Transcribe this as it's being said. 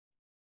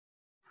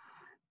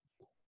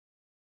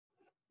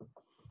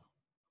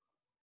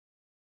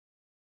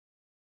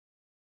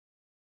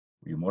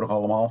Goedemorgen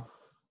allemaal.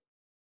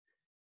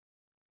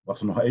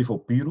 Wachten nog even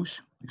op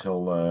Pirus. Ik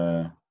zal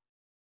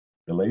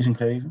de lezing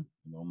geven.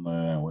 En dan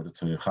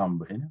gaan we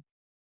beginnen.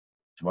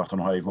 Dus we wachten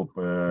nog even op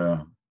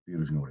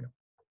Pirus Noorja.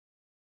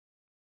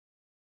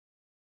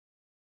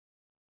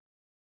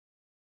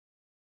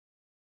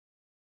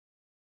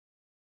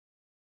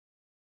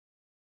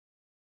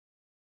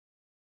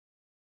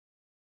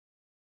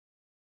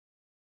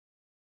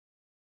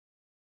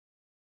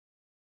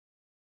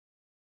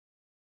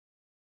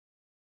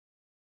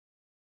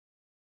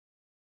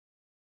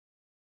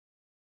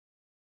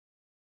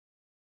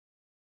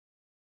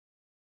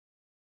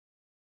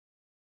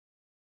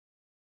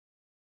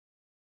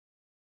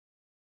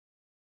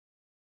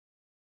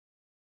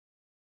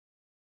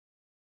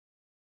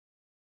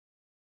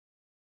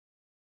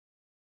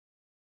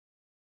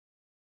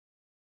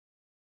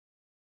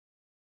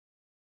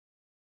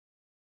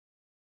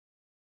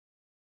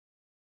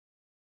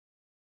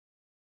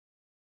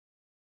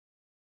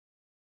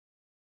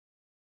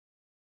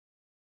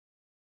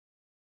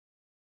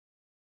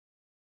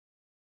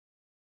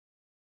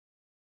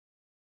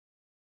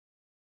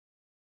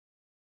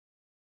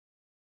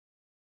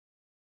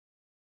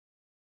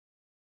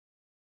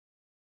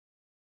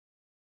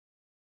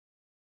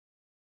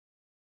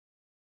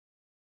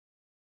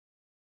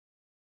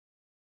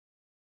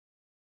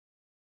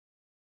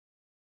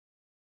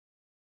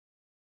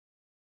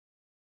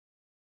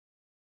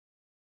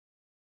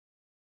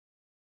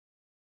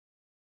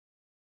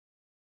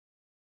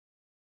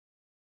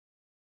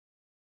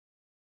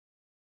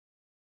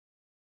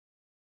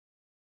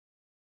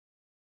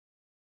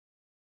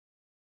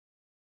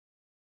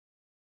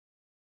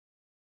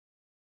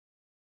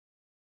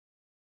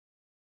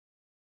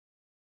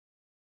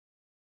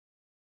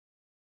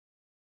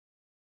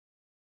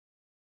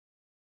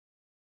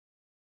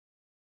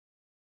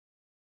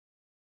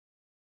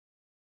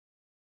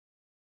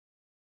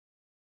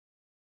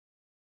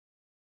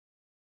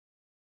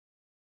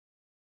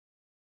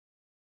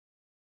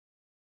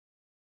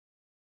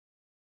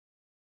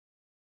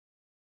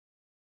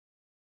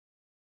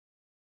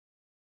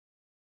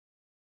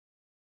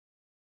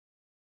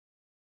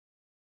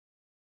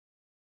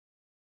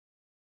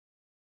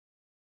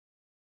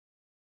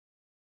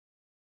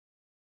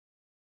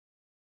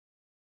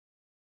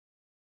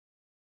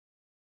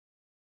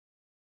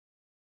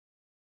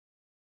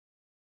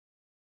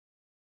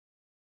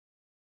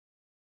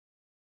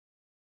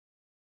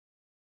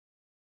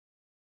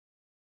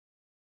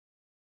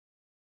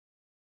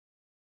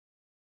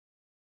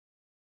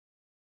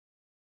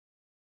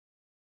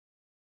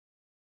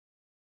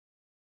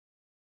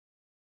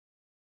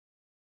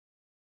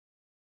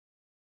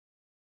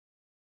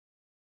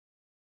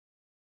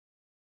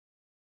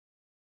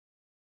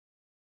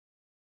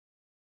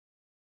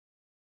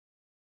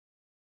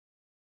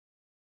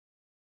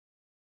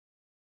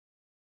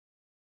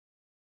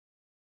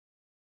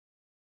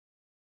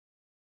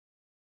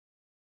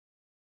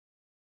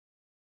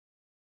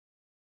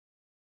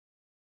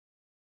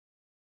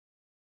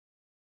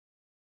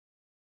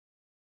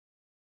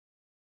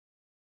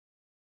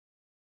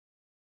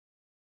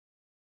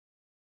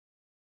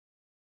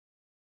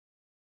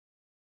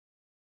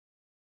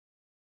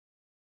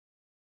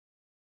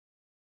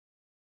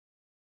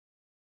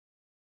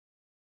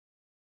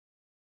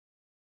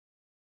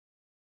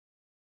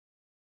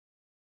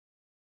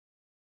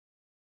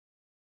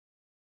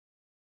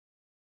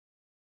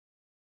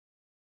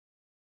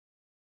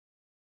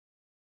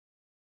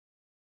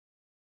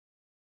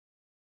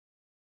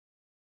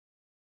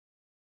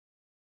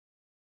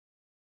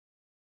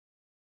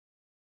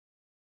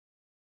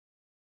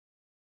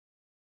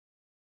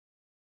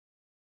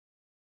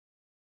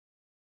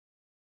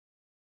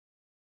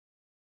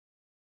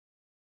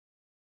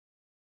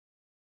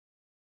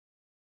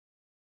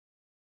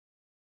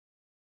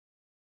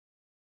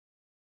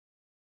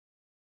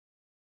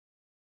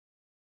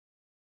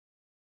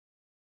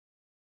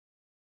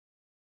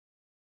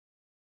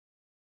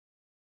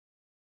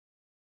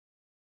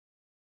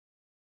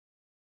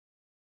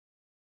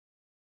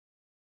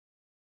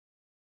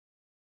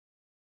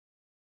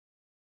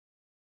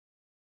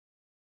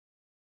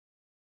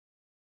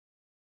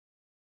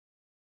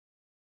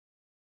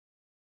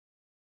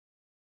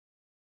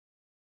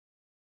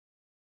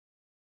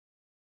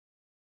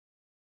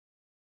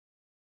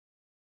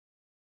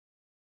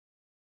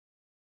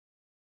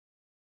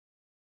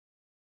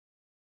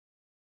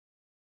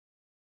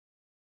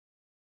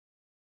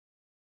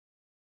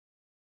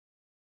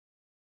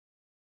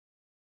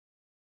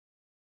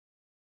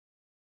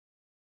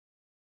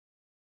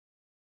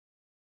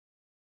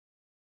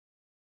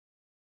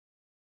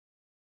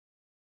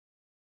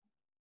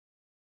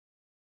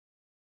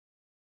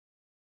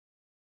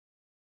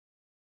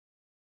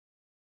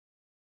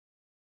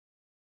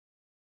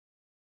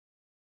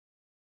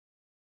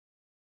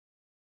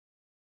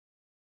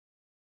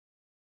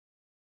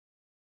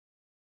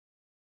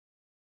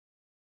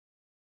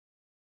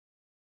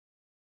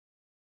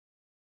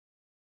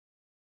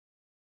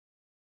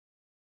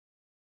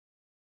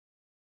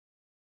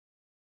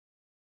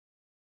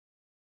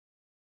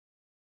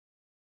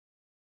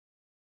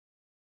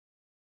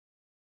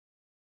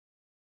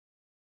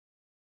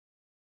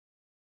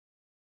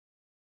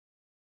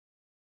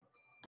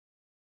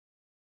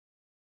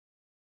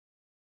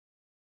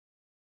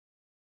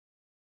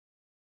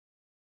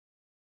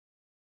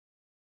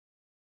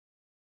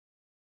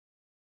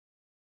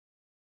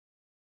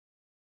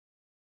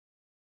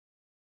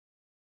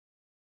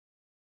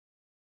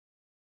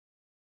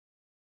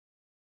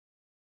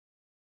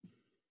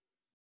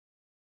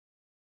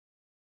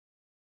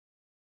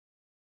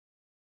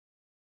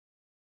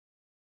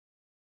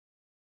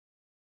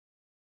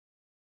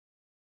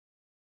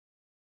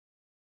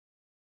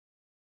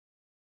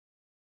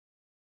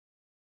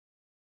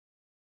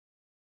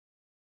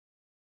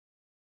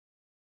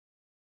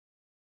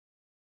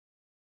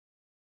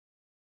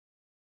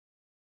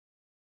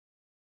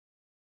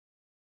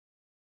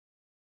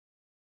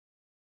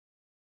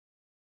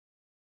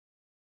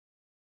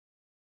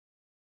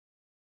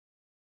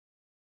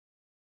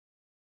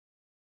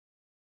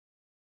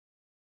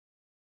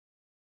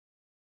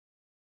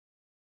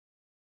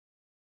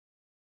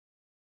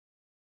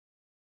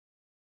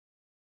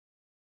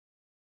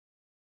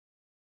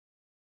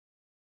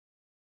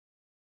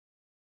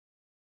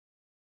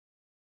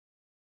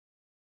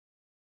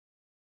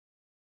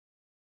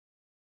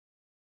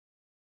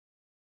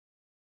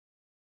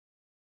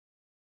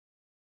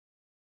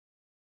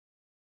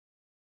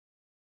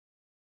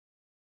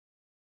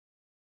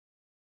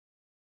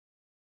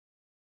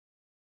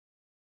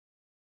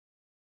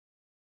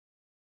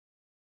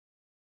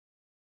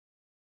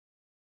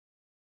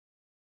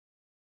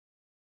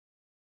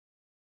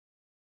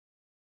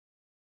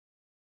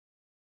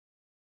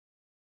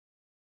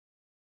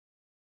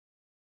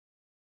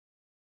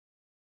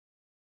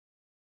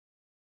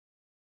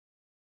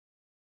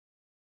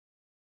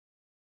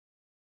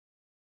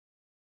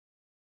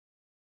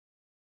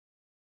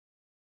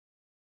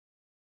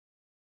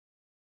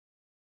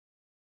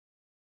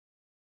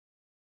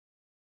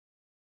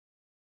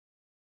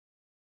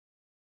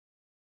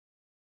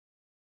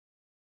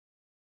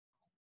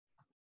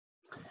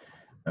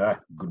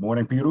 Good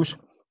morning, Pirus.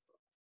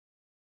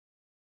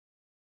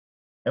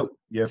 Oh,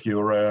 you have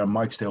your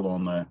mic still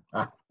on.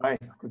 Hi,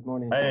 good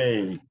morning.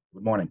 Hey,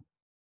 good morning.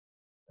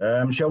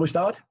 Shall we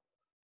start?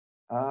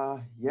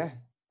 Yeah,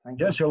 thank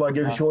Yeah, you. shall I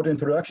give a short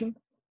introduction?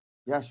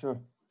 Yeah,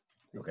 sure.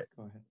 Please Okay.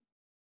 go ahead.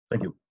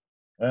 Thank you.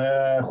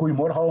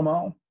 Goedemorgen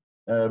allemaal.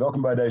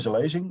 Welkom bij deze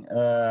lezing.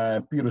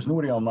 Pirus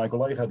Nourian, mijn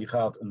collega, die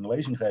gaat een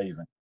lezing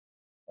geven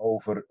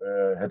over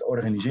het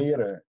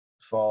organiseren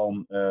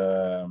van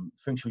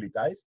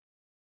functionaliteit.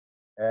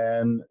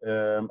 En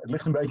het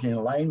ligt een beetje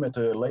in lijn met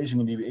de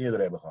lezingen die we eerder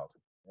hebben gehad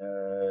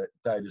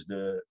tijdens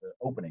de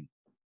opening.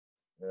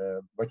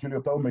 Wat jullie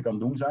op het ogenblik aan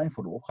het doen zijn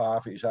voor de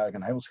opgave is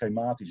eigenlijk een heel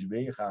schematische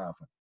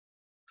weergave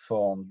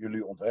van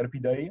jullie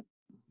ontwerpideeën.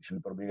 Dus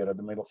jullie proberen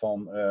door middel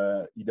van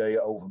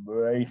ideeën over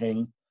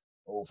beweging,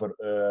 over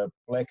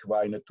plek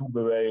waar je naartoe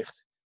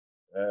beweegt,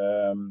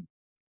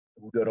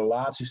 hoe de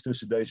relaties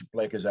tussen deze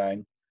plekken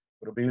zijn,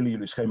 proberen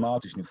jullie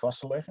schematisch nu vast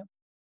te leggen.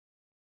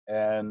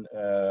 En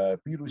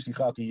Pirus die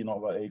gaat hier nog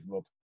wel even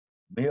wat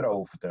meer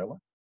over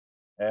vertellen.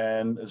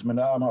 En het is met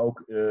name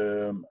ook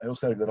heel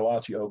sterk de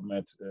relatie ook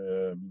met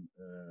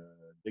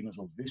dingen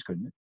zoals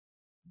wiskunde.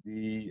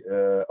 Die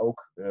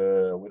ook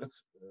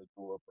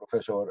door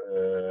professor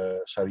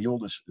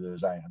Sarioldis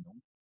zijn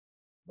genoemd.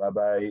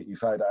 Waarbij in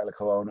feite eigenlijk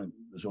gewoon, dat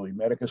zul je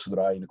merken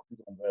zodra je in de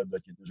computer ontwerpt,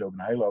 dat je dus ook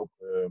een hele hoop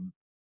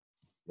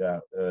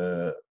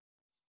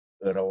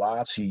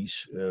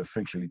relaties,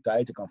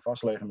 functionaliteiten kan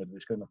vastleggen met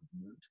wiskundige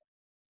formules.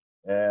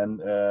 En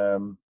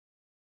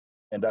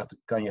dat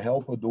kan je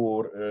helpen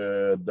door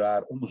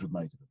daar onderzoek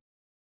mee te doen.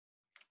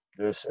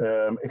 Dus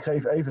ik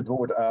geef even het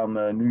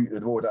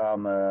woord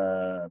aan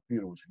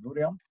Pirus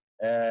Nourian.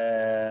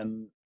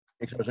 En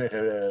ik zou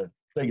zeggen,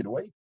 take it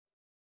away.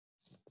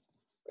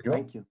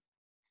 Thank you.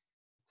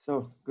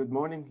 So, good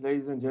morning,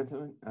 ladies and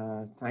gentlemen.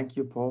 Thank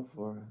you, Paul,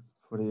 for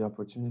the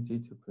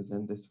opportunity to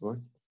present this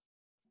work.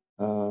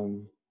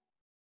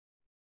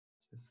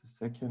 Just a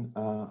second.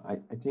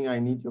 I think I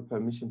need your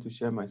permission to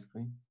share my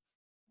screen.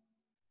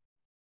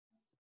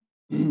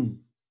 You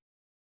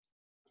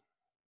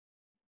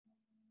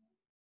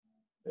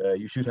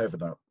should have it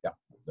now. Yeah,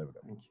 there we go.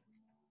 Thank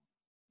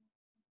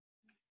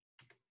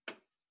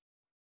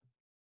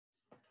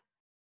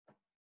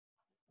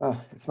you.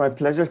 It's my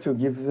pleasure to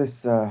give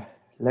this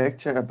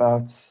lecture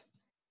about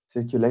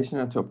circulation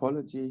and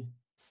topology.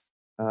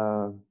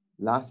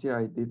 Last year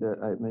I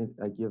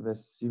gave a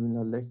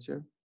similar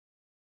lecture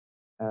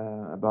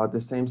about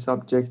the same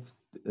subject.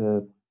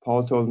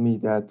 Paul told me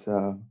that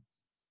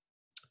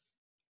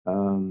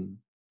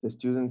the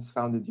students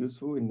found it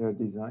useful in their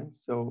design,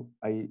 so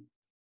I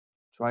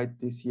tried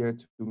this year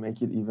to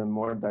make it even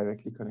more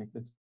directly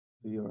connected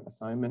to your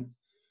assignment,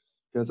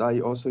 because I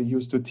also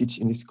used to teach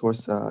in this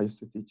course. I used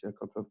to teach a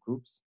couple of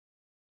groups,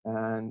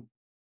 and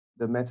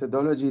the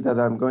methodology that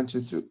I'm going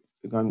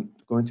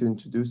to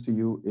introduce to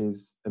you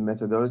is a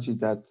methodology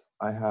that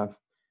I have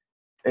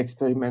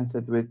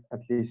experimented with,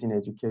 at least in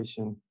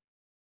education,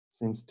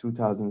 since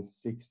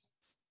 2006.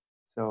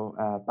 So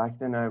back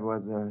then I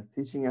was a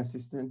teaching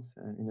assistant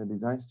in a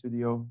design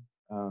studio.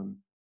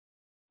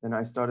 Then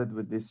I started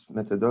with this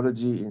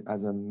methodology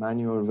as a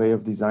manual way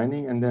of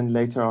designing, and then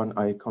later on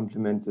I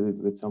complemented it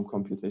with some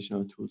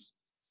computational tools.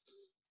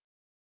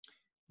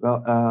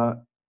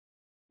 Well,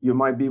 you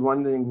might be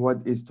wondering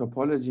what is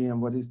topology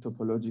and what is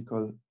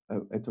topological,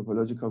 a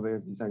topological way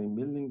of designing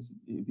buildings.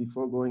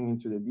 Before going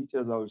into the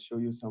details, I will show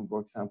you some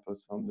work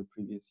samples from the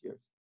previous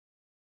years.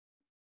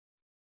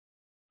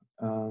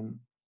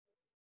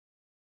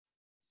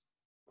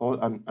 Paul,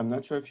 I'm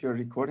not sure if you're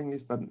recording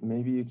this, but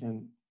maybe you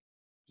can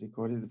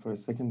record it for a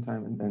second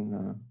time, and then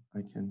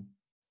I can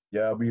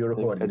I'll be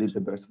recording edit the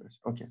best version.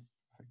 Okay.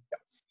 Yeah.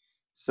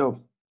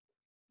 So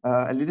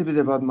a little bit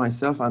about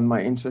myself and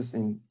my interest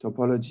in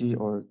topology,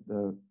 or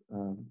the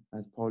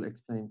as Paul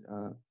explained,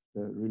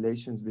 the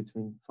relations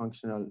between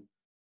functional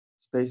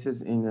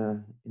spaces in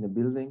a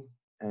building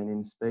and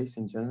in space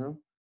in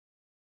general.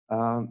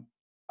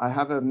 I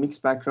have a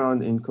mixed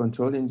background in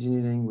control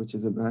engineering, which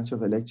is a branch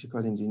of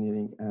electrical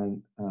engineering,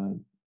 and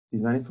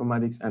design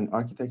informatics and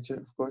architecture,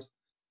 of course.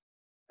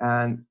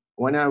 And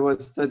when I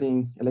was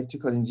studying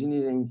electrical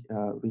engineering,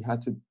 we had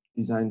to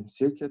design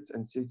circuits,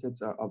 and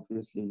circuits are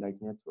obviously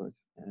like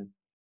networks. And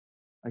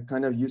I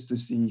kind of used to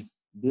see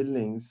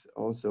buildings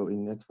also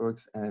in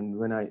networks. And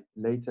when I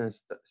later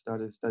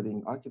started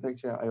studying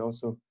architecture, I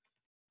also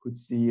could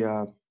see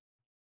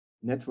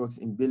networks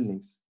in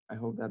buildings. I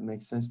hope that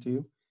makes sense to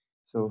you.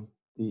 So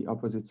the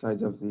opposite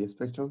sides of the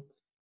spectrum.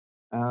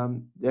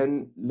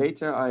 Then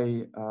later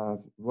I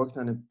worked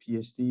on a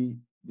PhD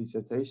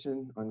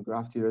dissertation on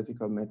graph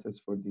theoretical methods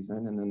for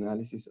design and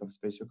analysis of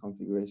spatial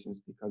configurations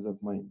because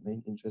of my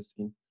main interest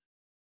in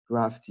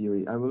graph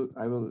theory. I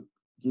will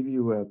give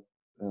you a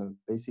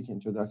basic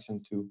introduction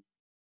to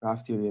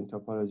graph theory and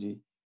topology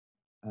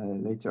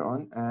later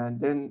on. And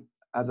then,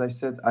 as I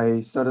said,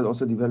 I started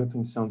also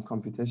developing some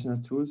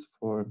computational tools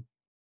for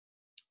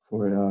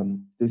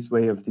this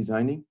way of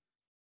designing.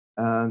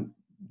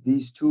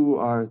 These two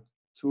are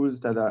tools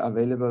that are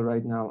available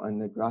right now on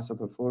the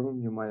Grasshopper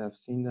forum. You might have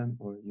seen them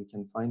or you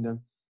can find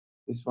them.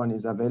 This one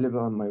is available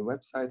on my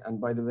website. And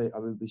by the way, I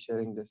will be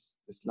sharing the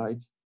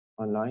slides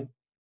online.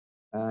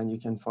 And you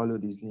can follow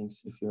these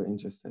links if you're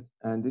interested.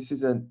 And this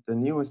is the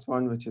newest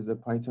one, which is a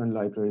Python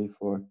library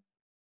for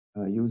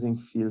using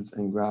fields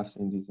and graphs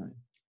in design.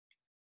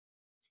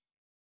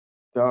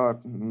 There are a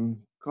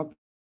couple of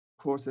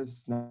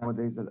courses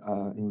nowadays that,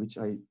 in which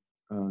I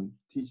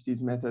teach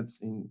these methods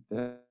in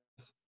depth.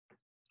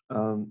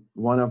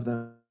 One of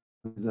them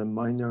is a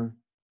minor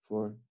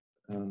for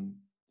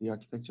the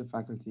architecture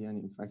faculty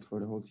and in fact for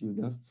the whole TU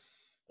Delft.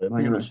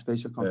 Minor in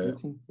spatial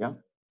computing, yeah.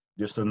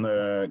 Just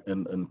a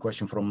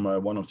question from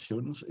one of the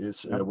students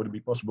is, would it be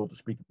possible to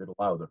speak a bit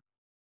louder?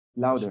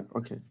 Louder,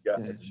 okay. Yeah,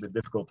 it's a bit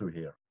difficult to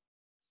hear.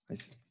 I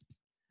see.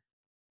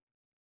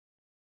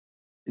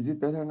 Is it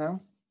better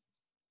now?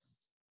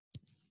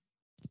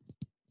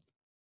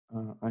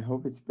 I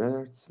hope it's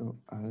better, so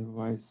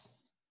otherwise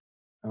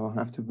I will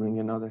have to bring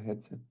another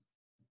headset.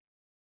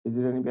 Is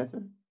it any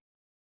better?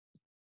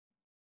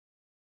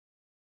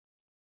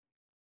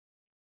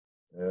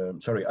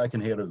 Sorry, I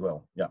can hear it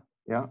well, yeah.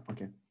 Yeah,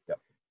 okay. Yeah.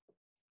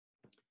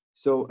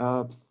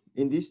 So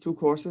in these two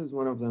courses,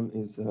 one of them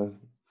is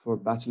for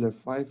Bachelor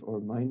 5 or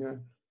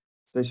minor,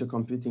 Spatial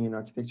Computing in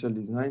Architectural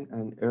Design,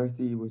 and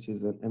Earthy, which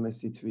is an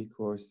MSc 3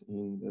 course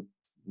in the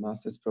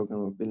Master's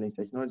Program of Building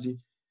Technology.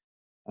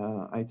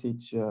 I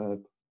teach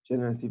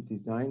generative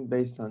design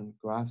based on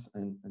graphs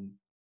and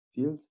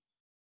fields,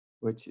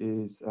 which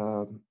is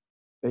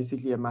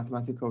basically a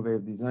mathematical way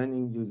of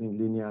designing using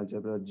linear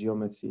algebra,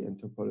 geometry, and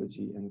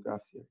topology and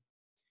graph theory.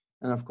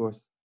 And of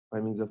course,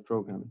 by means of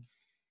programming.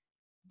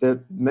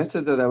 The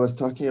method that I was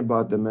talking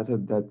about, the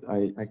method that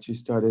I actually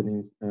started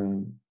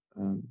in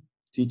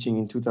teaching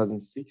in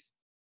 2006,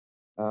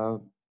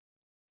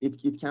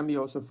 it can be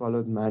also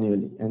followed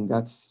manually. And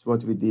that's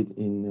what we did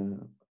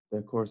in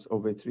the course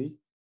OV3.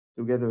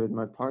 Together with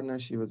my partner,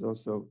 she was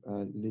also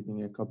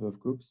leading a couple of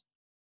groups.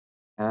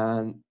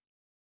 And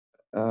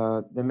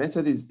the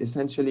method is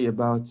essentially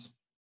about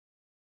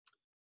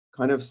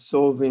kind of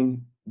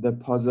solving the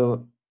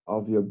puzzle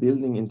of your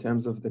building in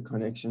terms of the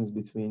connections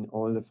between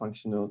all the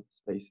functional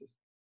spaces.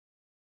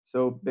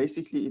 So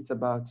basically, it's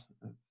about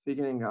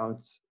figuring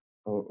out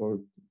or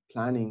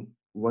planning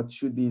what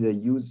should be the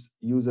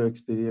user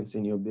experience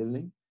in your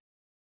building.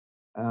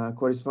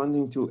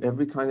 Corresponding to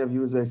every kind of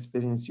user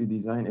experience, you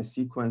design a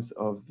sequence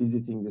of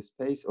visiting the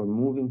space or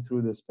moving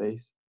through the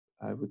space.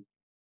 I would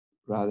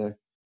rather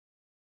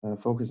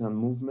focus on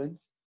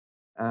movements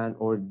and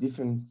or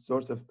different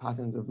sorts of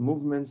patterns of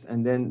movements.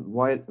 And then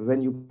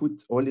when you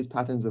put all these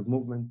patterns of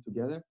movement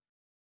together,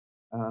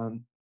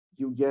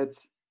 you get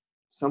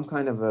some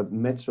kind of a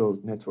metro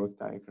network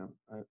diagram.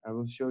 I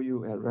will show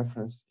you a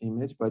reference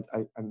image, but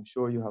I'm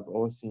sure you have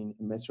all seen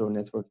a metro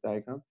network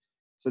diagram.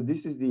 So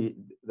this is the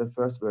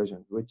first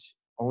version, which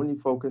only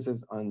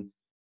focuses on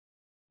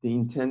the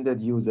intended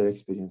user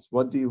experience.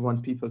 What do you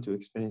want people to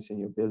experience in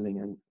your building,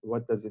 and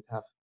what does it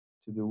have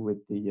to do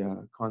with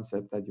the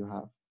concept that you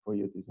have for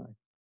your design?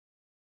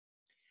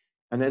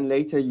 And then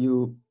later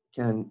you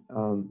can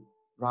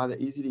rather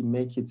easily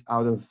make it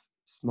out of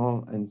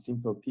small and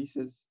simple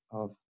pieces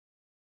of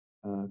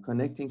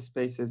connecting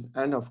spaces,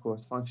 and of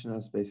course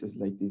functional spaces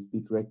like these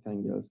big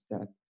rectangles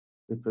that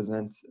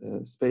represent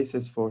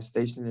spaces for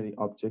stationary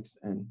objects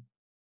and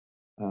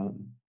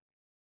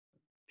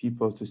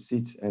people to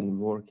sit and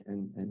work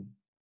and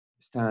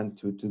stand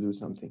to do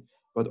something.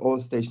 But all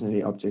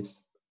stationary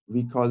objects,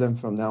 we call them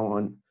from now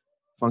on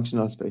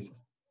functional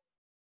spaces.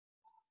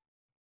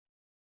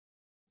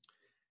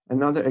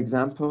 Another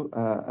example,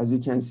 as you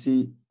can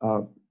see,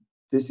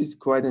 this is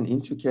quite an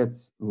intricate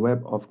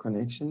web of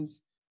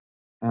connections,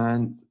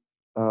 and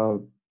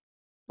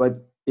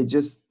but it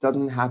just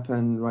doesn't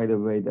happen right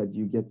away that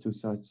you get to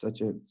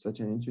such an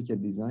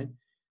intricate design.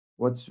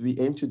 What we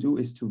aim to do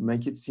is to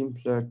make it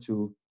simpler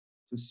to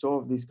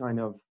solve these kind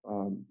of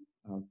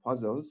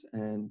puzzles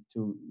and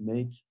to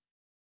make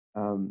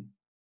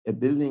a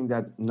building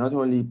that not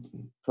only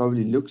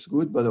probably looks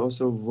good, but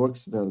also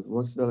works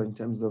well in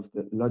terms of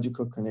the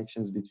logical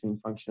connections between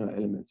functional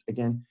elements.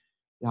 Again,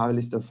 you have a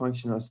list of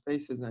functional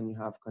spaces and you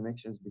have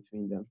connections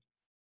between them.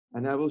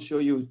 And I will show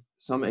you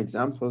some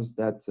examples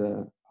that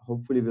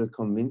hopefully will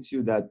convince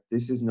you that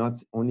this is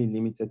not only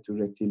limited to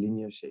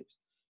rectilinear shapes.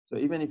 So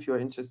even if you're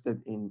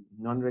interested in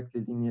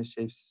non-rectilinear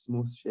shapes,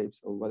 smooth shapes,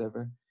 or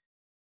whatever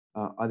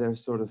other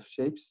sort of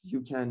shapes,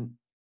 you can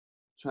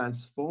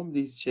transform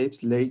these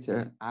shapes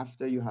later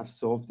after you have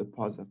solved the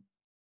puzzle.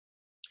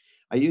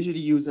 I usually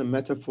use a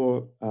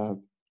metaphor,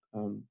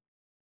 the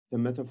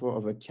metaphor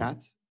of a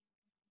cat.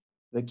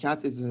 The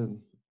cat is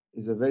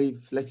a very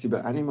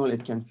flexible animal.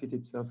 It can fit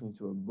itself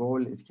into a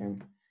bowl. It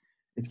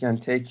can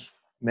take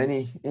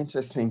many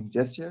interesting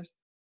gestures,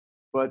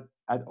 but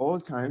at all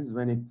times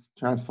when it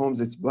transforms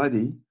its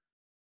body,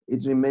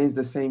 it remains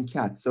the same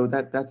cat. So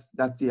that's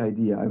the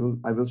idea.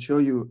 I will show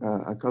you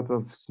a couple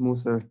of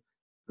smoother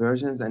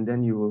versions, and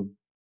then you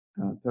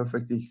will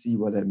perfectly see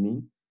what I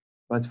mean.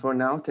 But for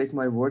now, take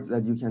my words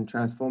that you can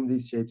transform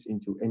these shapes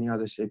into any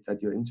other shape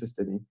that you're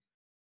interested in.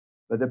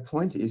 But the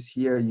point is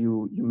here,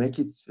 you make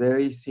it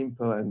very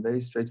simple and very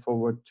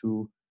straightforward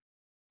to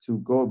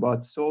go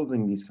about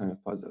solving these kind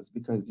of puzzles,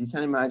 because you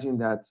can imagine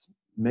that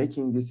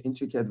making this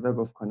intricate web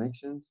of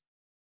connections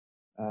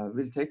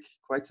will take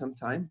quite some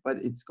time, but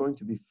it's going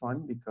to be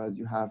fun because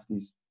you have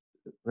these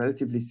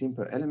relatively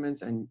simple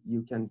elements and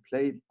you can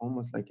play it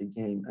almost like a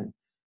game, and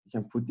you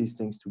can put these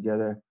things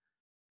together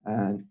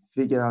and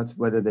figure out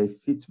whether they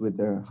fit with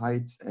their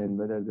heights and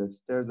whether the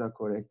stairs are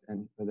correct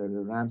and whether the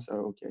ramps are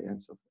okay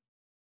and so forth.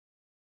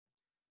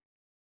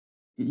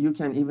 You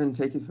can even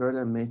take it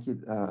further and make it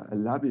a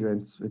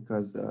labyrinth,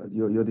 because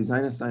your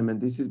design assignment,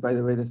 this is, by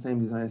the way, the same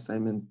design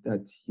assignment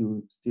that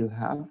you still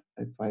have,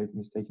 if I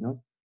mistake not.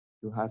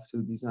 You have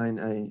to design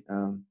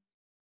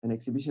an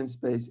exhibition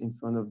space in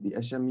front of the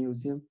Escher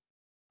Museum.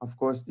 Of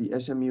course, the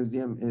Escher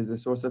Museum is a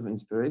source of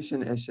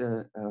inspiration.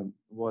 Escher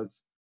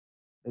was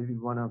maybe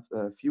one of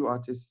the few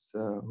artists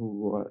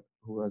who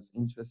was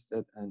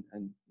interested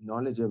and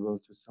knowledgeable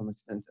to some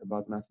extent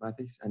about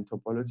mathematics and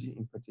topology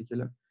in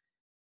particular.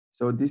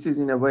 So this is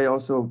in a way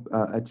also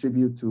a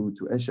tribute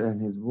to Escher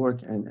and his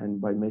work, and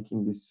by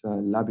making this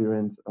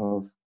labyrinth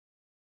of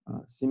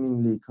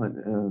seemingly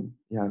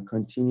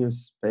continuous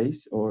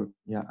space, or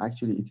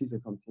actually it is a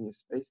continuous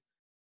space,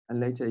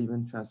 and later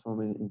even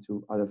transforming it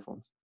into other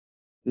forms.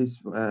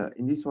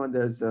 In this one,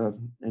 there's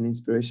an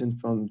inspiration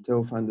from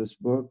Theo van der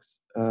Spoor's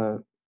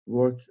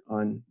work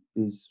on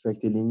these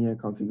rectilinear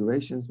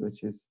configurations,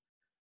 which is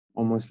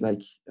almost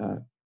like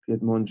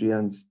Piet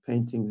Mondrian's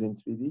paintings in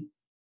 3D.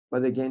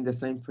 But again, the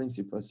same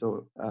principle.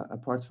 So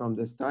apart from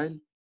the style,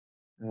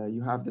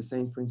 you have the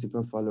same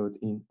principle followed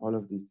in all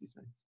of these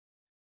designs.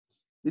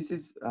 This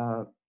is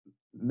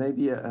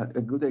maybe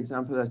a good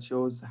example that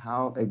shows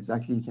how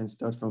exactly you can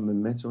start from a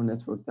metro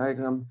network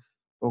diagram,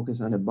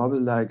 focus on a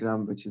bubble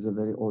diagram, which is a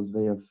very old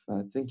way of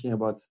thinking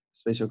about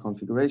spatial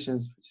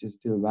configurations, which is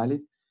still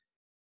valid.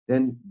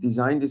 Then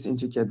design this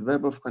intricate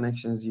web of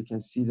connections. You can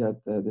see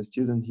that the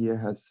student here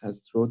has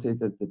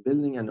rotated the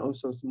building and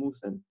also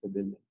smoothened the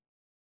building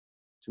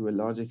to a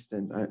large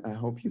extent. I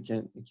hope you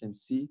can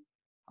see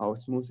how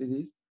smooth it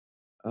is.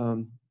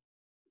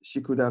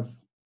 She could have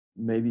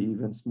maybe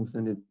even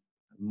smoothened it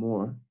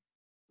more,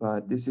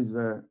 but this is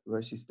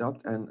where she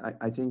stopped. And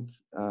I think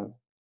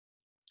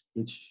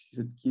it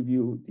should give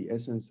you the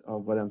essence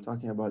of what I'm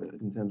talking about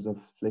in terms of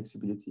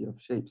flexibility of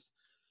shapes.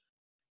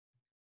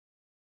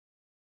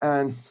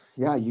 And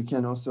yeah, you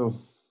can also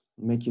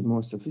make it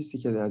more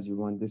sophisticated as you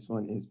want. This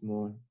one is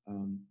more,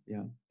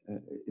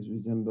 it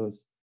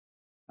resembles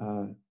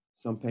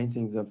some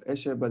paintings of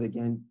Escher, but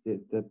again,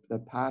 the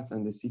path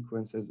and the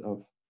sequences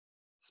of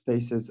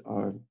spaces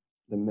are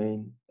the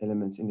main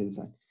elements in the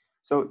design.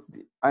 So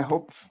I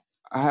hope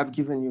I have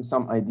given you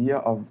some idea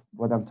of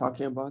what I'm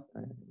talking about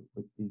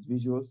with these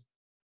visuals,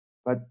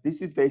 but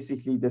this is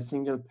basically the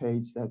single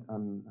page that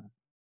I'm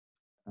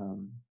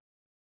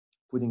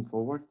putting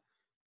forward.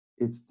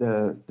 It's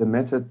the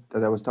method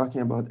that I was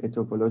talking about, a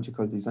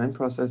topological design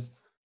process,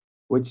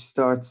 which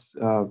starts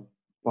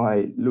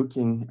by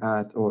looking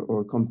at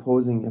or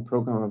composing a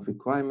program of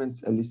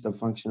requirements, a list of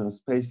functional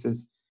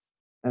spaces,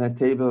 and a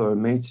table or a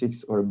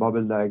matrix or a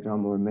bubble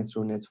diagram or a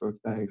metro network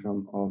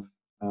diagram of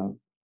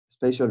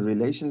spatial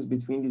relations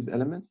between these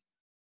elements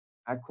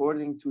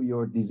according to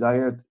your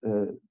desired,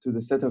 to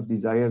the set of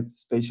desired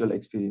spatial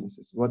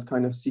experiences. What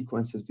kind of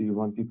sequences do you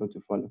want people to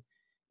follow?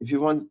 If you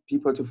want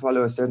people to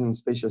follow a certain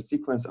spatial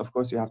sequence, of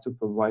course, you have to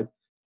provide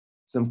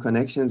some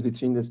connections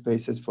between the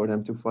spaces for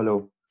them to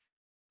follow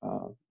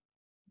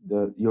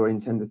your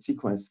intended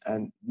sequence.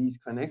 And these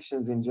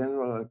connections in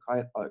general,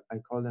 I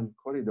call them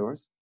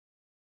corridors.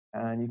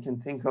 And you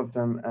can think of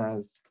them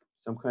as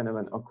some kind of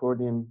an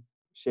accordion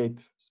shape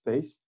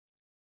space,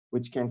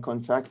 which can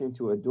contract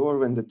into a door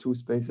when the two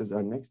spaces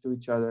are next to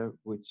each other,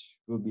 which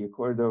will be a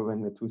corridor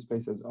when the two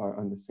spaces are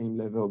on the same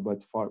level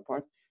but far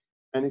apart.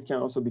 And it can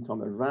also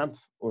become a ramp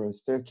or a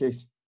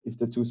staircase if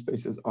the two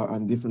spaces are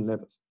on different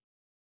levels.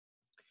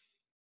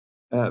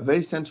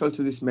 Very central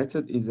to this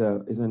method is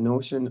a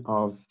notion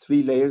of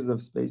 3 layers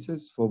of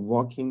spaces for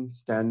walking,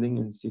 standing,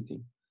 and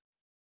sitting.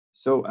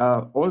 So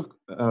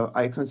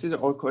I consider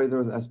all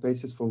corridors as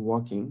spaces for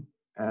walking,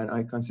 and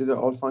I consider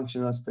all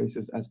functional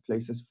spaces as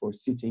places for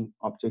sitting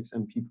objects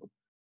and people,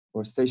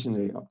 or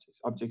stationary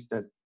objects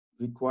that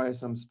require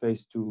some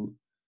space to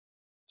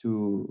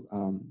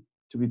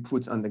be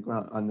put on the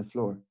ground, on the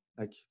floor,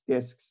 like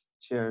desks,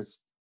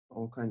 chairs,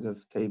 all kinds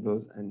of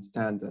tables and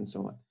stand and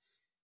so on.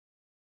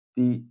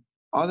 The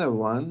other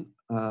one,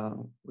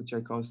 which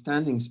I call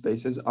standing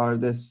spaces, are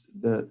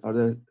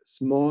the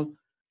small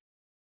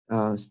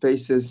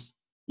spaces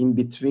in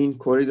between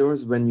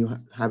corridors when you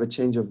have a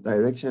change of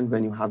direction,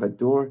 when you have a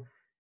door,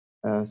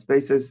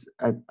 spaces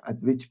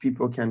at which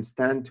people can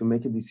stand to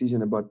make a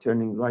decision about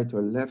turning right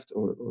or left,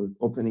 or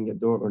opening a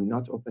door or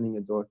not opening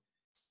a door.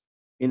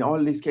 In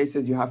all these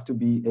cases, you have to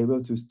be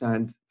able to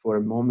stand for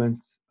a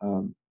moment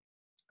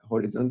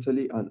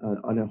horizontally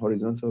on a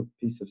horizontal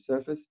piece of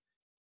surface.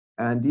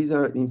 And these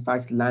are, in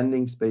fact,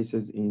 landing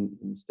spaces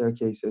in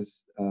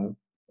staircases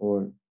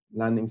or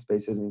landing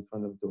spaces in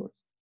front of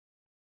doors.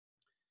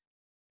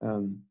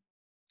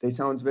 They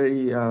sound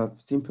very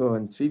simple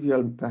and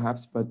trivial,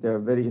 perhaps, but they're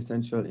very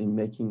essential in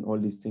making all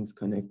these things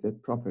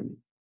connected properly.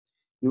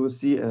 You will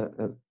see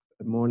a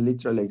more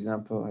literal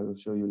example I will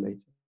show you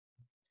later.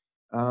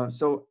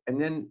 And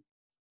then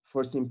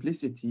for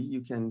simplicity,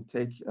 you can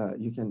take,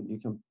 you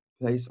can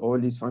place all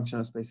these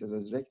functional spaces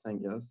as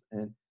rectangles,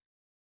 and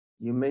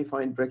you may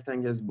find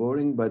rectangles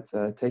boring, but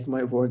take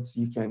my words,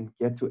 you can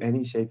get to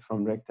any shape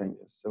from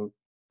rectangles. So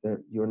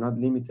you're not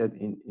limited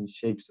in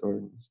shapes or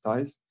in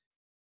styles.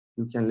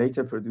 You can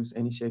later produce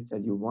any shape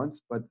that you want,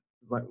 but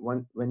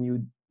when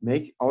you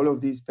make all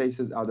of these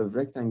spaces out of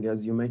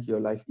rectangles, you make your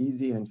life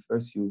easy, and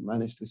first you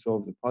manage to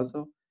solve the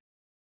puzzle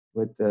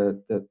with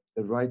the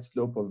right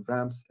slope of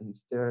ramps and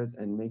stairs,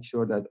 and make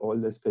sure that all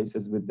the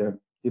spaces with their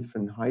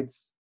different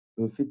heights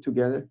will fit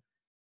together.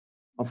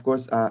 Of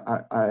course,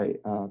 I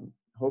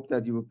hope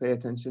that you will pay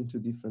attention to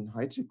different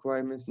height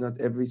requirements. Not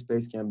every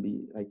space can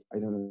be like, I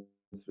don't know,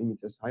 3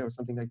 meters high or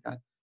something like that.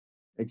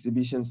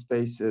 Exhibition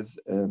spaces,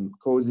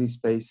 cozy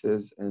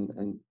spaces,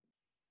 and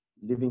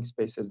living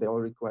spaces, they all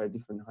require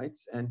different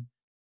heights. And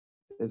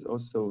there's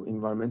also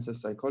environmental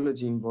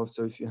psychology involved.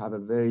 So if you have a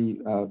very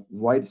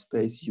wide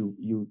space,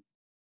 you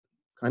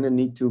kind of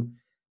need to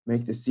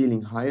make the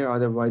ceiling higher,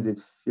 otherwise it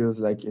feels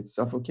like it's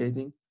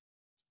suffocating.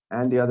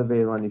 And the other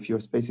way around, if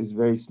your space is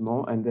very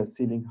small and the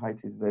ceiling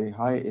height is very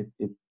high,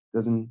 it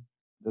doesn't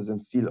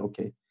feel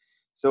okay.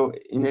 So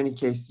in any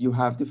case, you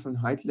have different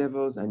height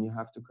levels and you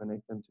have to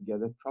connect them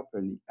together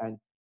properly. And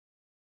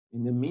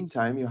in the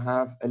meantime, you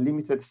have a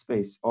limited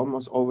space.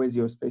 Almost always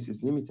your space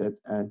is limited.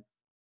 And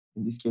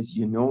in this case,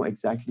 you know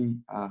exactly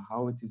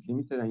how it is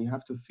limited, and you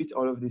have to fit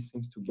all of these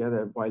things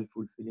together while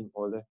fulfilling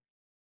all the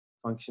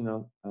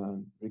functional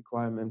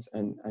requirements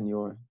and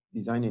your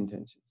design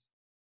intentions.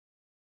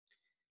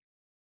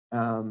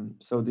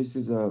 So this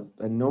is a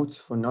note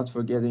for not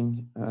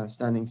forgetting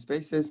standing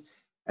spaces.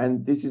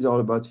 And this is all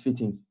about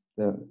fitting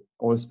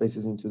all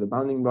spaces into the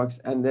bounding box.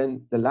 And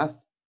then the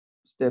last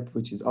step,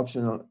 which is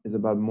optional, is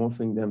about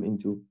morphing them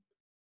into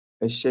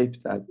a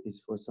shape that is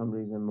for some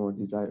reason more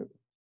desirable.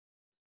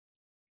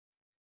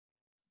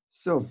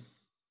 So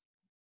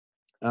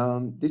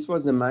this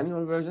was the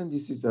manual version.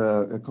 This is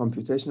a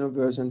computational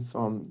version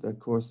from the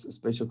course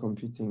Spatial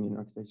Computing in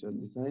Architectural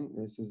Design.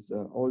 This is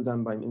all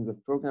done by means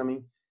of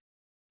programming,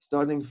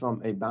 starting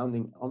from a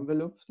bounding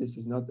envelope. This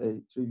is not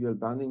a trivial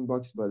bounding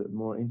box, but a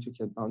more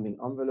intricate bounding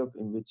envelope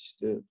in which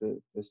the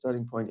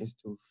starting point is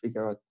to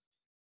figure out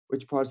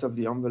which parts of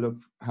the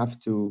envelope have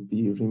to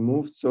be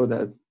removed so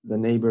that the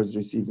neighbors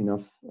receive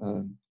enough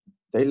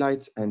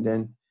daylight, and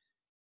then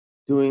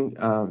doing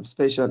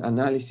spatial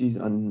analysis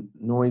on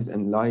noise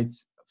and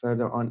lights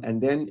further on,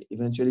 and then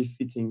eventually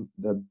fitting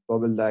the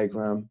bubble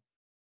diagram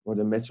or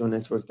the metro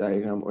network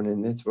diagram or the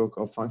network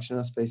of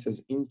functional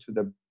spaces into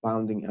the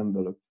bounding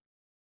envelope.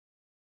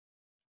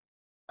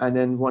 And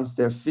then once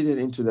they're fitted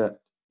into the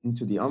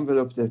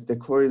envelope, the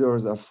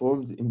corridors are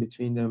formed in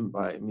between them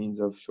by means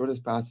of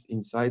shortest paths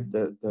inside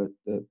the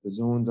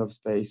zones of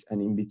space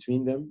and in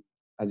between them,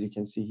 as you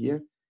can see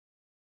here.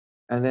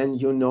 And then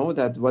you know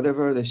that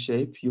whatever the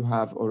shape, you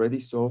have already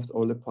solved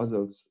all the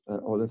puzzles,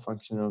 all the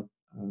functional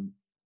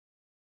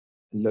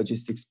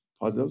logistics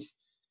puzzles.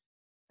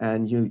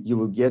 And you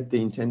will get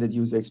the intended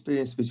user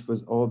experience, which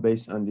was all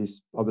based on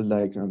this bubble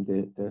diagram,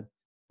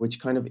 which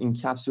kind of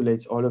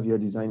encapsulates all of your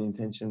design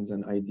intentions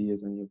and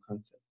ideas and your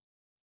concept.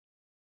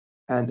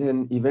 And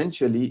then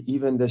eventually,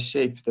 even the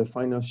shape, the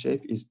final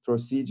shape, is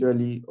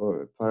procedurally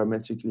or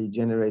parametrically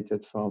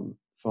generated from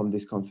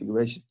this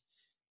configuration.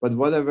 But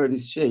whatever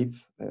this shape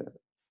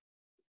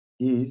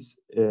is,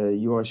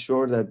 you are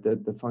sure that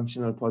the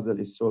functional puzzle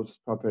is solved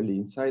properly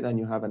inside and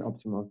you have an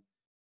optimal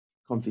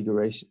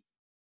configuration.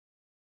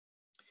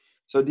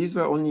 So these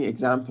were only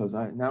examples.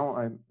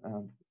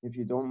 If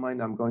you don't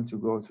mind, I'm going to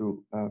go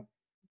through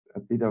a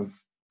bit of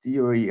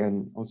theory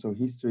and also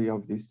history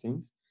of these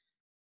things.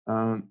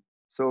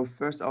 So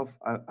first off,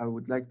 I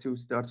would like to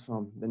start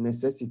from the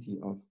necessity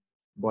of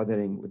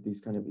bothering with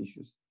these kind of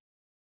issues.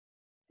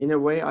 In a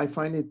way, I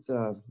find it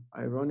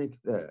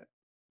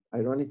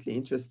ironically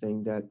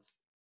interesting that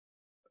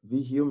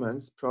we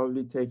humans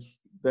probably take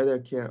better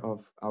care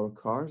of our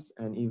cars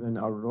and even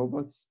our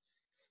robots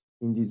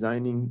in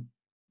designing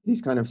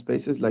these kind of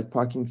spaces like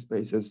parking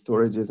spaces,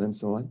 storages, and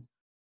so on.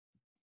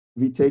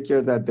 We take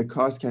care that the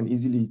cars can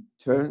easily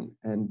turn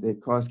and the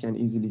cars can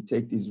easily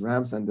take these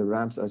ramps, and the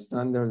ramps are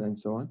standard and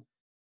so on.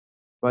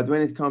 But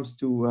when it comes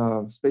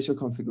to spatial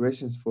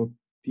configurations for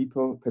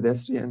people,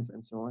 pedestrians,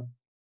 and so on,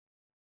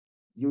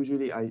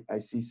 usually I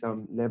see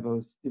some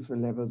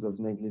different levels of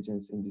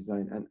negligence in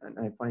design, and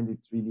I find it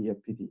really a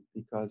pity,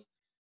 because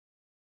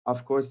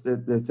of course,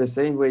 the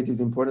same way it is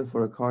important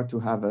for a car to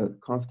have a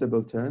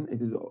comfortable turn, it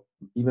is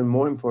even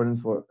more important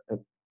for a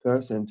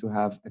person to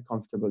have a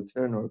comfortable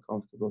turn or a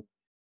comfortable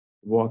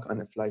walk on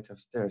a flight of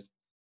stairs,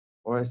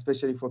 or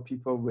especially for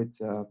people with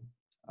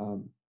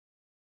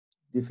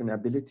different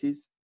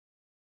abilities.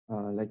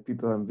 like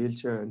people in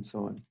wheelchair and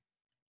so on.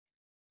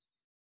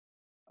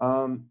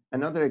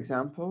 Another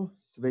example,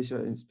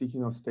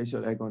 speaking of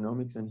spatial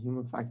ergonomics and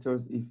human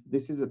factors, if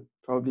this is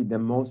probably the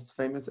most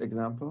famous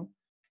example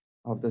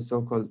of the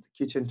so-called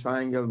kitchen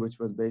triangle, which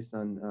was based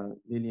on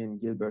Lillian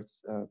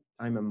Gilbert's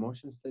time and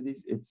motion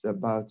studies. It's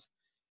about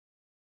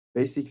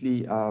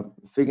basically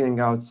figuring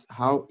out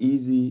how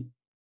easy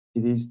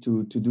it is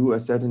to do a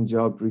certain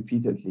job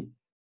repeatedly.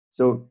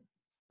 So,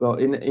 well,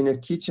 in a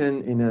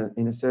kitchen,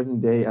 in a certain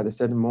day, at a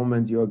certain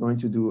moment, you are going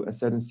to do a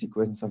certain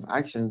sequence of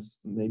actions,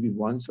 maybe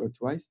once or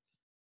twice.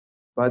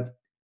 But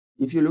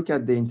if you look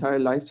at the entire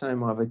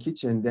lifetime of a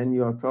kitchen, then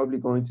you are probably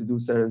going to do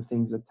certain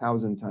things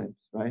 1,000 times,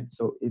 right?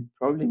 So it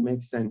probably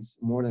makes sense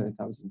more than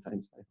 1,000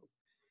 times, I hope.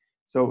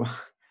 So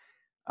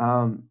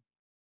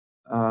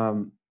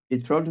um,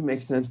 it probably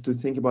makes sense to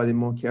think about it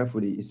more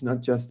carefully. It's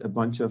not just a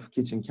bunch of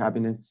kitchen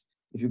cabinets.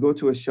 If you go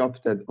to a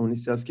shop that only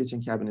sells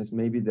kitchen cabinets,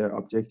 maybe their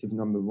objective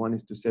number one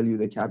is to sell you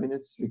the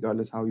cabinets,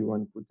 regardless how you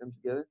want to put them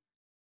together.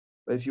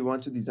 But if you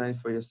want to design it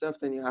for yourself,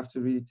 then you have to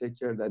really take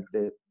care that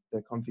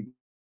the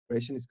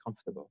configuration is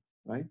comfortable,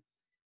 right?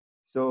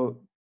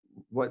 So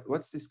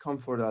what's this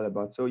comfort all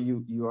about? So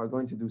you are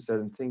going to do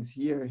certain things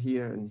here,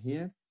 here, and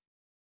here.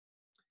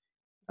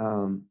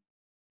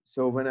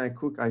 So when I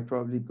cook, I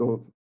probably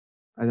go,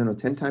 I don't know,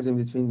 10 times in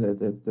between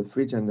the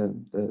fridge and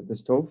the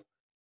stove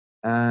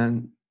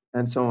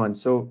and so on.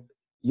 So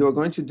you're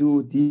going to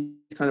do these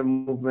kind of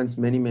movements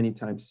many, many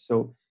times.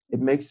 So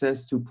it makes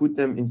sense to put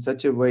them in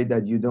such a way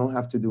that you don't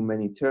have to do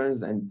many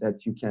turns and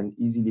that you can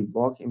easily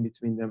walk in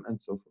between them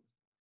and so forth.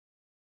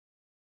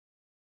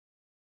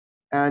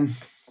 And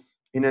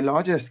in a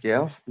larger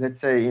scale, let's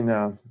say in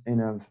a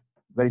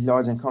very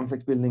large and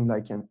complex building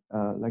like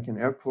an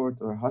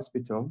airport or a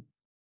hospital,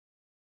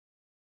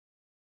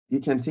 you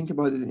can think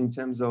about it in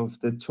terms of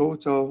the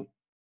total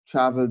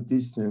travel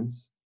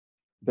distance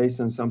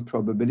based on some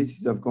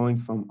probabilities of going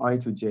from I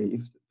to J.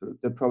 If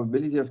the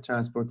probability of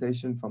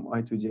transportation from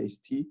I to J is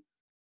T,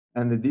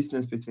 and the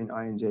distance between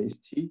I and J is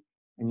T,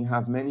 and you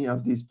have many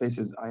of these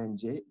spaces I and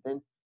J,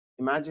 then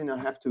imagine I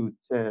have to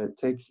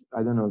take,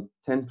 I don't know,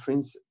 10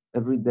 prints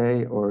every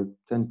day or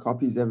 10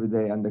 copies every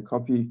day, and the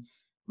copy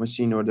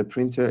machine or the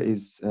printer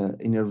is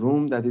in a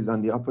room that is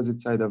on the opposite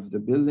side of the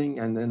building,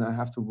 and then I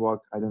have to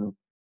walk, I don't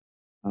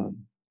know,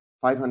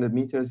 500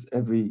 meters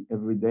every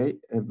day,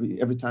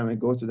 every time I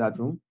go to that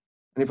room.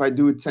 And if I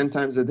do it 10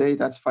 times a day,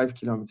 that's 5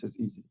 kilometers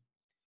easy.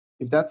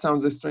 If that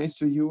sounds strange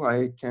to you,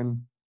 I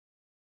can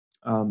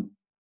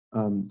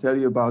tell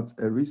you about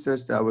a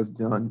research that was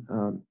done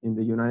in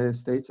the United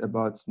States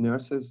about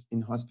nurses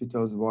in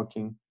hospitals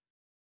walking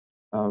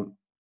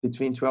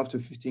between 12 to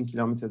 15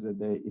 kilometers a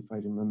day, if I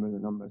remember the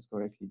numbers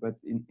correctly, but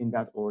in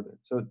that order.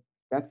 So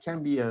that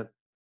can be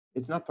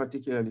it's not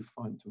particularly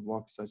fun to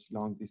walk such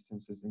long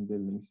distances in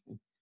buildings,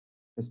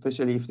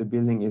 especially if the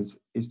building is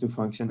to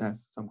function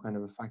as some kind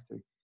of a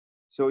factory.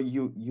 So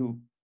you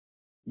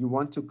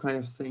want to kind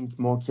of think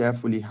more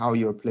carefully how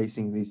you're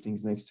placing these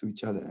things next to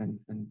each other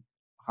and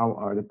how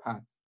are the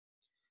paths.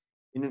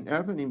 In an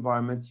urban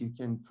environment, you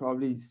can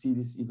probably see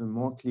this even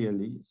more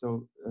clearly.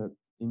 So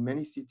in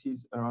many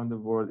cities around the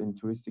world, in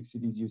touristic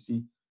cities, you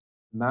see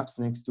maps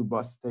next to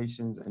bus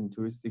stations and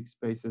touristic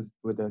spaces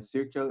with a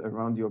circle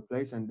around your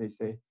place, and they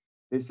say,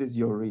 this is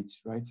your reach,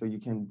 right? So you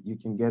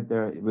can get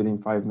there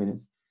within 5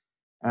 minutes.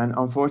 And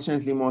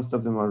unfortunately, most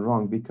of them are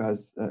wrong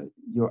because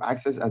your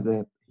access as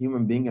a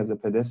human being, as a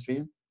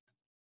pedestrian,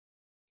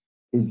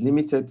 is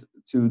limited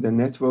to the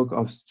network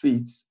of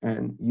streets,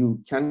 and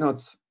you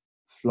cannot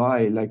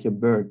fly like a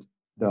bird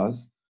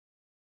does.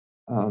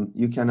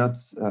 You cannot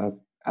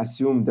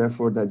assume,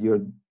 therefore, that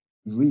your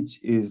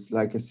reach is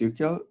like a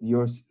circle.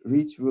 Your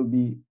reach will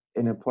be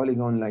in a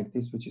polygon like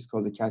this, which is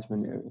called the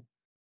catchment area.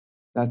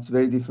 That's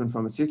very different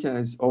from a circle, and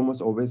it's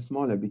almost always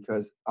smaller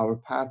because our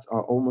paths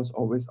are almost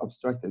always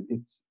obstructed.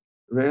 It's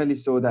rarely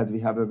so that we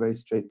have a very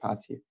straight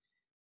path here.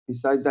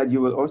 Besides that,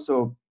 you will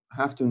also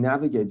have to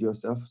navigate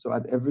yourself. So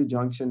at every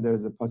junction,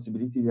 there's a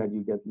possibility that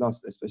you get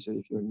lost, especially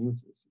if you're new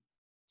to the city.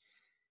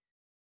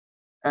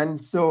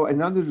 And so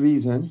another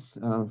reason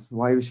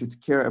why we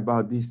should care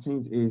about these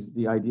things is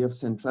the idea of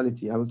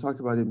centrality. I will talk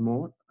about it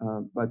more,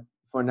 but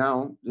for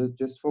now,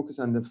 just focus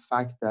on the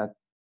fact that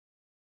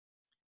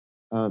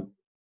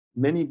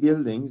many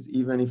buildings,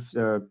 even if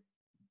they're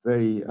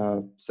very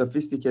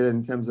sophisticated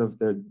in terms of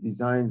their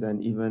designs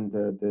and even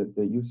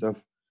the use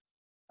of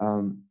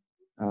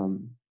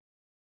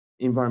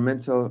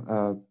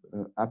environmental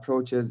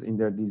approaches in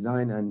their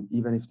design, and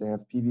even if they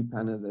have PV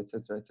panels,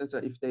 etc.,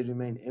 if they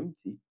remain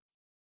empty,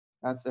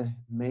 that's a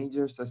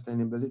major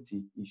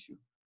sustainability issue.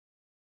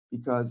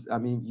 Because, I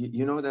mean,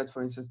 you know that,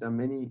 for instance, there are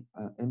many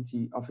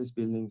empty office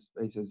building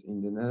spaces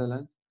in the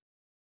Netherlands.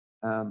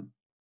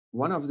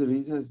 One of the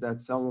reasons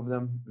that some of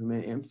them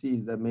remain empty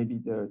is that maybe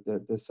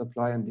the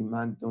supply and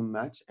demand don't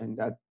match, and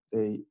that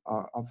they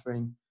are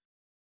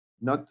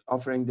not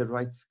offering the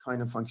right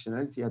kind of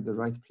functionality at the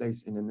right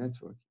place in the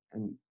network.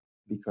 And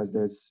because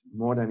there's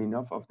more than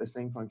enough of the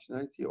same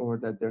functionality, or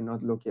that they're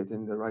not located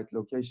in the right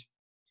location,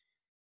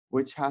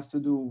 which has to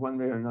do one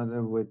way or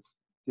another with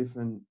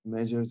different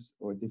measures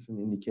or different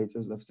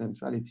indicators of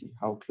centrality,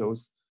 how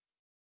close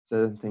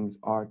certain things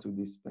are to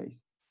this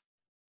space.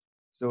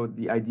 So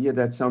the idea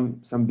that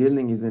some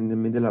building is in the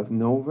middle of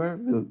nowhere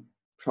will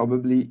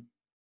probably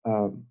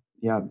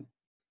yeah,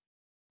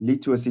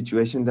 lead to a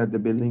situation that the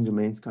building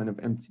remains kind of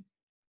empty.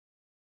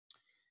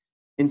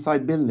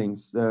 Inside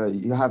buildings,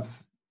 you have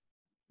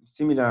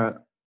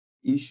similar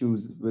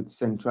issues with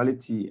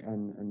centrality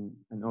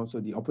and also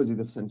the opposite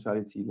of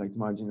centrality, like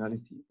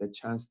marginality, the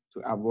chance to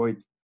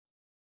avoid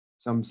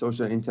some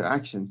social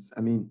interactions.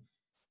 I mean,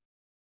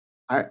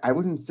 I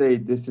wouldn't say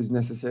this is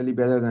necessarily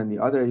better than the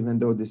other, even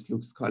though this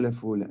looks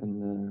colorful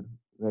and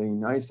very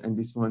nice. And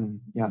this one,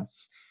 yeah,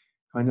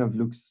 kind of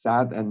looks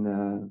sad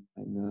and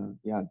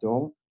yeah,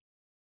 dull.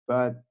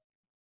 But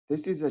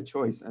this is a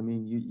choice. I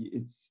mean,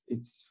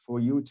 it's for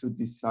you to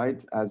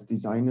decide as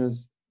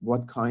designers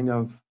what kind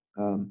of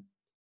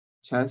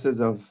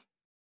chances of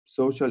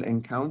social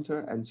encounter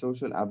and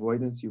social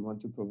avoidance you want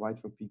to provide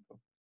for people.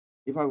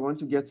 If I want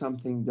to get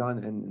something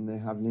done and I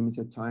have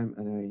limited time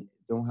and I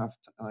don't have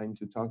time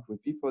to talk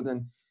with people,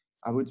 then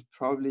I would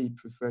probably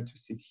prefer to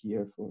sit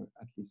here for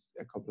at least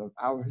a couple of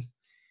hours.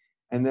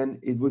 And then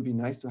it would be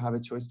nice to have a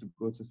choice to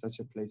go to such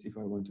a place if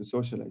I want to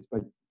socialize.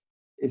 But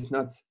it's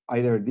not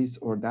either this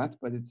or that,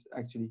 but it's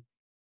actually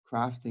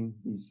crafting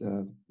these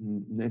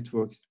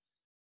networks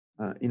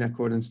in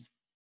accordance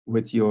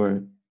with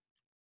your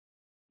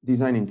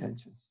design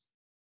intentions.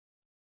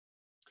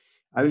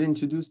 I will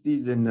introduce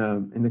these in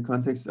the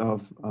context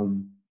of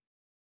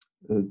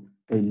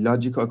a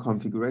logical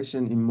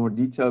configuration in more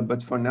detail,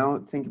 but for now,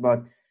 think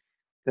about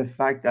the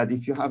fact that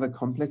if you have a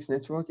complex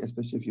network,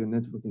 especially if your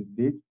network is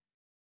big,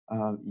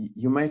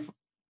 you might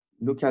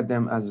look at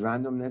them as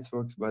random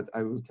networks, but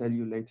I will tell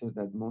you later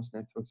that most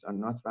networks are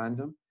not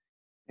random.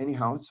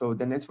 Anyhow, so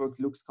the network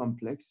looks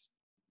complex,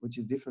 which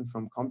is different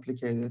from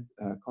complicated.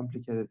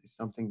 Complicated is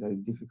something that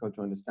is difficult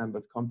to understand,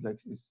 but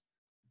complex is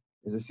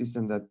a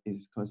system that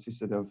is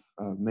consisted of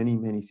many,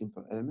 many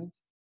simple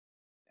elements.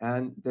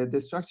 And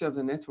the structure of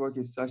the network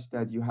is such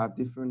that you have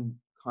different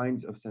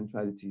kinds of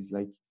centralities,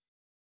 like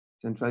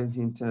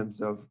centrality in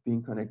terms of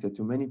being connected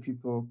to many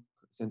people,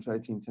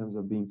 centrality in terms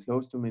of being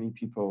close to many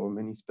people or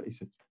many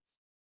spaces,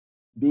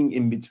 being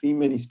in between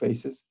many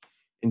spaces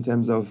in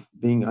terms of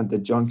being at the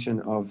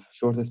junction of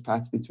shortest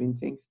paths between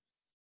things,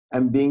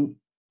 and being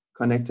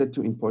connected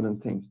to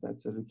important things.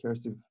 That's a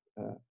recursive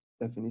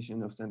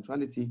definition of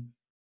centrality,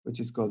 which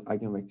is called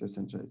eigenvector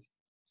centrality.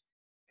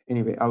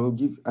 Anyway, I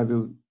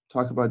will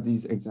talk about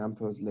these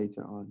examples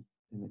later on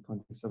in the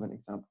context of an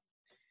example.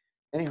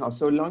 Anyhow,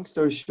 so long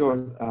story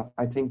short,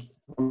 I think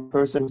one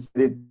person who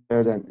said it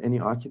better than any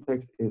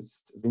architect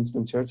is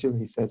Winston Churchill.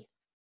 He said,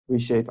 "We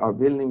shape our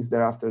buildings,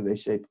 thereafter they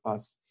shape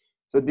us."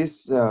 So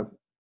this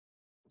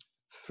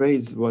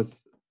phrase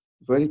was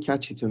very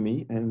catchy to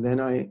me, and then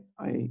I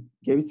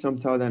gave it some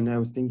thought, and I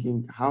was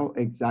thinking, how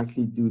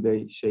exactly do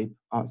they shape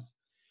us?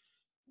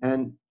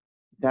 And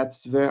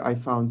that's where I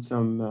found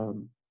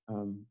some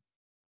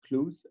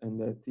clues in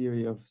the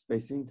theory of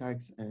space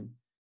syntax and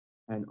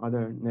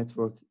other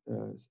network,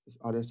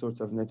 other sorts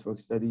of network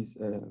studies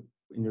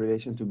in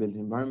relation to built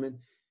environment.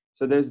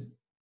 So there's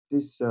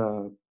this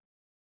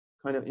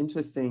kind of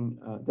interesting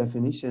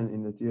definition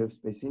in the theory of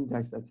space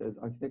syntax that says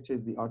architecture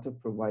is the art of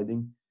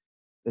providing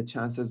the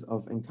chances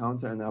of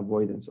encounter and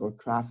avoidance, or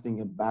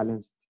crafting a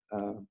balanced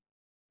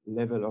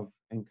level of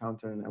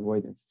encounter and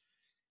avoidance.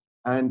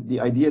 And the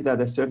idea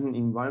that a certain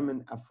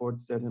environment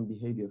affords certain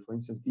behavior. For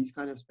instance, these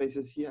kind of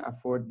spaces here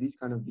afford these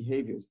kind of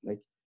behaviors, like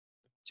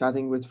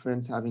chatting with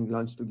friends, having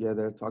lunch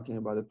together, talking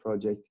about a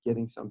project,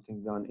 getting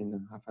something done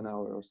in half an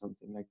hour or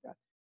something like that,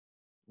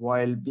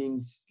 while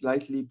being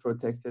slightly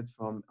protected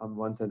from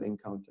unwanted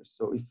encounters.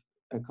 So if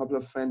a couple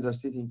of friends are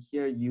sitting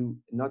here,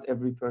 not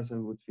every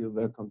person would feel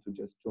welcome to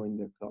just join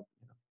their club,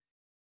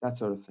 that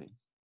sort of thing.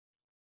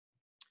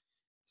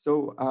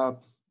 So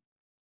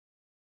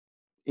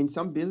in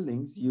some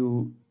buildings,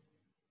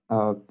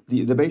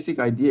 the basic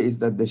idea is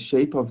that the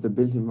shape of the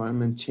built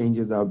environment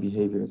changes our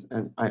behaviors.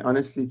 And I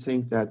honestly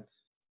think that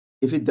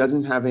if it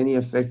doesn't have any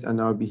effect on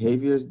our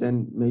behaviors,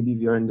 then maybe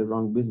we are in the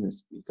wrong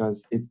business,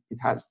 because it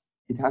has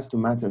to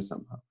matter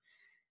somehow.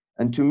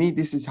 And to me,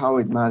 this is how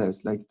it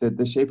matters. Like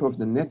the shape of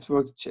the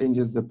network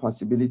changes the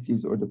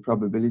possibilities or the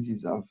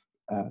probabilities of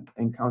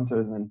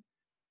encounters and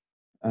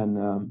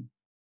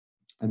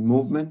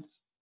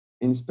movements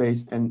in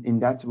space, and in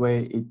that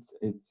way,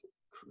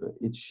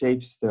 it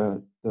shapes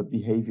the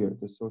behavior,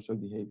 the social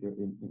behavior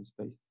in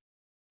space.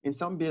 In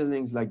some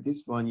buildings like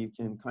this one, you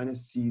can kind of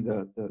see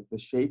the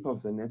shape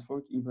of the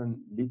network,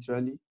 even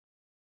literally,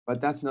 but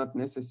that's not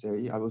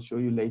necessary. I will show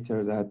you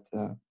later that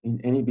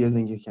in any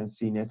building you can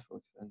see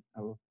networks, and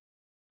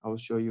I will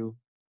show you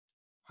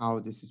how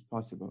this is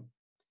possible.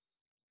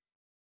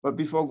 But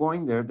before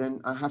going there,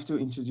 then I have to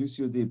introduce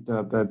you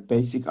the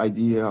basic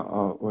idea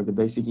or the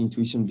basic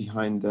intuition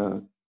behind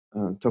the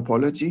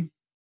topology.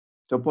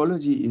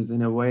 Topology is,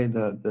 in a way,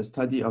 the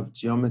study of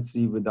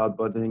geometry without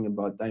bothering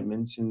about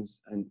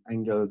dimensions and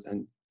angles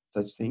and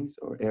such things,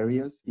 or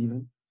areas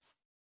even.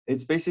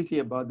 It's basically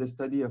about the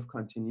study of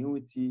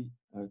continuity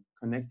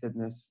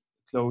connectedness,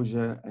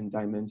 closure, and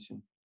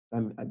dimension.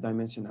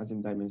 Dimension as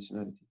in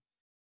dimensionality.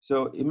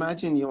 So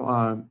imagine you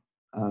are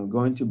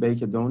going to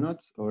bake a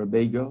donut or a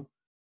bagel,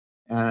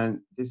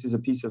 and this is a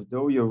piece of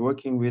dough you're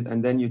working with,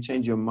 and then you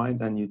change your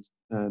mind and you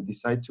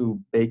decide to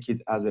bake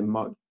it as a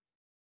mug.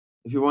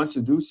 If you want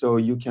to do so,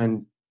 you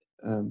can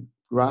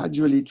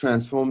gradually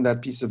transform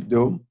that piece of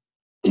dough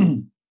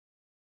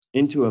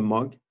into a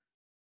mug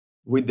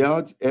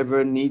without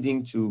ever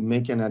needing to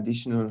make an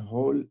additional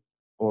hole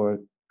or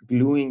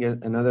gluing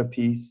another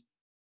piece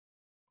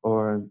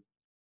or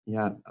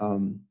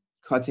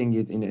cutting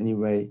it in any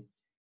way.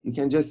 You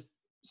can just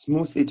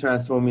smoothly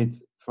transform it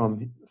from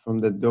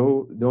the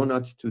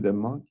donut to the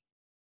mug.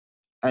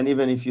 And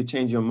even if you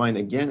change your mind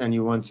again and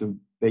you want to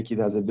bake it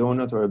as a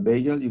donut or a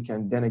bagel, you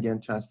can then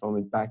again transform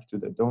it back to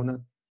the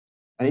donut.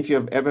 And if you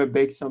have ever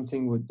baked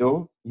something with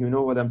dough, you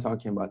know what I'm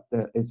talking about.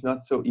 It's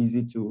not so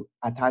easy to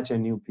attach a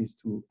new piece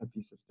to a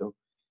piece of dough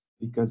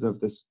because of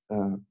this,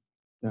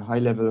 the high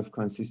level of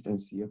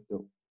consistency of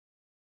dough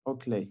or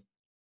clay.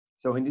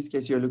 So in this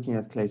case, you're looking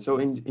at clay. So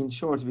in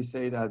short, we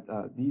say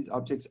that these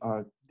objects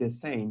are the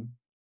same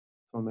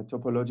from a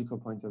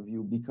topological point of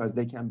view because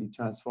they can be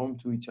transformed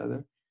to each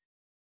other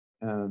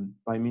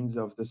by means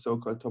of the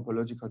so-called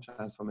topological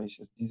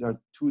transformations. These are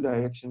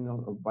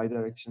two-directional or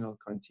bidirectional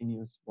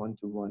continuous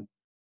one-to-one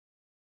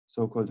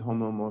so-called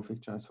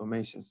homomorphic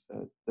transformations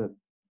that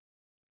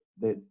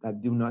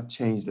do not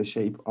change the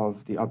shape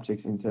of the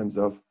objects in terms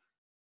of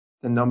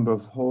the number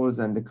of holes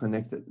and the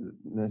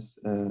connectedness,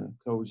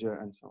 closure,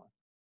 and so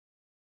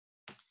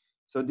on.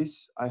 So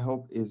this, I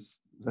hope, is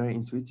very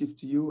intuitive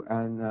to you.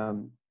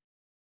 And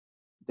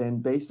then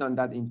based on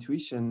that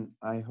intuition,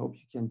 I hope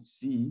you can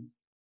see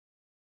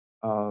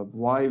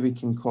why we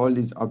can call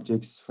these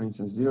objects, for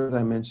instance,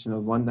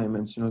 0-dimensional,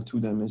 1-dimensional,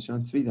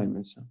 2-dimensional,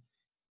 3-dimensional,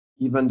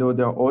 even though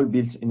they're all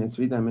built in a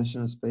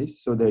 3-dimensional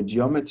space. So their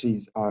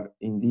geometries are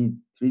indeed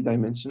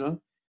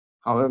 3-dimensional.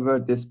 However,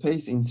 the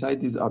space inside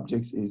these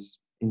objects is,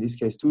 in this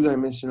case,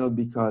 2-dimensional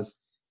because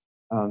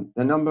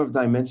the number of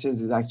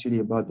dimensions is actually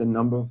about the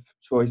number of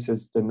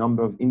choices, the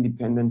number of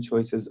independent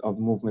choices of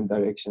movement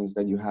directions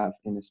that you have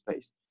in a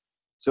space.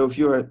 So if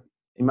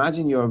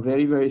imagine you're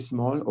very, very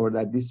small, or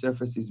that this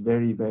surface is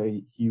very,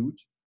 very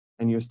huge,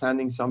 and you're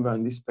standing somewhere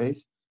in this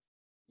space,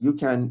 you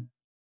can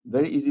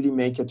very easily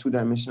make a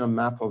 2-dimensional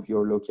map of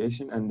your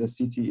location and the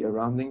city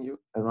surrounding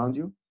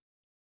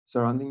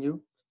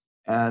you.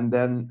 And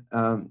then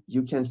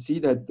you can see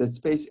that the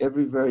space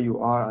everywhere you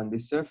are on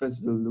this surface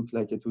will look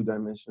like a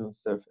 2-dimensional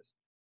surface.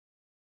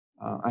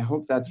 I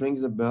hope that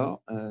rings a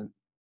bell.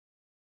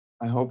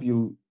 I hope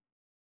you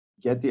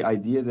get the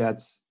idea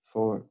that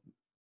for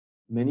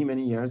many,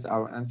 many years,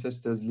 our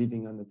ancestors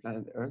living on the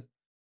planet Earth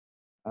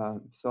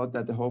thought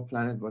that the whole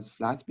planet was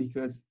flat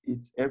because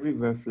it's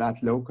everywhere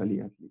flat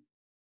locally, at least,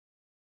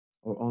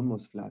 or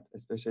almost flat,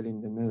 especially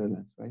in the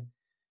Netherlands, right?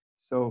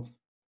 So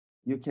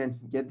you can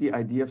get the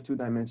idea of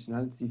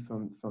 2-dimensionality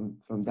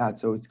from that.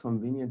 So it's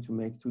convenient to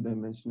make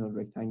 2-dimensional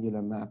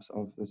rectangular maps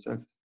of the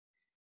surface.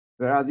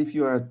 Whereas if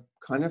you are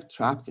kind of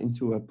trapped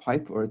into a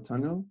pipe or a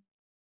tunnel,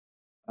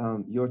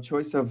 your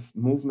choice of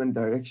movement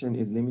direction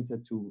is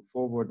limited to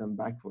forward and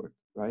backward,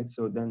 right?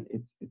 So then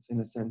it's in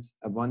a sense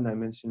a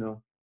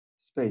 1-dimensional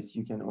space.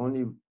 You can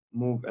only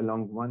move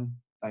along one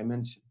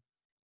dimension.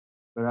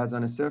 Whereas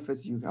on a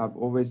surface, you have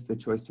always the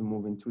choice to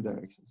move in 2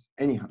 directions.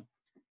 Anyhow,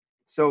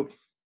 so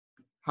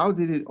how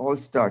did it all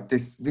start?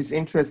 This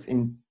interest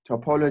in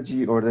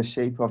topology or the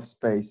shape of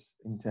space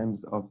in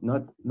terms of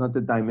not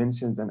the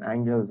dimensions and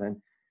angles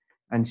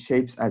and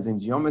shapes as in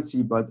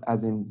geometry, but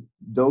as in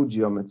dough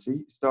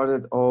geometry,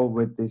 started all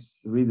with this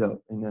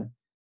riddle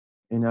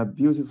in a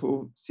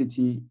beautiful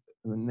city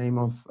name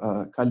of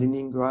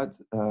Kaliningrad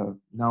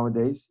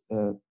nowadays.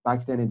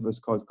 Back then it was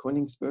called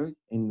Königsberg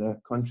in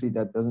the country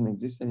that doesn't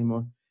exist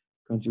anymore.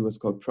 The country was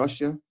called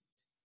Prussia.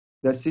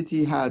 The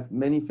city had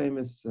many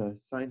famous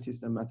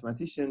scientists and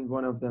mathematicians.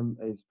 One of them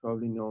is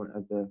probably known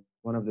as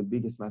one of the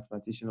biggest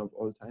mathematicians of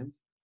all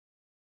times,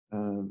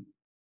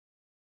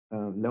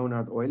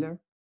 Leonhard Euler.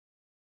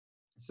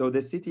 So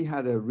the city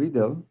had a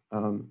riddle,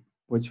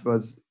 which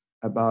was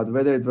about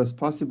whether it was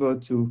possible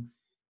to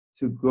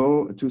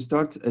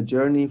start a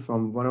journey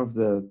from one of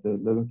the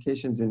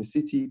locations in the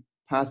city,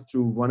 pass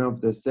through one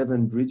of the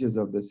 7 bridges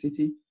of the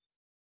city,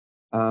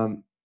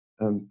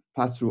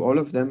 pass through all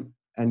of them,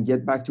 and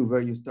get back to where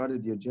you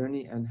started your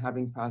journey, and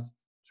having passed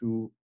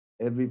through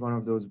every one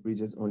of those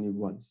bridges only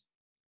once.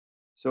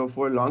 So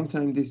for a long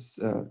time, this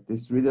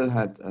riddle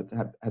had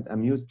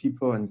amused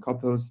people and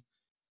couples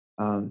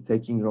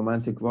taking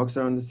romantic walks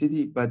around the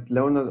city. But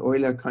Leonhard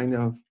Euler kind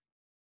of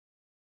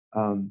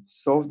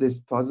solved this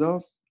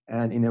puzzle,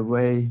 and in a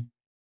way,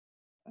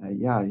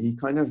 he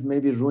kind of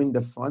maybe ruined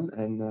the fun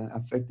and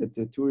affected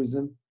the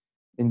tourism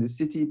in the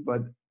city.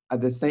 But at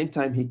the same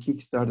time, he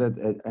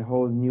kickstarted a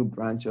whole new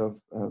branch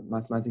of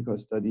mathematical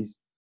studies,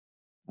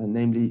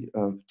 namely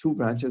 2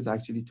 branches,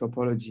 actually,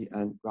 topology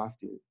and graph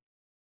theory,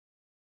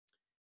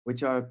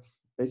 which are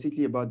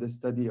basically about the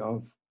study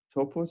of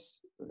topos.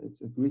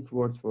 It's a Greek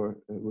word for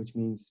which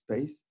means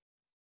space,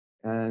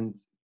 and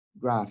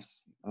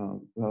graphs.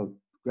 Well,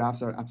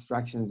 graphs are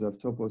abstractions of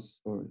topos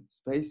or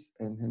space,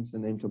 and hence the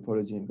name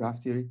topology and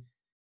graph theory,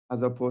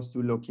 as opposed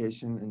to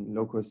location and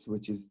locus,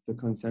 which is the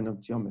concern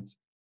of geometry.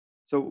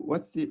 So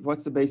what's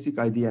the basic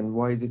idea and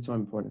why is it so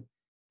important?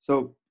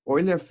 So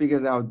Euler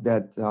figured out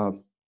that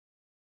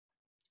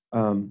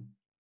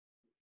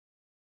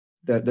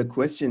the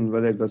question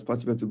whether it was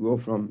possible to go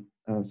from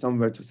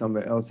somewhere to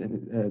somewhere else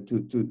and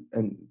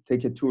and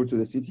take a tour to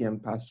the city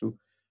and pass through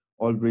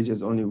all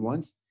bridges only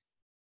once,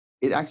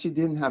 it actually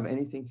didn't have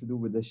anything to do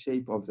with the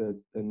shape of the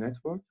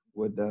network,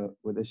 with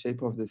the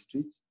shape of the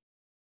streets.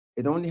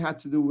 It only had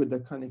to do with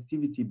the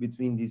connectivity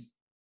between these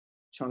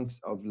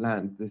chunks of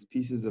land, these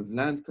pieces of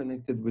land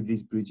connected with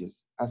these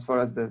bridges, as far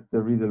as the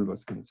riddle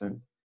was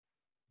concerned.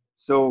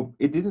 So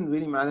it didn't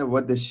really matter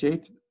what the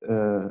shapes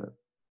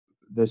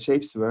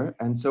were,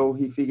 and so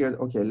he figured,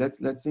 okay,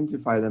 let's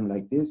simplify them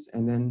like this,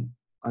 and then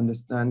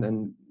understand,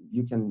 and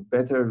you can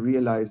better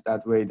realize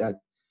that way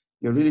that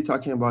you're really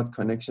talking about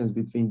connections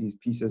between these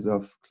pieces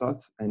of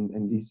cloth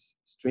and these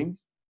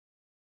strings.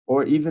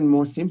 Or even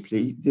more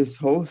simply, this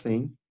whole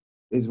thing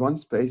is one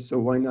space, so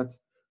why not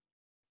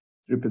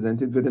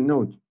represent it with a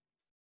node?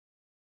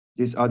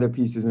 This other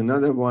piece is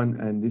another one,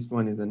 and this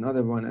one is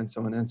another one, and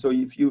so on. And so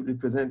if you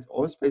represent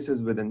all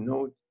spaces with a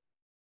node,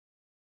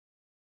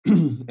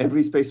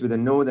 every space with a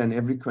node and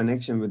every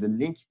connection with a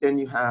link, then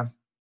you have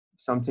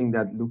something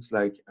that looks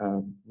like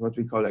what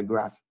we call a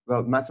graph.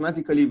 Well,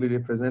 mathematically, we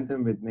represent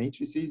them with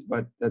matrices,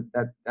 but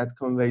that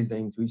conveys the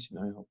intuition,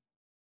 I hope.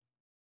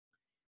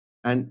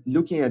 And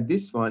looking at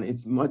this one,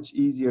 it's much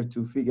easier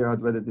to figure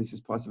out whether this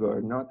is possible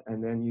or not.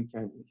 And then you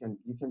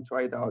can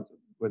try it out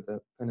with a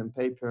pen and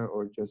paper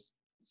or just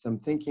some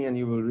thinking, and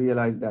you will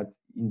realize that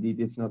indeed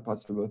it's not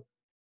possible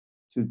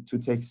to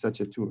take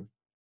such a tour.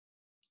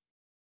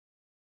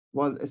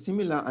 Well, a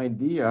similar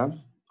idea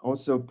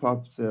also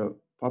popped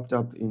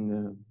up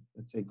in,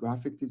 let's say,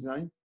 graphic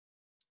design.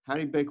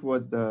 Harry Beck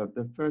was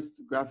the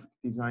first graphic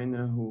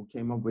designer who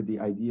came up with the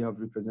idea of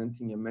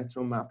representing a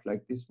metro map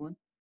like this one.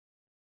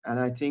 And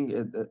I think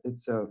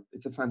it's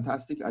a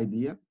fantastic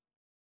idea,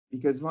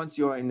 because once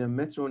you are in a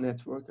metro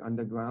network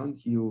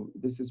underground,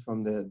 this is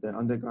from the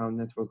underground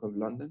network of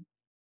London,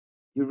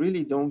 you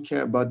really don't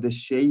care about the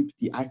shape,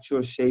 the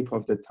actual shape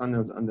of the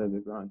tunnels under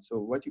the ground. So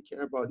what you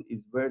care about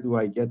is, where do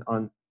I get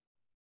on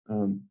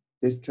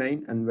this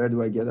train, and where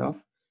do I get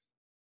off?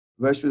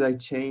 Where should I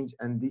change?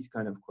 And these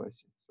kind of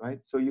questions, right?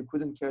 So you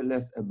couldn't care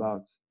less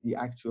about the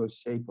actual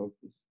shape of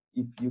this.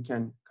 If you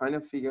can kind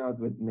of figure out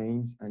with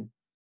names and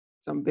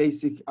some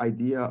basic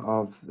idea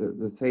of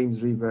the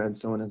Thames River and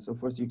so on and so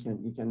forth, you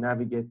can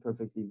navigate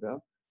perfectly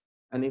well.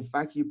 And in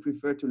fact, you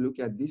prefer to look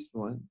at this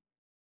one.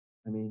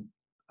 I mean,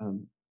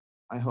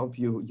 I hope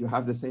you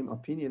have the same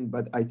opinion,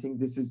 but I think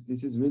this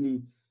is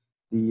really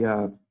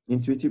the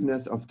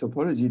intuitiveness of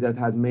topology that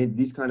has made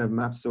these kind of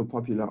maps so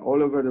popular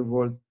all over the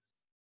world.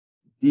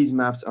 These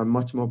maps are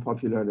much more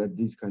popular than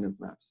these kind of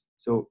maps.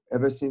 So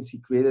ever since he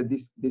created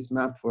this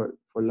map for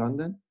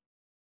London,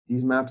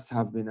 these maps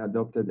have been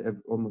adopted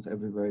almost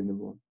everywhere in the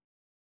world,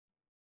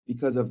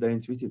 because of their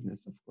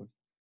intuitiveness, of course.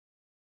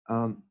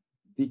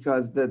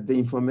 Because the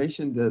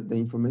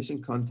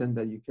information content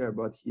that you care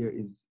about here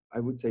is, I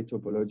would say,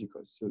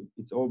 topological. So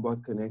it's all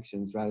about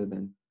connections rather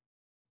than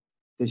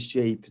the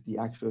shape, the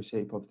actual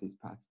shape of this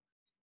path.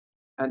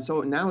 And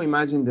so now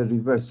imagine the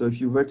reverse. So if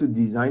you were to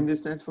design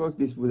this network,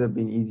 this would have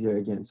been easier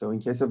again. So in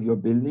case of your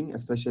building,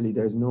 especially,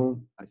 there's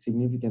no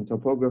significant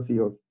topography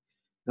or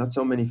not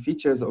so many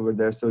features over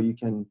there, so you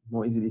can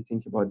more easily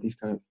think about these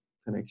kind of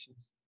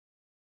connections.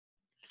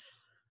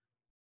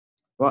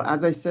 Well,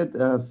 as I said,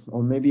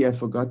 or maybe I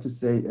forgot to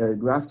say,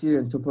 graph theory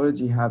and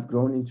topology have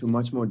grown into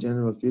much more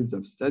general fields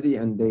of study,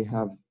 and they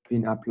have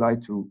been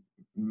applied to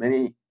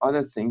many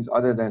other things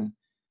other than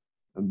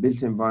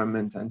built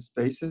environment and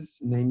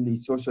spaces, namely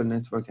social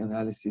network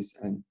analysis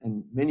and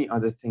many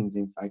other things,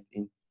 in fact,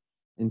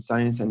 in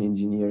science and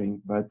engineering.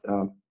 But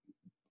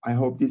I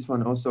hope this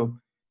one also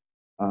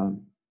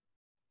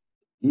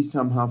is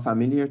somehow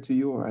familiar to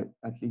you, or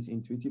at least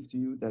intuitive to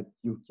you, that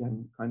you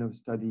can kind of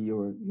study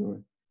your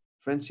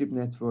friendship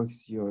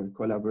networks, your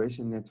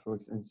collaboration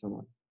networks, and so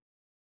on,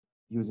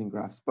 using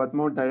graphs. But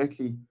more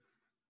directly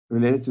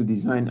related to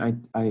design,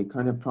 I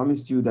kind of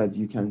promised you that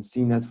you can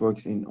see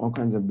networks in all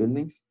kinds of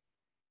buildings.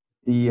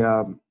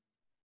 The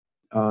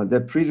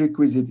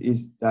prerequisite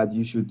is that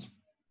you should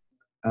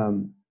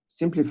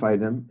simplify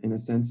them, in a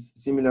sense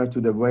similar to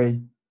the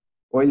way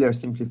Euler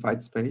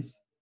simplified space.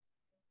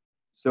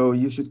 So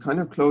you should kind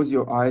of close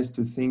your eyes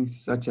to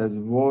things such as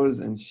walls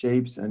and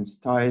shapes and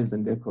styles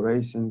and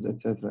decorations,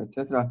 etc.,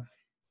 etc.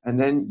 And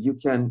then you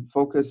can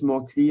focus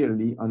more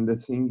clearly on the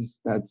things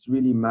that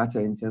really matter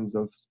in terms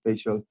of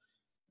spatial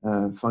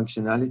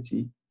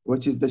functionality,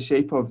 which is the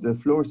shape of the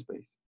floor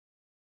space.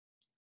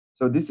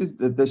 So this is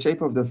the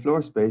shape of the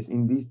floor space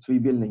in these three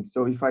buildings.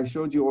 So if I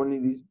showed you only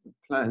these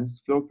plans,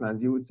 floor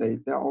plans, you would say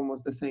they're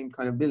almost the same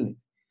kind of buildings.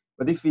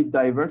 But if we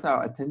divert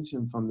our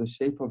attention from the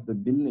shape of the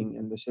building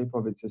and the shape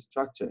of its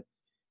structure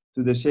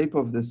to the shape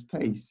of the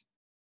space,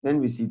 Then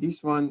we see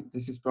this one.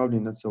 This is probably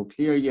not so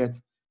clear yet.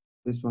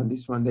 This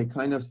one, they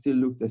kind of still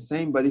look the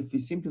same. But if we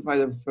simplify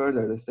them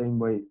further, the same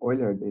way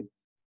Euler did,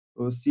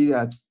 we'll see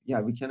that, yeah,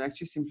 we can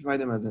actually simplify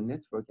them as a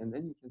network. And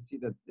then you can see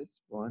that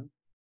this one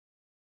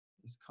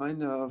is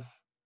kind of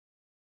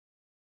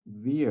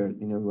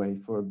weird in a way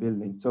for a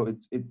building. So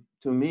it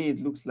to me,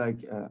 it looks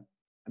like,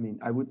 I mean,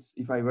 I would,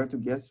 if I were to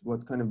guess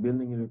what kind of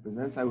building it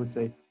represents, I would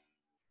say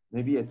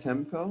maybe a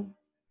temple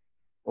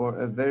or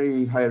a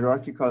very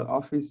hierarchical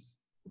office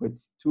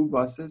with two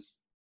bosses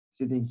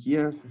sitting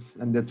here,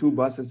 and the two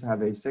bosses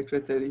have a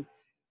secretary.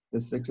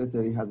 The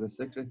secretary has a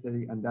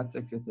secretary, and that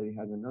secretary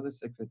has another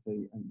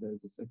secretary, and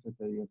there's a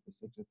secretary of the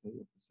secretary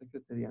of the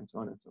secretary, and so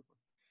on and so forth.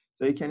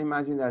 So you can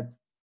imagine that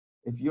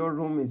if your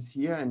room is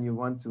here and you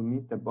want to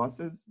meet the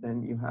bosses,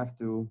 then you have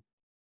to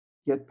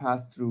get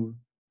past through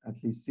at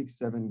least 6,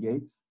 7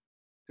 gates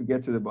to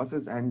get to the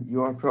bosses, and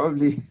you are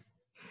probably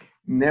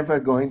never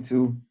going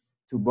to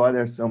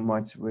bother so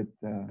much with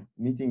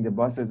meeting the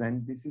bosses.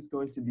 And this is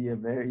going to be a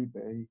very,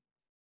 very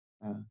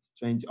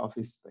strange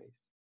office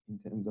space in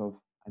terms of,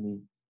 I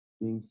mean,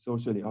 being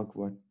socially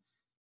awkward.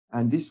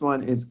 And this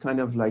one is kind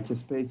of like a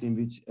space in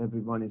which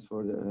everyone is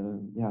for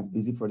the,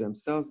 busy for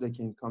themselves. They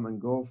can come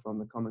and go from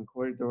a common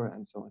corridor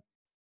and so on.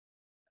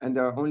 And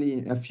there are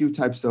only a few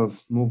types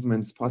of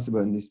movements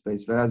possible in this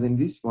space. Whereas in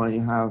this one,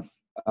 you have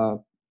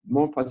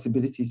more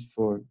possibilities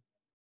for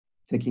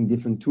taking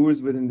different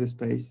tours within the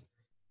space,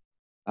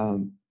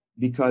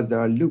 because there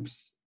are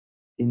loops.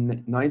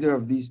 In neither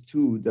of these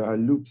two, there are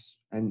loops,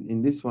 and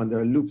in this one, there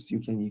are loops. You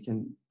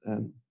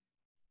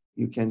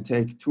can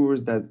take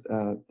tours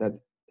that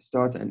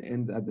start and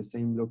end at the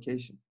same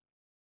location.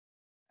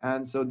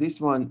 And so this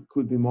one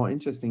could be more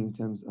interesting in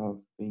terms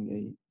of being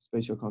a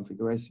spatial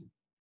configuration.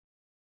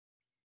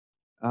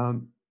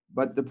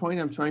 But the point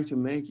I'm trying to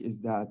make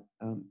is that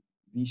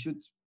we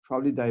should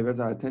probably divert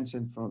our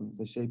attention from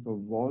the shape of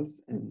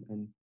walls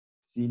and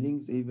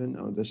ceilings even,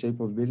 or the shape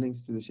of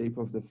buildings, to the shape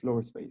of the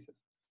floor spaces.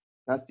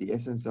 That's the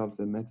essence of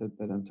the method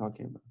that I'm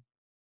talking about.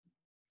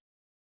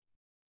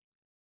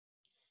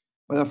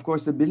 But of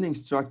course, the building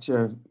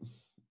structure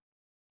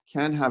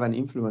can have an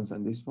influence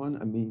on this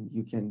one. I mean,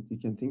 you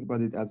can think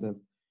about it as a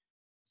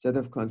set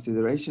of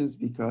considerations,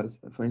 because,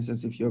 for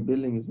instance, if your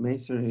building is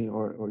masonry,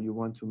 or you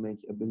want to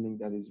make a building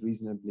that is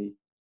reasonably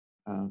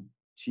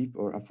cheap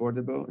or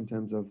affordable in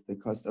terms of the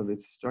cost of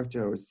its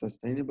structure, or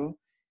sustainable,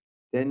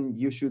 then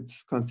you should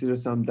consider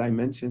some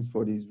dimensions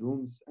for these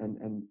rooms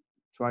and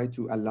try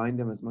to align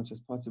them as much as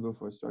possible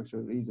for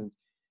structural reasons.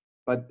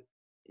 But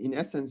in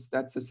essence,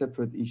 that's a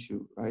separate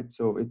issue, right?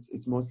 So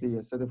it's mostly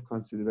a set of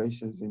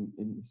considerations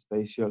in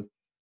spatial,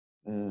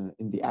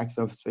 in the act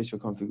of spatial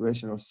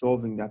configuration, or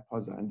solving that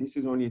puzzle. And this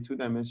is only a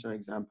 2-dimensional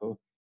example.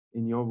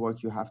 In your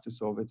work, you have to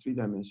solve a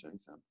 3-dimensional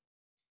example.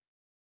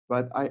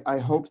 But I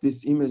hope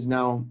this image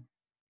now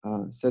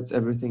sets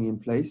everything in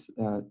place.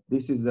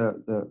 This is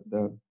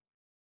the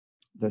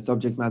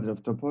subject matter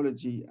of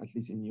topology, at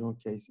least in your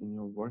case, in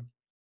your work.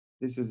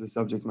 This is the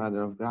subject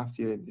matter of graph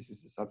theory. This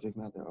is the subject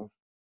matter of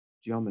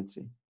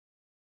geometry.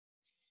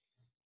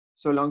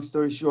 So long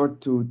story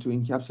short, to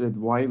encapsulate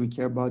why we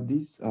care about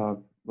this,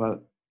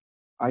 well,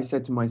 I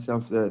said to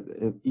myself that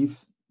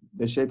if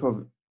the shape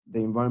of the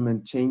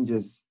environment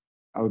changes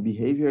our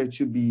behavior, it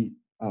should be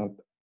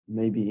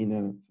maybe in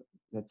a,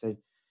 let's say,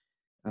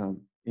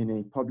 in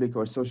a public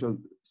or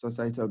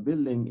societal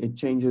building, it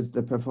changes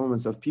the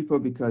performance of people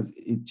because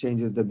it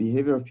changes the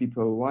behavior of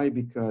people. Why?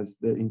 Because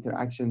the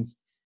interactions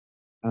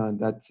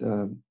that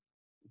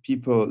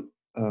people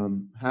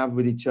have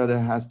with each other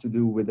has to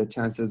do with the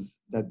chances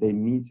that they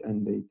meet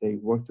and they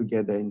work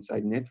together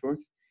inside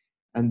networks.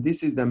 And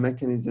this is the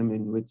mechanism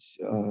in which,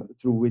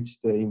 through which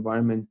the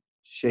environment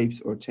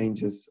shapes or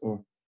changes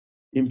or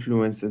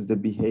influences the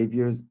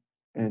behaviors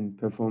and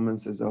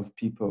performances of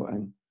people,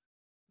 and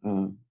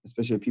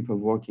especially people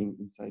working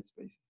inside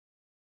spaces.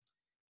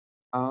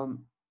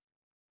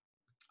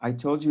 I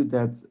told you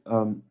that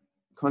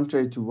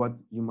contrary to what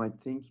you might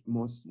think,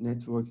 most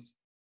networks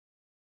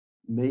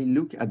may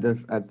look at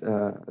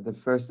the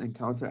first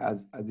encounter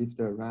as if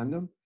they're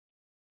random,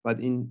 but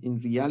in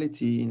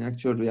reality, in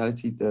actual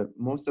reality,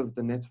 most of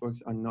the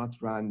networks are not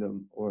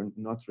random or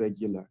not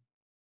regular.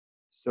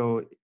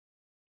 So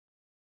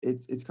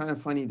it's kind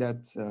of funny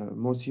that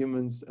most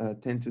humans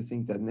tend to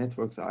think that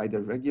networks are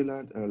either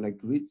regular, or like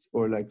grids,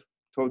 or like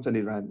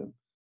totally random,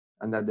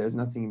 and that there's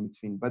nothing in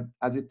between. But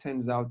as it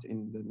turns out,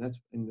 in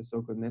the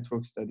so-called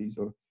network studies,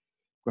 or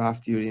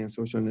graph theory and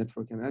social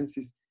network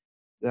analysis,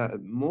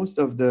 most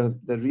of the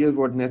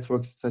real-world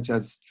networks, such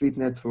as street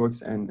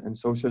networks and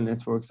social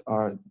networks,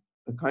 are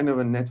a kind of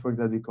a network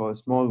that we call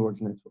small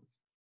world networks.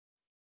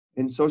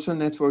 In social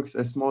networks,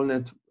 a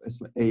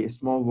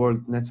small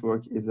world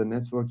network is a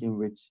network in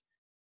which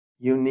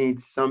you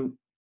need some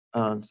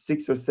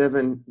 6 or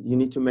 7. You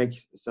need to make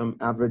some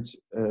average,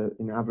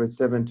 in average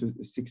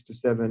 6 to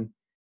 7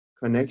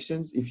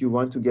 connections if you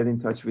want to get in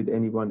touch with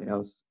anyone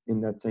else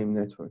in that same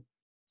network.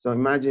 So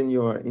imagine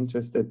you are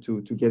interested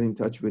to get in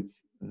touch with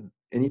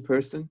any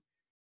person.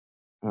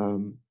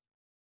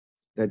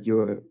 that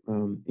you're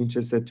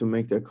interested to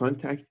make their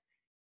contact.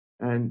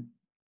 And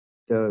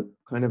the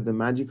kind of the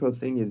magical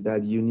thing is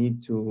that you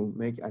need to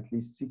make at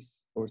least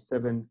 6 or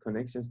 7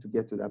 connections to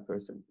get to that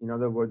person. In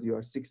other words, you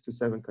are 6 to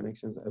 7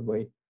 connections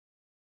away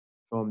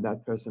from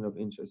that person of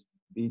interest,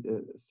 be it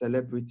a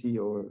celebrity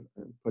or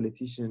a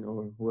politician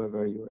or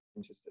whoever you're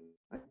interested in.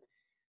 Right?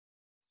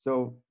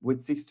 So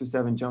with 6 to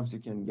 7 jumps, you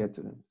can get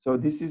to them. So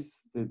this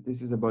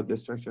is about the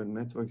structured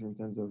networks in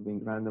terms of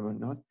being random or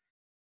not.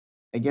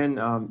 Again,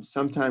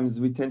 sometimes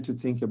we tend to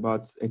think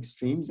about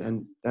extremes,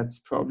 and that's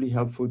probably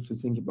helpful to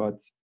think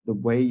about the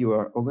way you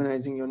are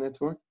organizing your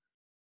network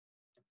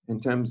in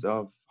terms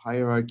of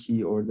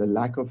hierarchy or the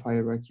lack of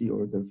hierarchy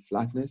or the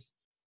flatness.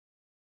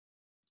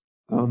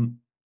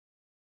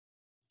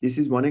 This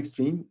is one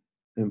extreme,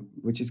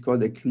 which is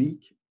called a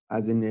clique,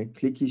 as in a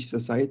cliquish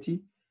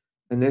society,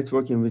 a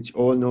network in which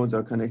all nodes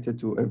are connected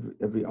to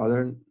every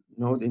other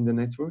node in the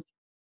network,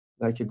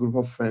 like a group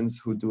of friends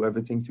who do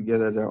everything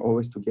together. They're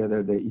always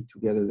together, they eat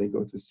together, they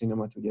go to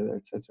cinema together,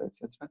 etc.,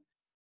 etc.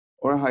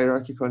 Or a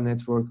hierarchical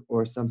network,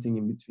 or something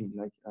in between,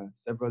 like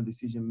several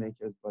decision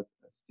makers, but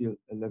still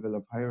a level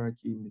of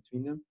hierarchy in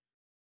between them,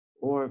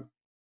 or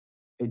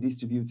a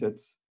distributed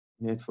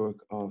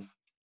network of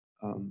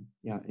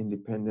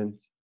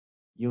independent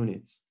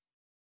units,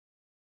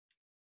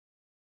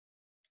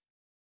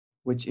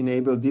 which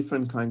enable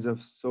different kinds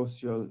of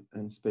social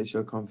and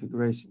spatial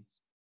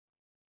configurations.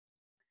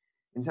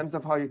 In terms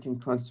of how you can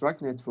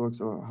construct networks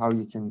or how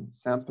you can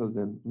sample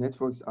them,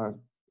 networks are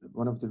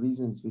one of the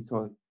reasons we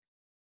call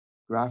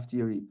graph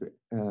theory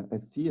a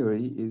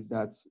theory, is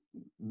that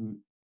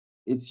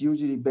it's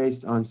usually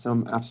based on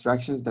some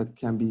abstractions that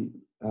can be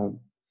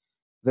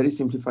very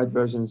simplified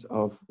versions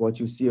of what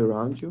you see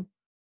around you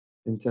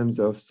in terms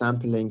of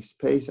sampling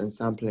space and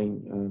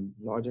sampling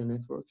larger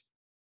networks.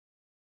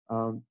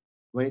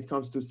 When it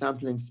comes to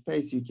sampling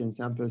space, you can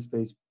sample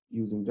space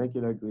using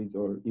regular grids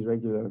or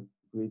irregular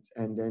grids,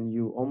 and then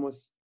you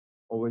almost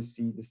always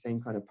see the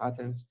same kind of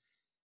patterns,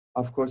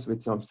 of course,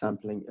 with some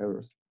sampling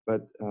errors,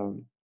 but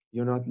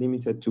you're not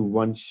limited to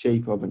one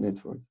shape of a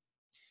network.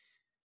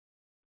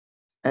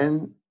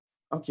 And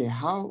okay,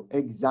 how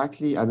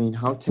exactly,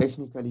 how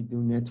technically do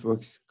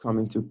networks come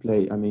into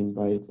play?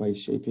 By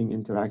shaping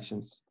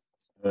interactions.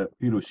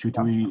 Pirus, should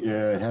we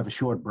have a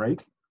short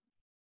break?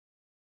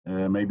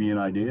 Maybe an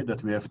idea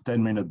that we have a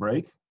 10-minute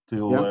break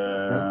till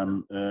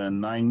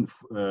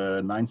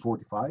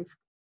 9:45,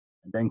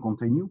 and then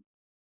continue.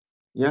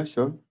 Yeah,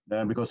 sure.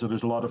 Because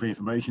there's a lot of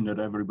information that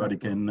everybody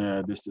can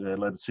just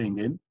let it sink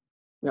in.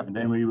 Yeah. And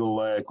then we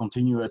will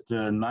continue at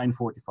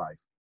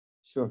 9:45.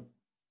 Sure.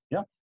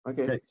 Yeah.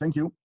 Okay. Okay. Thank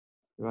you.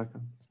 You're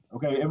welcome.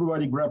 Okay,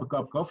 everybody, grab a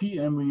cup of coffee,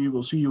 and we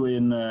will see you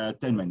in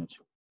 10 minutes.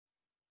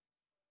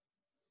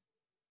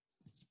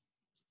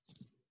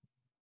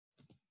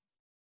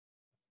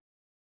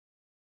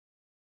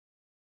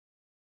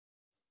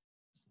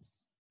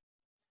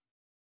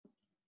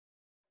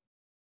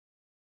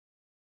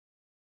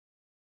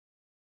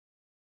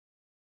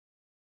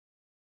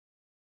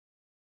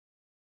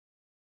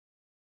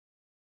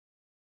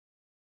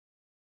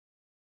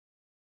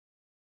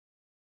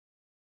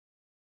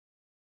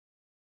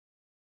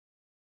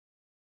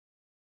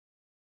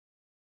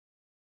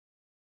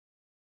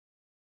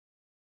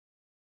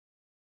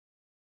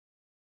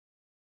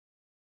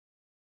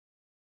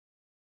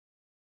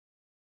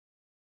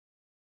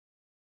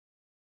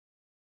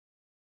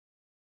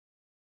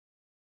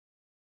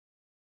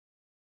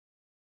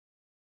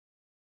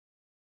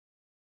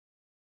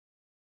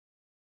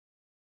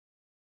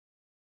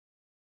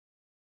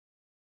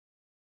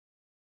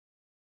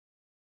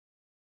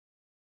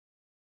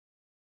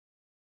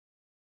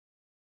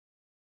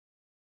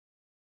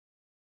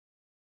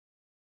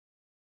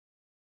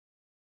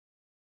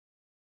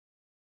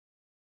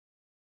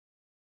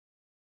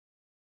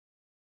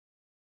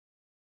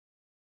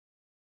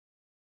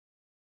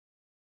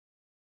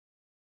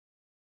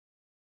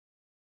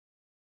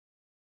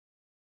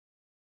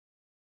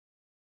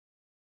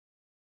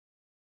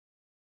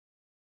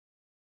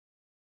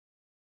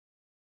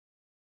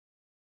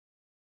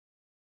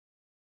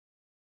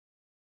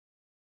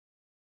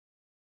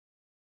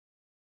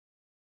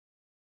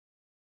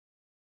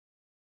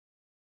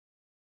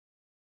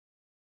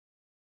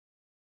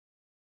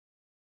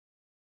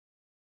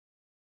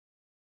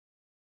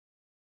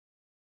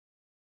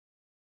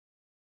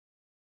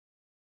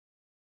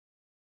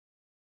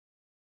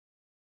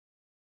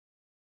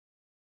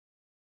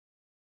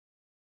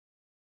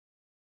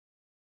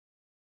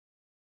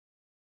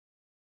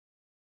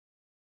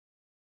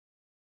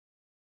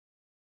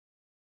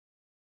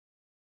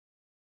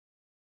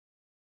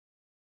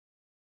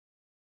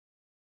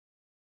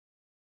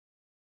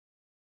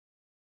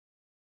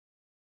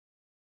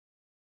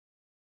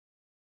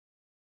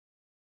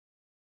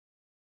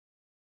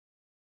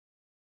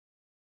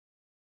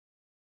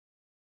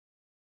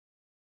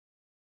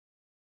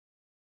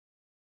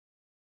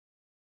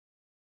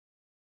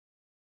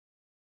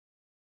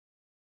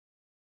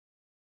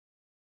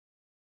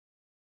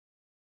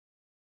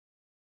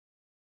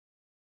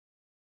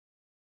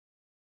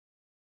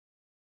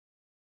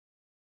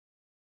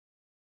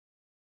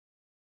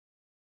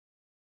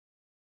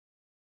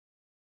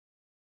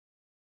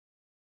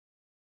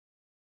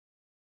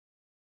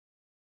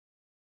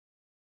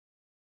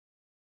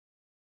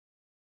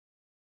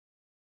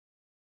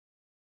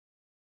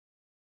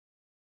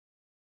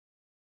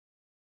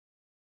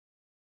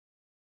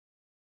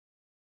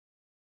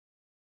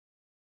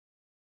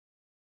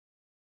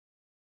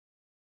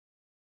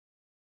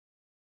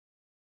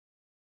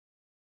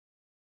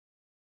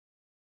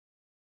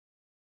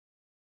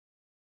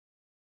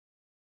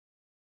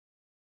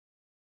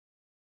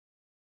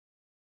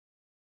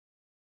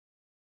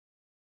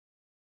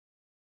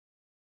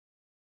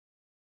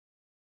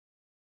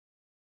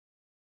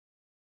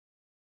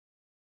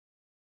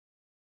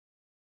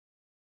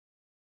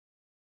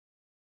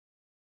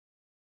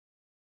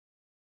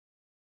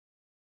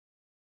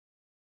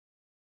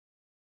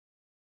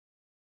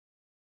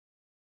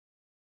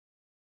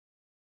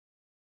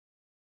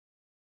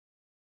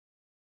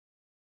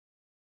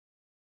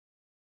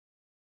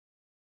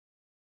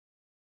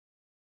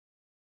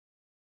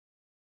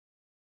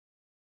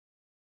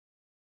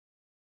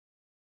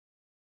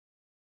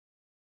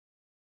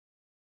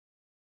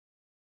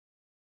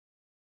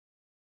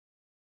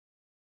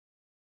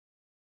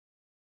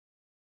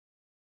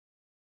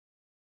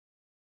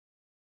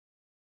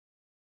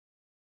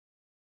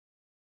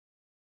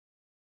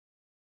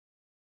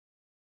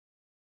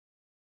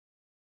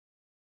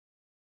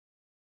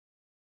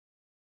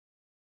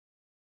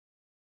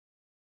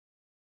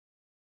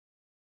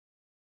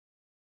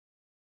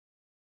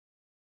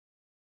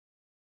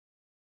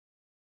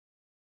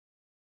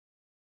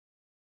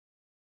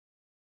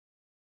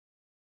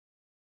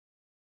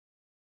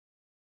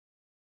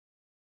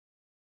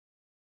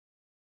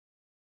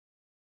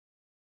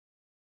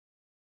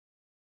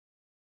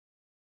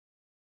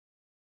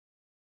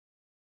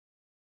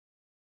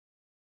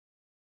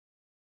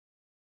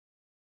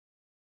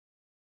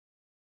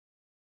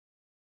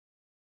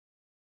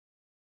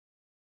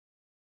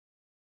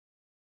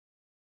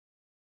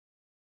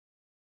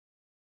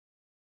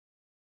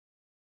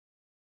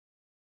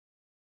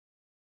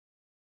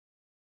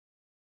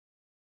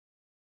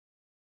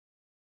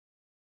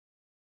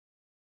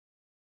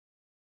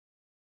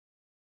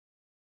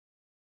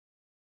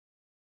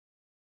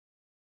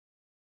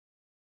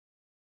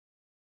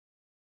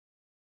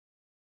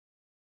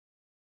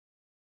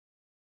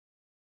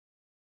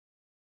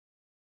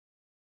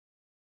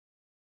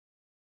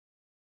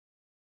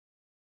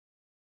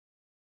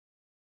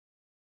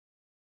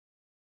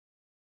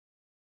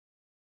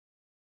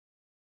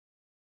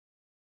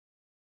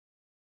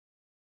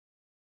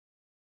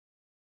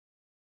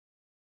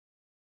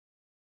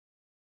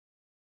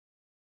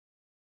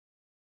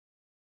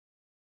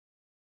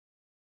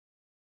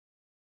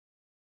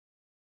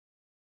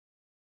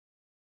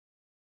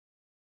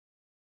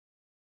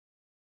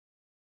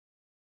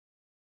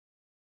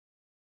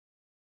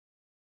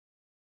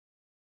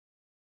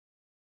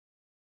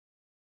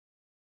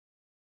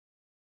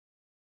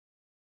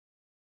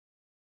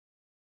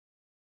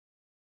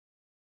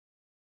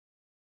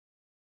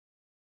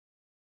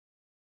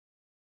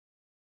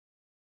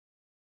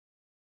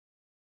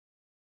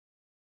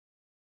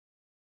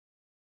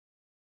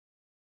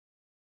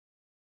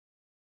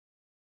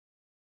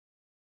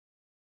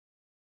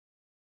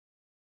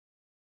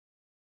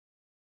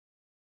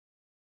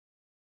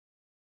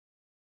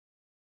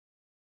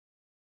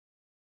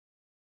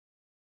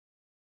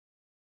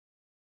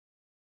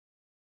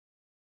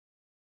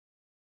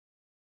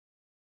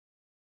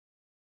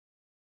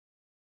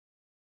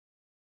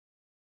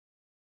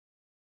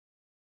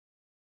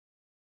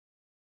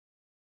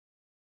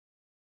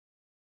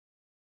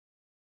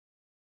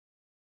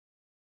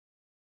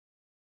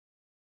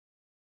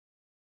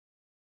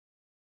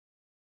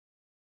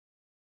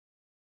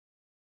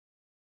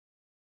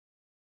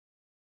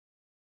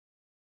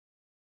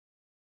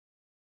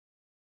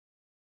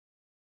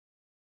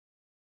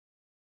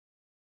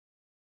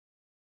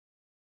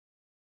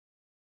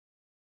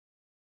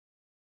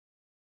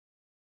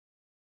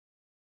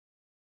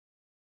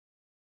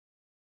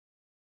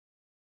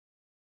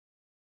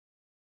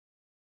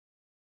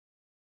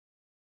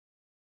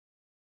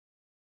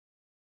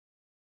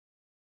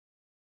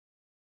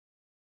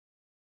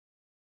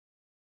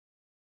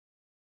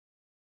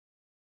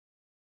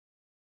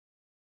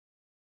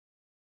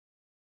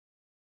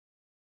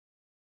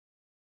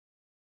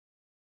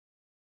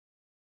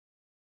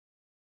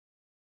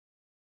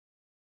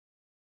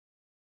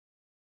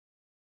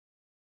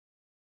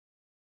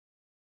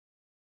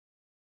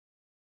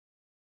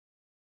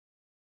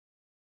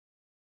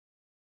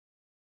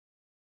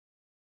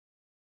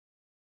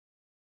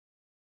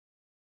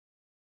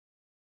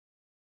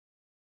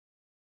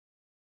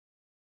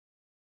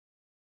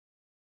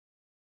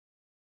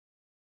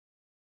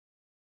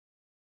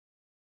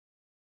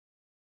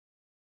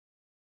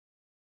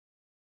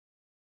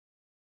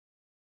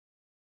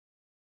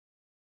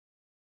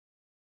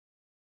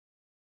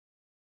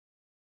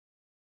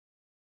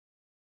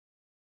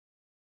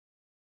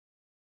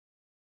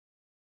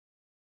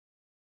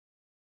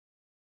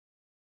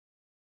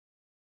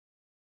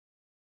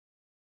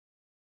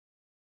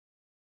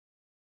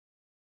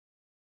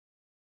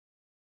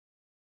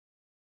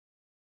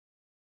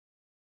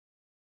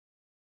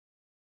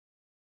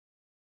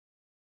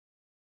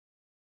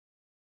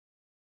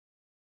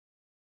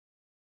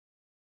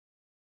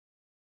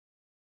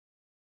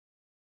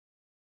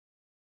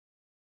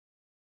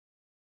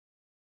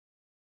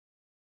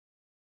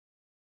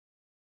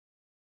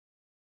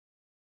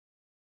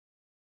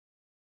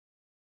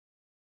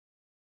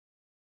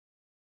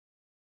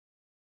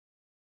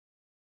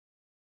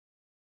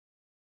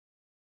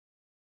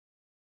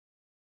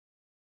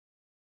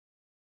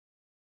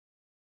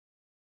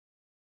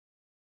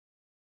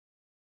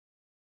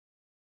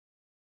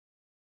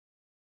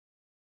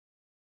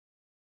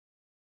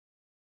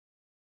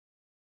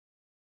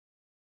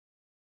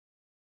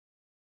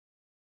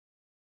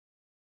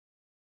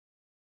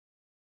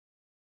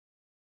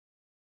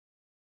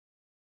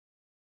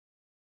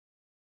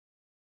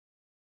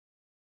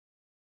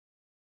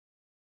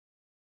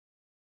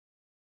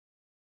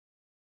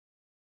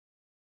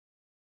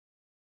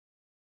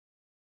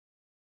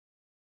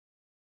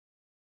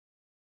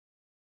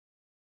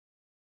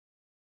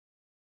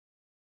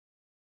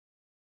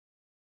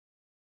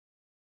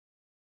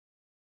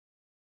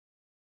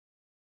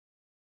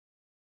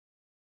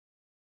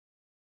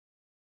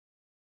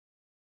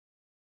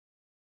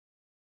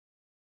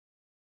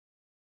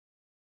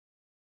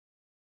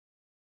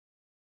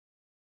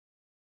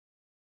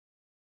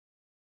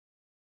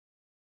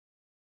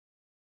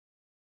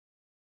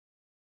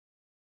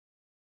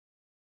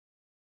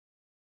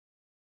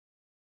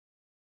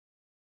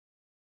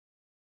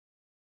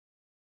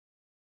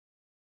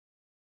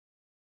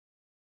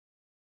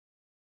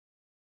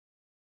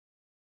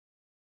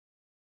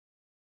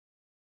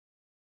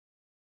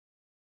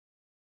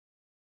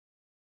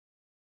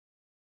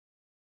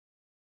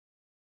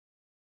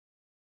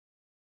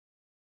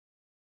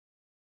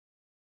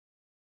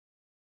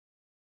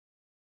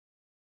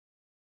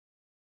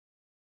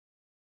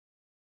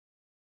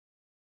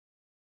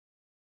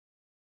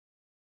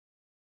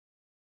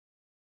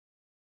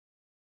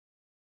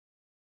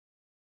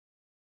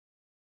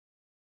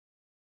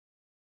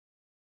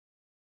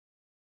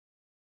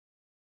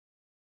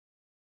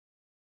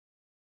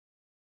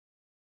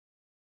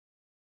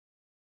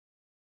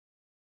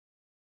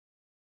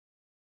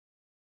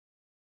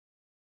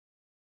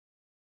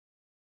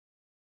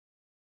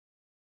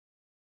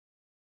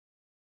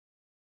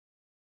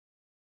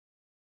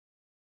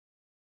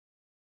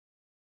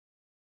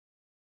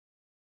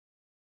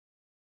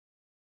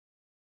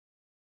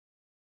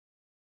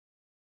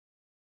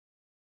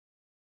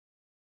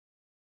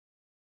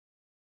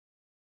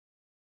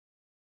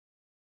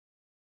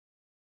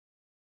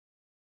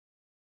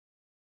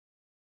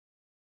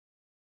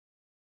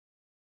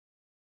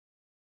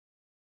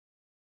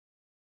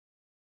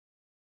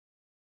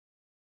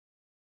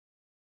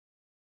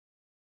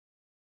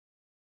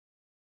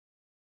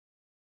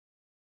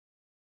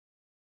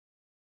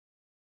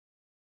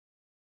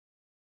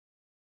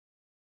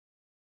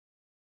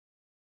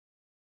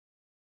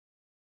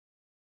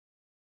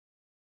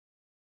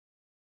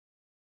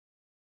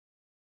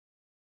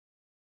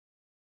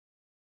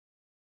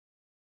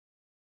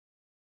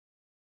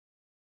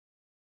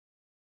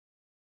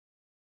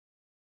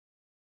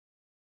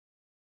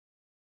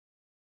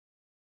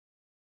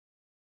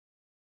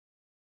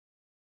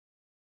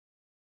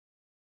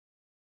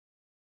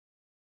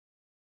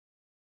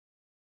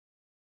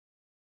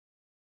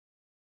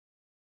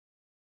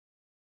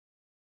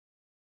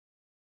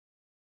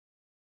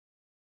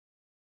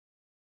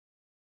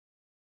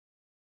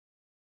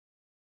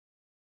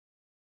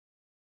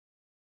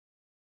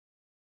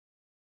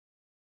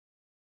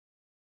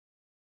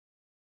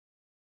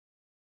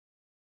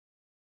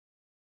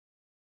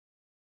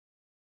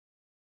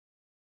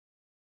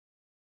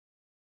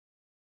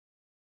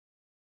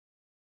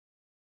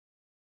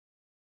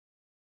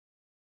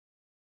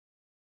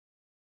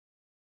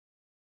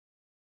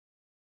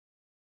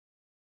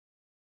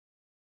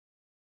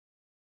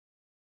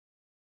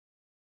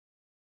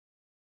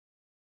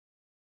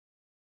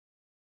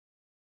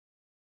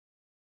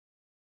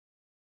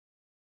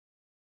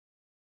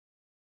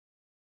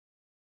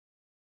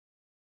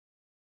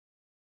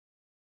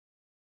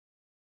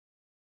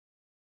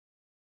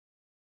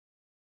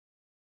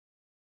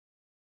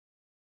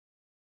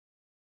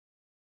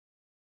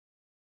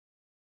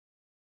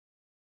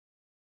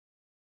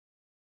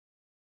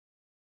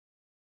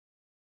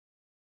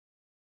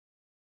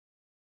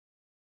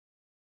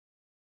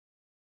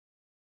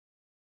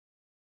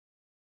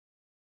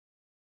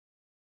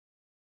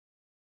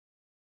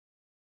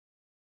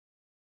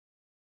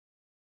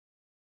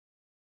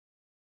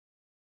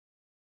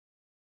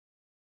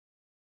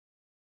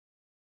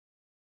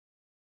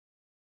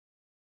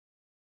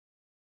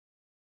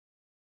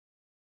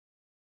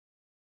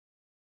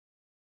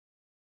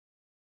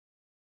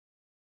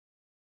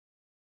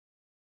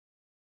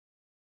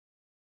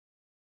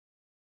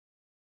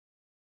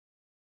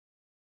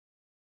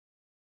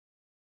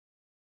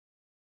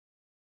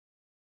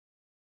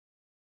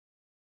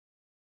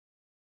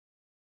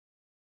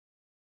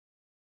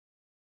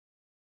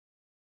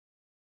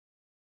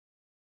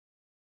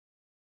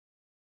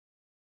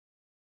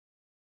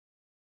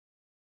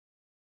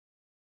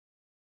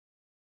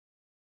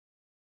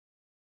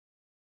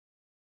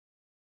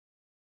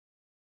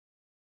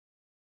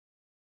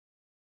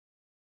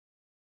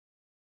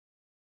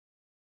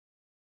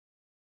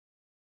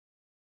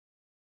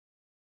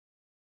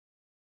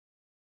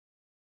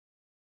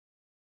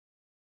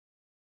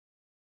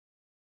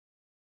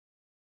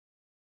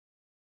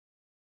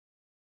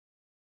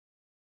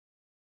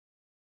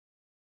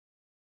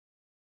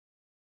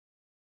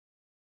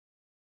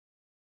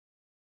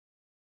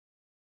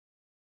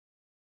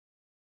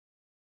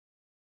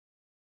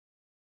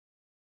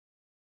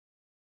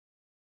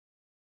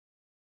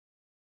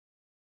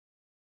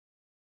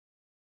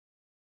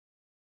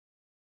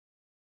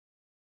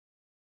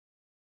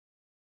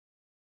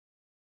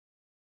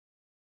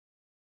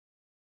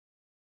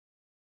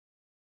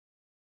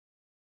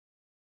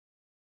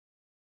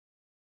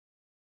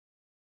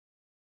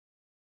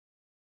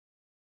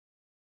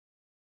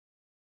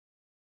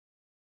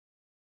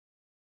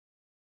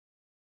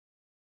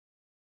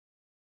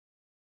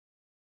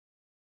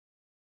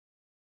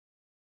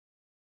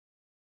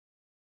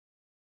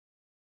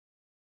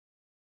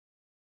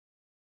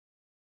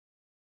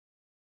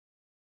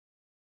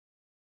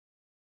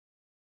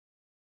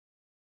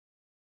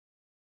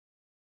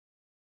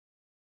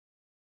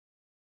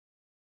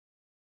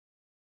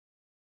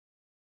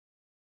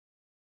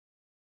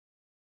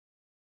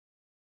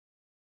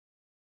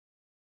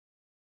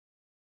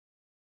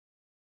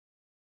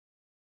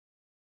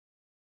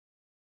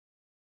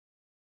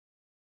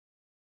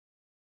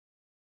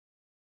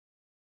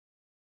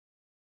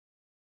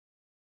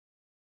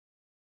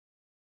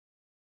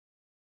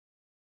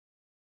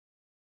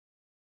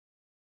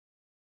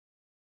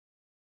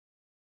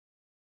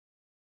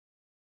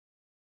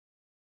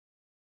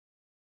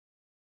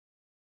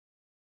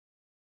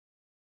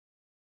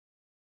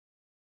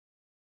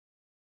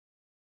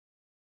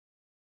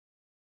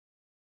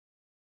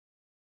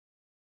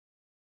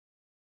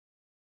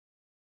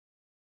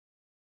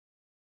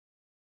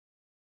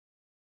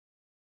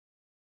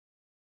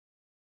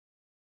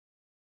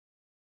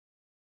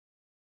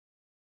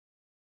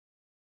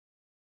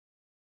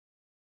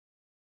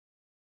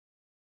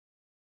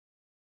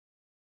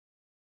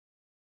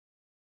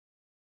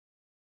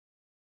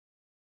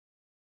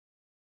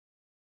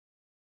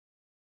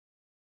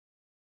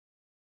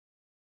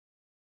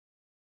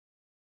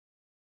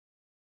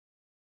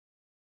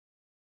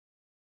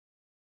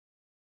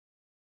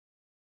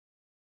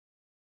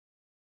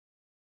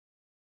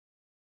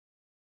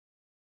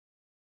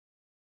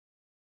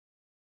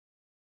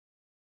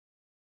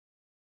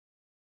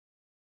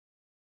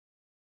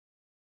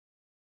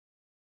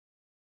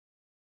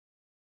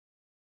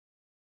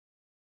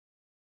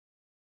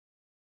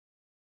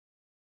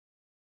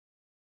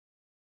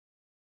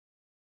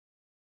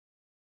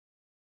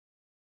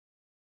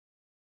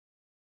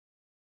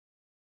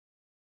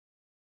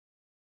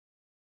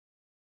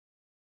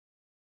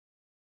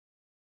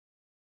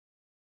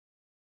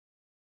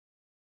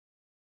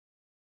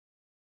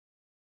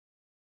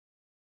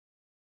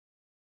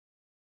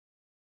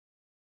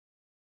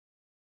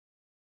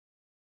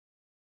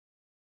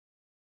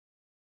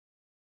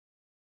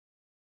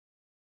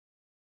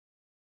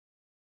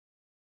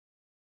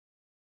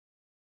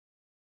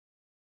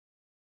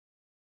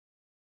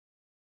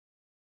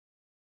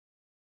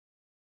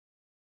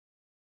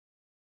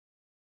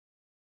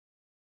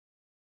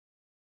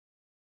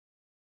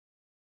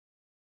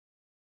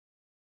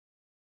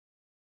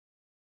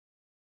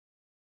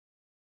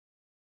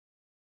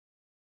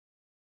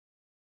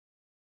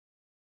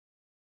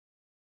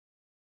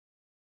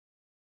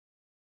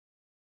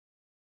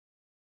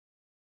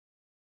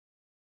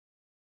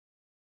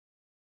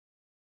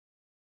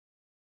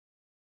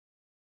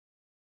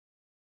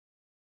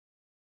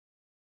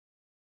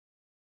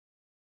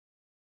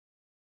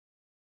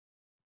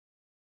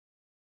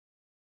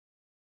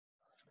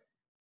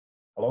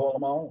 Hallo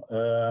allemaal.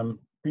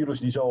 Pirus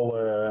die zal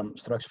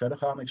straks verder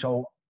gaan. Ik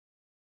zal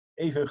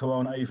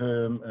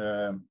even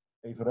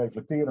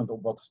reflecterend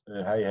op wat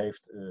hij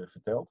heeft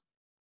verteld.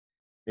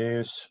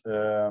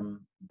 We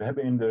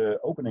hebben in de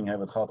opening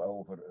hebben we het gehad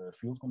over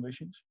field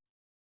conditions.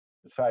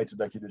 Het feit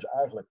dat je dus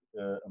eigenlijk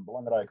een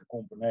belangrijke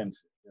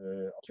component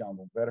als je aan het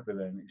ontwerpen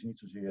bent, is niet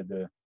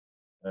zozeer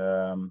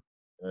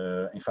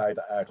in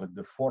feite eigenlijk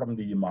de vorm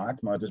die je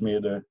maakt, maar het is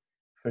meer de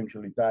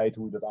functionaliteit,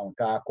 hoe je dat aan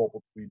elkaar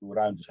koppelt, hoe je door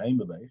ruimtes heen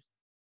beweegt.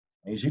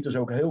 En je ziet dus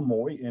ook heel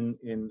mooi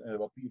in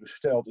wat Pirus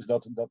vertelt, is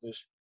dat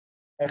dus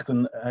echt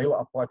een hele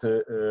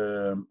aparte,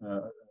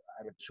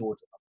 eigenlijk een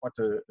soort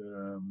aparte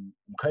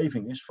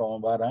omgeving is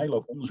van waar een hele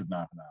hoop onderzoek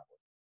naar gedaan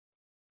wordt.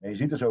 En je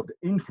ziet dus ook de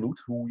invloed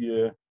hoe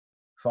je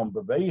van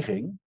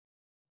beweging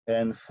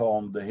en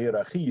van de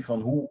hiërarchie,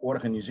 van hoe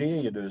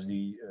organiseer je dus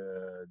die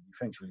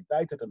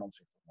functionaliteiten ten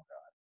opzichte van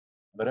elkaar.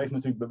 En daar heeft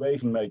natuurlijk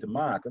beweging mee te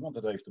maken, want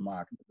dat heeft te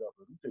maken met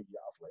welke route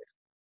je aflegt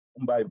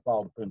om bij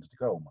bepaalde punten te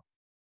komen.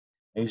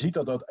 En je ziet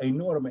dat dat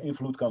enorme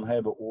invloed kan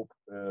hebben op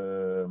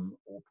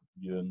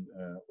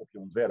je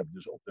ontwerp,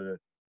 dus op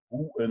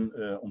hoe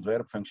een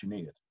ontwerp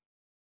functioneert.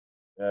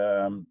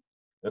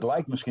 Het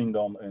lijkt misschien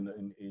dan,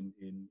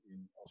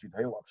 als je het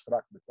heel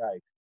abstract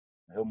bekijkt,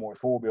 een heel mooi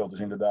voorbeeld is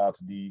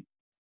inderdaad die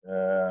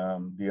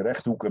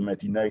rechthoeken met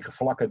die 9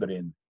 vlakken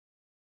erin.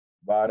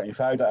 Waar in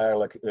feite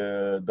eigenlijk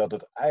dat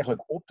het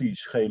eigenlijk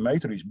optisch,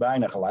 geometrisch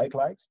bijna gelijk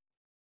lijkt.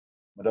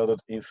 Maar dat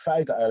het in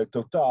feite eigenlijk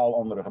totaal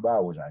andere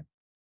gebouwen zijn.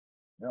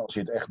 Ja, als je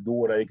het echt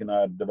doorrekent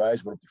naar de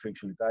wijze waarop die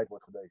functionaliteit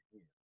wordt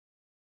gedefinieerd.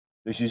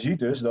 Dus je ziet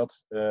dus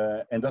dat,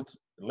 en dat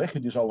leg je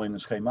dus al in een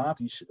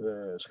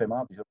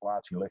schematische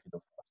relatie, leg je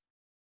dat vast.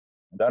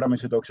 En daarom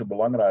is het ook zo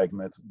belangrijk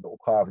met de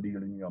opgaven die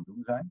jullie nu aan het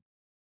doen zijn,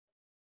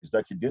 is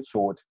dat je dit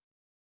soort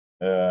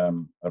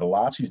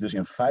relaties dus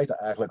in feite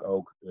eigenlijk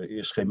ook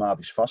eerst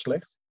schematisch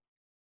vastlegt,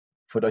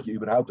 voordat je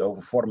überhaupt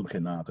over vorm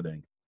begint na te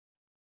denken.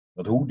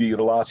 Dat hoe die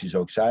relaties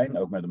ook zijn,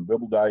 ook met een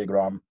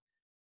bubble-diagram.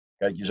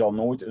 Kijk, je zal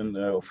nooit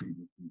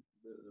de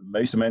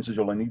meeste mensen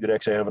zullen niet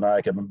direct zeggen van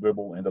ik heb een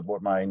bubbel en dat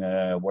wordt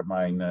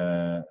ik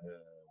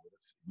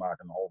maak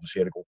een halve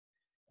cirkel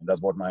en dat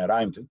wordt mijn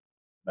ruimte.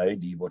 Nee,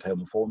 die wordt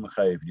helemaal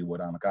vormgegeven, die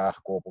worden aan elkaar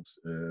gekoppeld.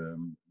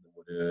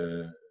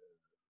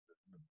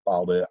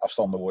 Bepaalde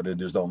afstanden worden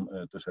dus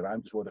dan tussen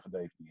ruimtes worden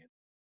gedefinieerd.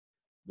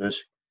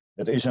 Dus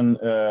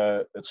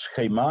het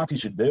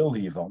schematische deel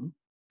hiervan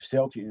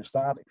stelt je in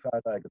staat in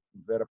feite eigenlijk het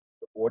ontwerp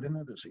te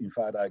ordenen. Dus in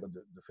feite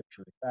eigenlijk de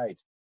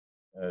functionaliteit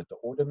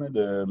te ordenen,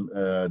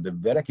 de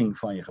werking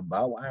van je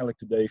gebouw eigenlijk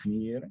te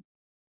definiëren,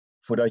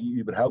 voordat je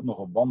überhaupt nog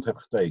een wand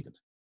hebt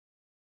getekend.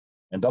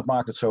 En dat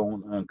maakt het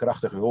zo'n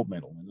krachtige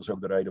hulpmiddel. En dat is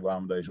ook de reden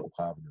waarom we deze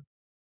opgave doen.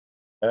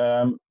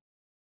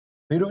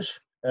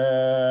 Pirus,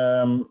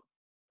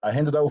 I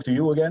hand it over to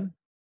you again.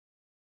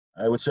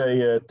 I would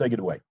say take it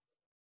away.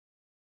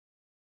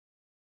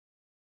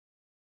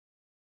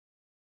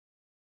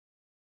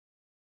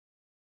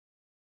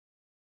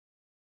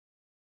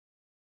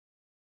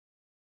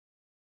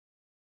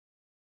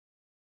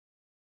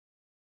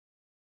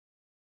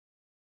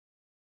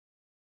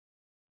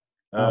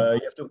 You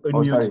have to unmute.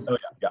 Oh, sorry. Oh,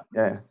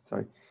 yeah.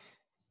 Sorry.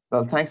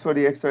 Well, thanks for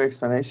the extra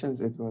explanations.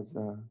 It was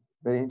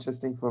very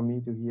interesting for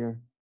me to hear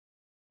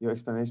your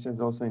explanations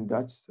also in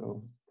Dutch.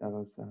 So that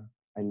was,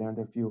 I learned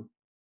a few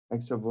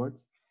extra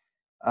words.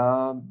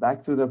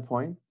 Back to the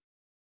point.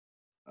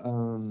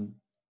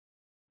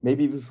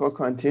 Maybe before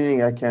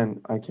continuing, I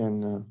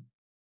can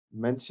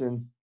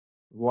mention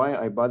why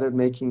I bothered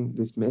making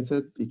this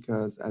method,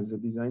 because as a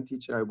design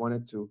teacher, I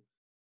wanted to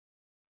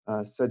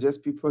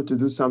suggest people to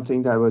do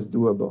something that was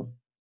doable.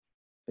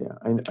 Yeah,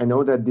 I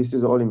know that this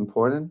is all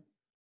important,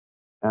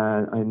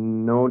 and I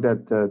know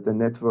that the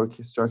network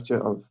structure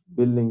of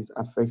buildings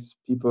affects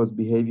people's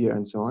behavior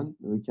and so on.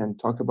 We can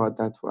talk about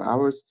that for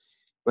hours,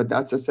 but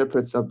that's a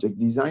separate subject.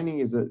 Designing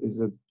is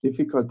a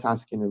difficult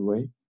task in a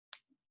way.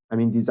 I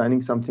mean,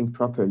 designing something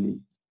properly,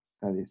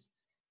 that is.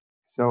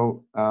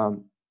 So,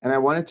 and I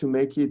wanted to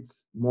make it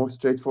more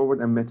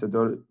straightforward and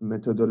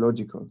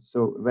methodological.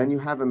 So when you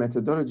have a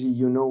methodology,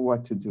 you know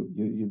what to do.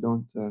 You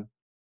don't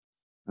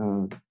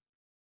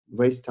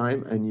waste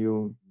time, and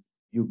you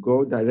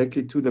go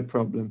directly to the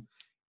problem.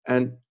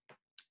 And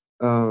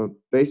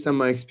based on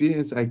my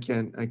experience, I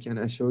can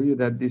assure you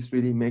that this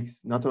really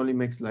not only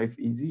makes life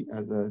easy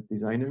as a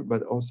designer,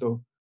 but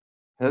also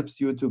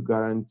helps you to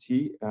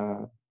guarantee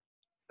a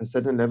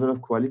certain level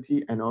of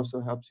quality, and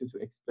also helps you to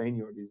explain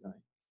your design.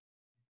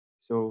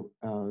 So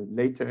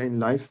later in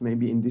life,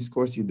 maybe in this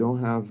course, you don't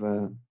have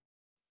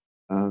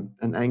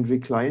an angry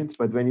client,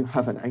 but when you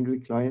have an angry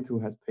client who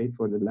has paid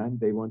for the land,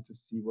 they want to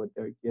see what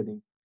they're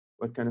getting,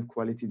 what kind of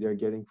quality they're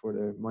getting for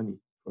their money,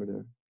 for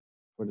the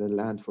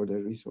land, for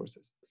their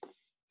resources.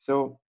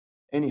 So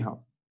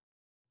anyhow,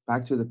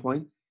 back to the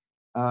point.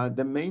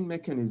 The main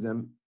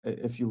mechanism,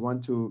 if you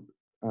want to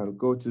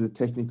go to the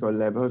technical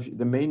level,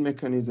 the main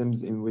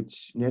mechanisms in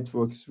which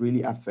networks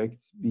really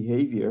affect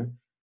behavior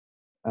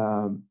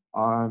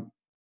are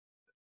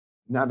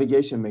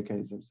navigation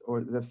mechanisms,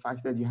 or the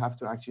fact that you have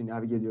to actually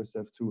navigate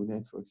yourself through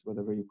networks,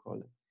 whatever you call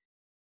it.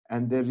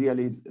 And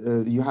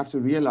you have to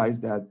realize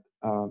that,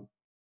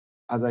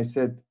 as I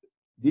said,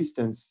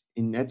 distance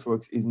in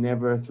networks is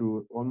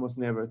almost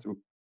never through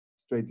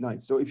straight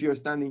lines. So if you're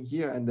standing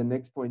here and the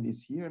next point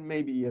is here,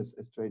 maybe yes,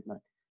 a straight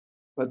line.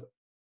 But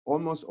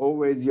almost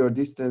always your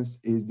distance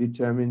is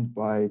determined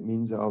by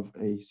means of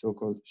a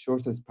so-called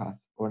shortest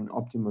path or an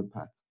optimal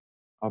path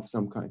of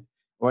some kind,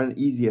 or an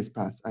easiest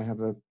path. I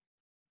have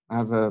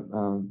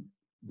a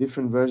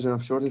different version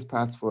of shortest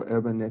paths for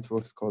urban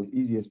networks called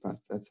easiest path.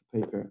 That's a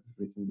paper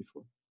written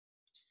before.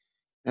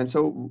 And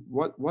so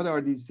what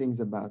are these things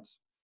about?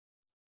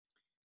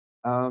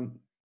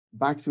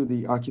 Back to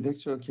the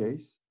architectural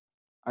case,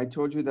 I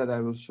told you that I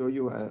will show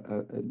you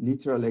a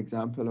literal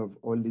example of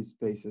all these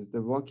spaces.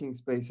 The walking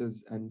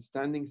spaces and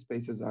standing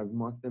spaces, I've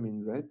marked them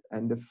in red,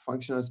 and the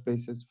functional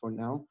spaces for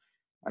now,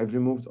 I've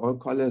removed all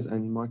colors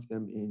and marked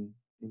them in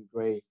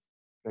gray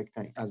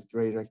as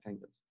gray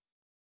rectangles.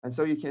 And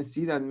so you can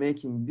see that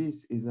making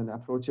this is an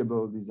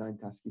approachable design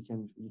task. You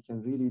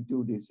can really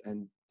do this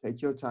and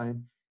take your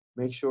time,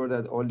 make sure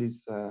that all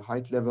these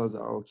height levels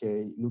are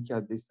okay. Look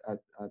at this at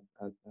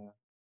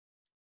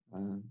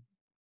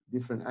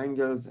different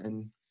angles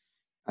and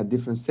at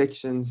different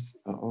sections,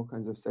 all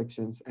kinds of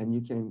sections, and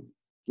you can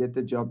get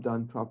the job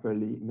done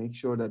properly, make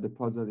sure that the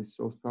puzzle is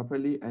solved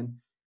properly, and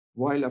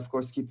while of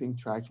course keeping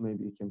track,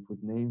 maybe you can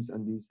put names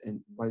on these,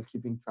 and while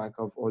keeping track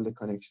of all the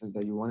connections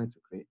that you wanted to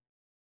create.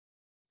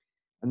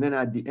 And then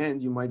at the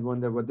end, you might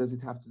wonder, what does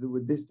it have to do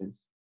with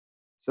distance?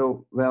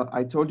 So, well,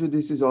 I told you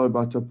this is all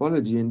about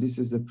topology, and this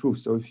is the proof.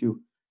 So if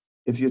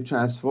you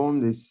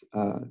transform this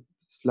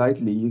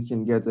slightly, you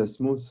can get a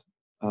smooth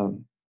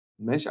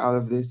mesh out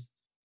of this.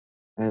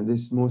 And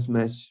this smooth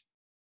mesh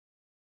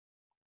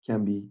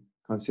can be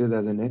considered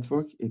as a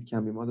network. It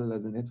can be modeled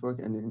as a network.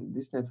 And in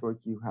this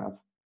network, you have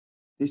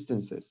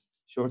distances,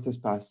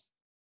 shortest paths.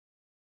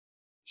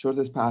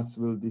 Shortest paths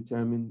will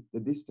determine the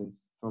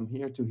distance. From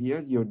here to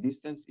here, your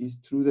distance is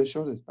through the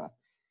shortest path.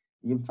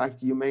 In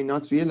fact, you may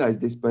not realize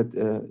this, but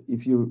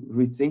if you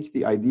rethink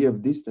the idea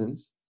of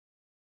distance,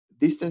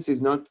 distance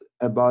is not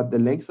about the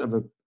length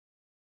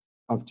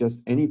of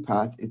just any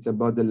path. It's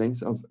about the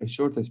length of a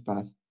shortest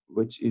path,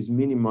 which is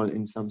minimal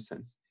in some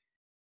sense.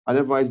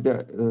 Otherwise,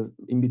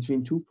 in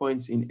between 2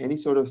 points in any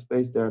sort of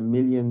space, there are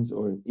millions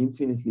or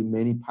infinitely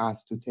many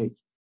paths to take.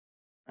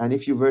 And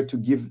if you were to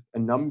give a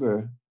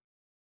number,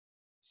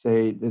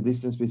 say the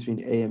distance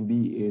between A and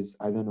B is,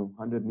 I don't know,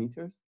 100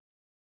 meters,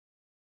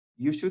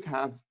 you should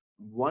have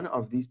one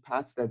of these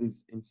paths that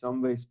is in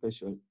some way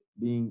special,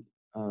 being,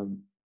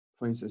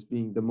 for instance,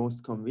 being the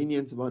most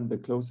convenient one, the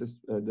closest,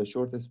 the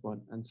shortest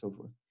one, and so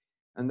forth.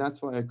 And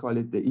that's why I call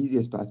it the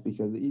easiest path,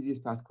 because the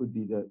easiest path could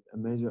be a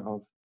measure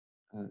of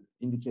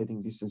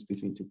indicating distance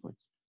between 2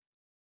 points.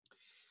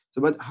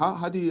 So, but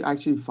how do you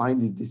actually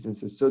find these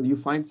distances? So do you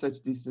find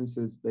such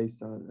distances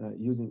based on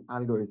using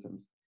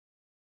algorithms?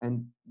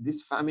 And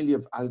this family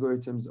of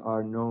algorithms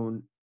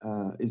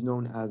is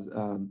known as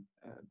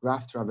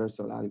graph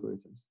traversal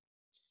algorithms.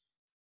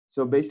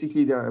 So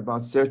basically, they're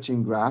about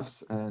searching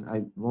graphs, and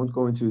I won't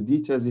go into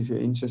details. If you're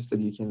interested,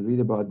 you can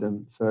read about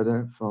them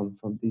further from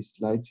these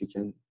slides. You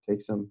can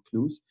take some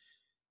clues.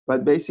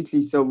 But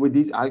basically, so with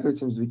these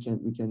algorithms, we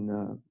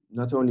can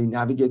not only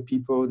navigate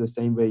people the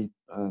same way,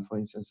 for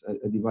instance,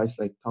 a device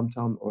like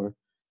TomTom or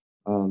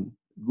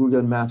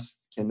Google Maps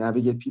can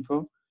navigate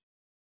people.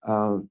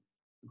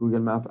 Google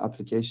Map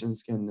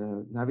applications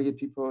can navigate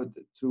people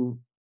through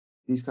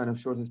these kind of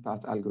shortest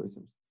path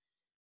algorithms.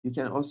 You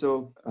can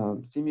also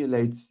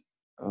simulate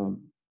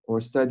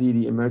or study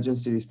the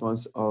emergency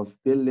response of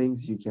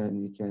buildings. You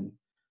can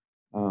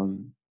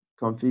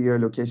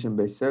configure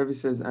location-based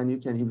services, and you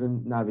can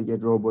even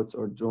navigate robots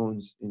or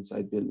drones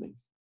inside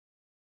buildings.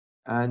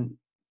 And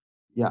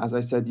yeah, as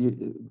I said,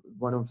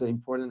 one of the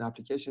important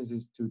applications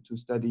is to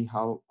study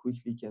how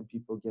quickly can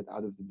people get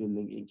out of the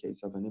building in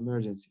case of an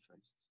emergency, for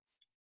instance.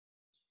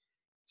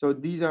 So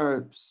these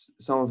are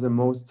some of the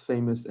most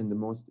famous and the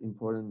most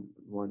important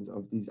ones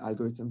of these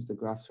algorithms, the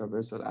graph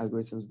traversal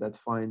algorithms that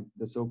find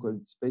the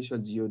so-called spatial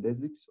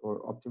geodesics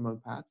or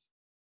optimal paths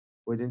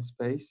within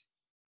space.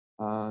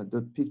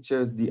 The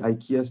pictures, the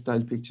IKEA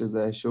style pictures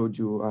that I showed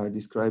you are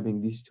describing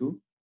these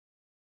two.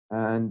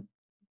 And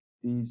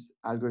these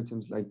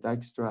algorithms like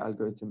Dijkstra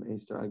algorithm,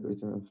 A-star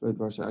algorithm, and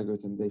Floyd-Warshauer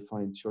algorithm, they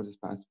find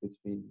shortest paths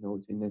between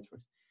nodes in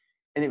networks.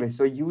 Anyway,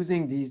 so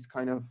using these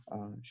kind of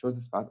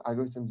shortest path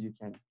algorithms, you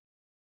can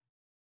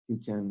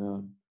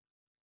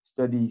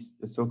study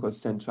the so-called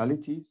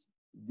centralities.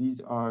 These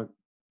are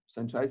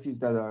centralities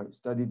that are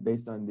studied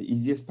based on the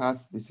easiest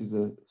path. This is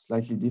a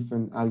slightly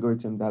different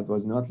algorithm that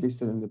was not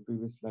listed in the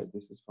previous slide.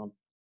 This is from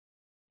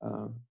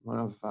one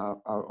of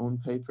our own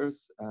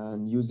papers,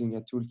 and using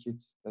a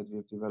toolkit that we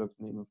have developed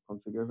named of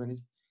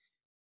Configurbanist.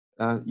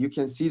 You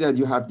can see that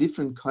you have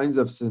different kinds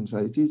of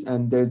centralities,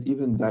 and there's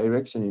even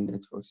direction in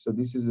networks. So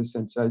this is a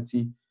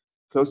centrality,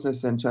 closeness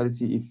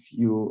centrality. If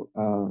you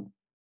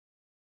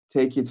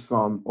take it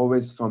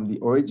always from the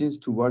origins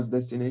towards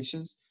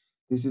destinations,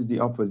 this is the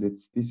opposite.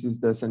 This is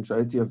the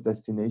centrality of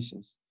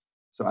destinations.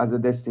 So as a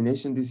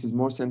destination, this is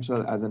more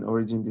central. As an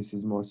origin, this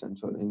is more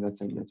central in that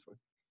same network.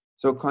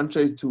 So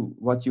contrary to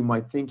what you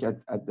might think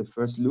at the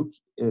first look,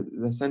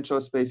 the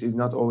central space is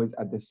not always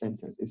at the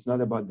center. It's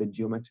not about the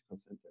geometrical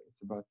center.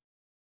 It's about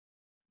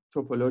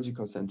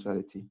topological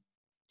centrality.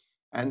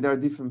 And there are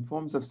different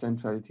forms of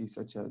centrality,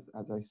 such as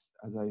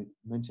I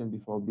mentioned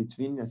before,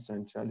 betweenness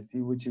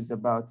centrality, which is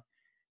about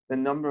the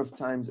number of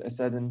times a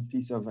certain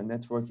piece of a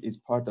network is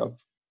part of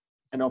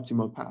an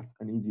optimal path,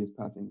 an easiest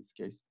path in this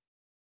case.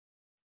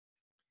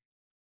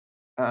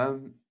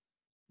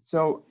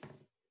 So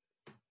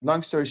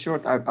long story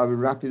short, I will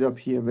wrap it up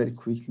here very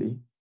quickly.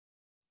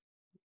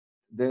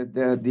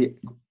 The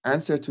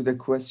answer to the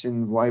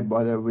question, why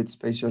bother with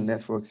spatial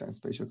networks and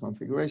spatial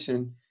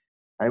configuration,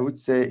 I would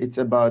say it's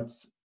about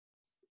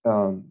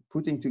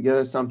putting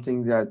together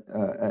something that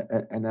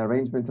an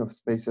arrangement of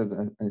spaces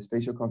and a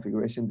spatial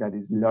configuration that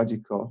is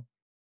logical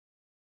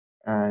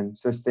and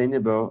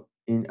sustainable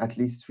in at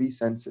least three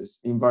senses: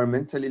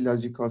 environmentally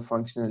logical,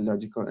 functionally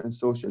logical, and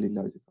socially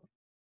logical.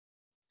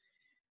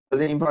 So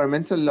the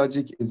environmental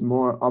logic is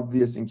more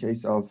obvious in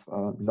case of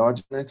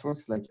large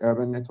networks like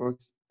urban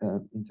networks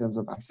in terms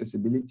of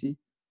accessibility.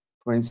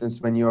 For instance,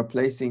 when you are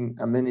placing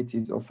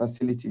amenities or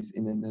facilities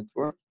in a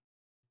network,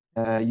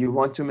 you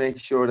want to make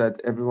sure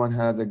that everyone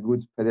has a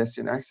good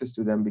pedestrian access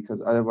to them,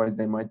 because otherwise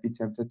they might be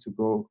tempted to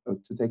go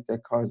to take their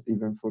cars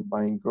even for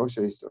buying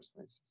grocery stores,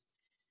 for instance.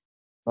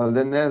 Well,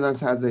 the Netherlands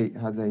has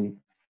a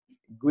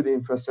good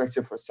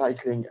infrastructure for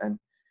cycling and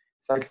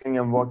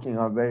walking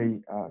are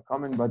very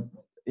common, but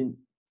in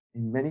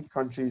many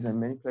countries and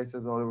many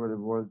places all over the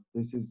world,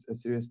 this is a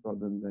serious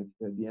problem, like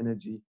the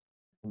energy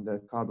and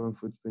the carbon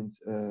footprint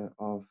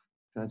of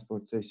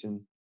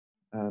transportation,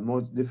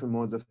 different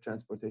modes of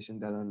transportation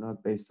that are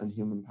not based on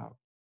human power.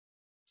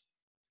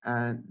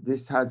 And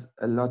this has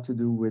a lot to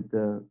do with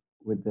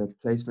the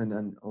placement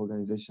and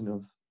organization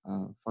of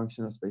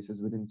functional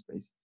spaces within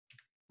space.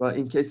 But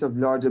in case of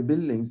larger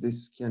buildings,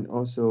 this can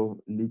also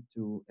lead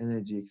to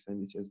energy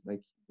expenditures,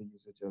 like the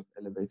usage of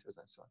elevators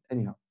and so on.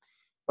 Anyhow,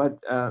 but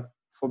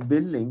for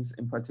buildings,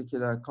 in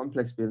particular,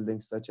 complex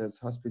buildings such as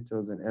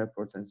hospitals and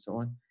airports and so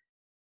on,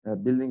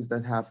 buildings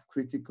that have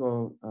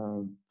critical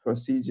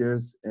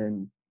procedures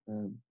and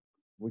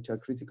which are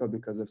critical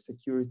because of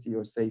security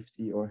or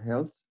safety or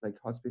health, like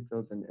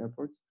hospitals and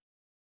airports,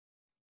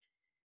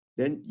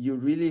 then you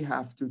really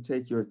have to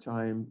take your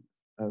time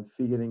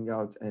figuring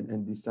out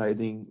and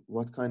deciding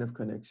what kind of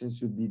connections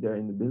should be there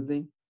in the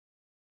building,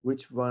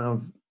 which one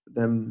of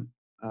them,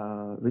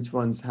 which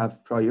ones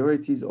have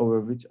priorities over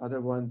which other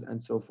ones,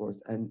 and so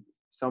forth. And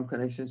some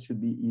connections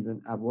should be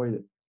even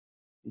avoided,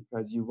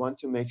 because you want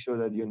to make sure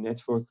that your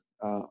network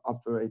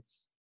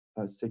operates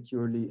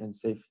securely and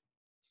safely.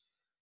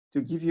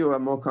 To give you a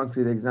more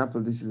concrete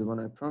example, this is the one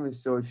I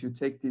promised. So if you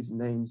take these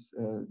names,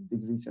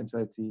 degree,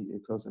 centrality,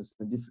 closeness,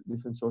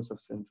 different sorts of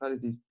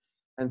centralities,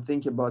 and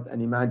think about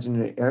an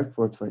imaginary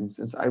airport, for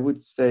instance, I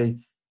would say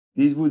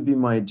these would be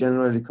my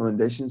general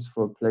recommendations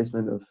for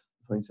placement of,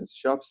 for instance,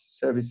 shops,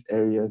 service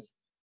areas,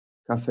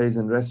 cafes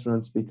and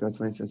restaurants, because,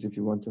 for instance, if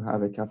you want to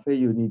have a cafe,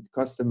 you need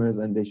customers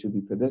and they should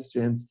be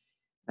pedestrians.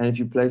 And if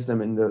you place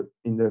them in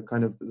the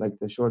kind of like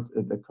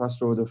the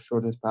crossroad of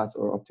shortest paths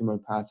or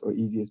optimal paths or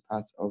easiest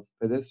paths of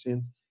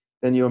pedestrians,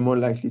 then you're more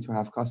likely to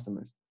have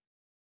customers.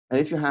 And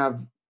if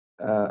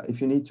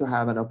you need to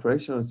have an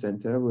operational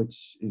center,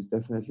 which is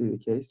definitely the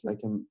case, like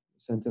a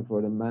center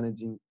for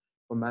managing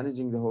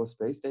the whole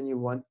space, then you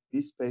want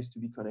this space to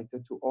be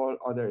connected to all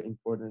other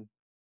important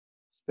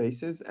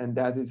spaces, and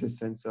that is a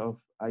sense of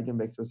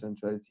eigenvector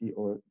centrality,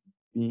 or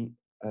being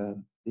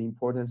the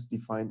importance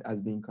defined as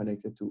being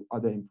connected to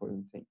other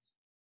important things,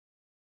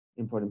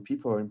 important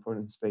people or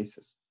important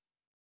spaces.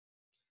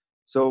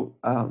 So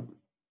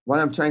what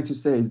I'm trying to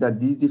say is that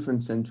these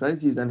different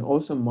centralities and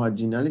also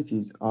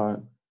marginalities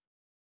are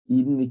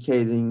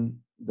indicating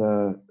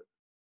the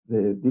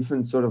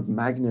different sort of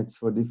magnets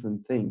for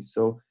different things.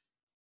 So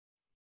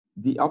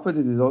the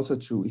opposite is also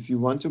true. If you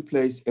want to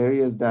place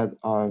areas that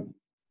are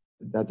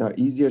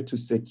easier to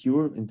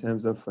secure in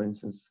terms of, for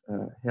instance,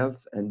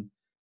 health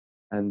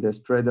and the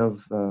spread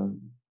of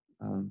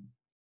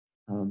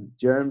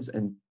germs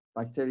and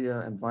bacteria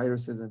and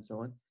viruses and so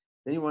on,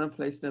 then you want to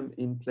place them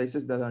in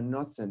places that are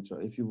not central.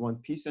 If you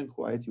want peace and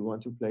quiet, you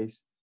want to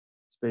place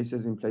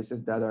spaces in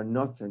places that are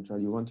not central.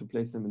 You want to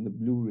place them in the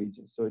blue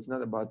region. So it's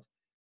not about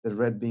the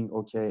red being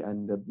okay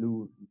and the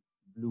blue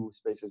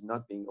spaces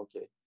not being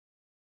okay.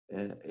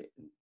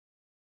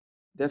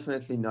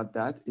 Definitely not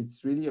that.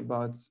 It's really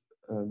about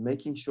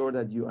making sure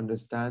that you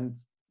understand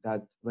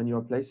that when you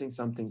are placing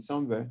something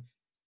somewhere,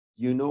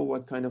 you know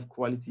what kind of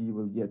quality you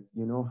will get.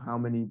 You know how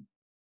many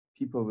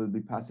people will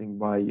be passing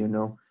by. You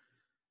know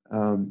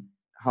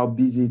how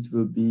busy it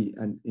will be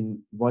and in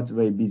what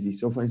way busy.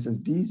 So for instance,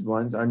 these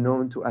ones are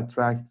known to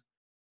attract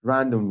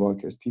random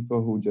walkers,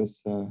 people who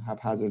just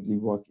haphazardly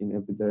walk in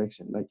every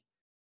direction, like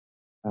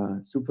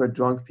super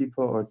drunk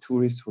people or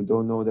tourists who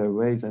don't know their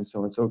ways and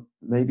so on. So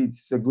maybe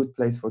it's a good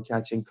place for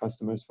catching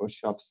customers for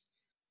shops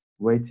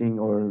waiting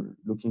or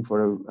looking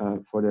for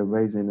their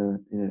ways in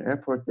an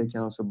airport. They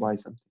can also buy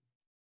something.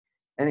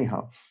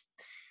 Anyhow,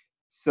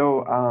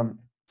 so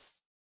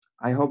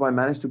I hope I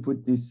managed to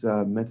put this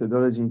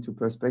methodology into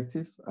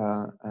perspective,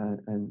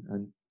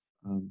 and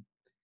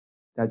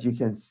that you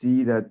can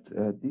see that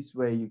this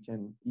way you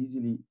can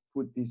easily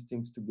put these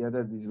things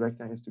together, these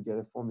rectangles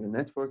together, form your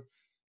network.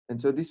 And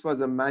so this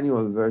was a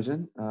manual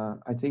version.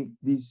 I think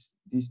these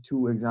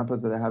two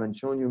examples that I haven't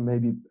shown you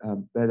maybe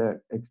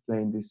better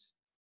explain this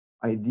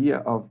idea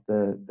of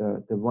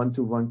the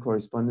one-to-one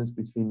correspondence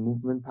between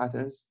movement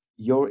patterns,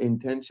 your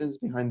intentions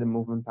behind the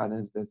movement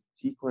patterns, the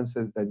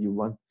sequences that you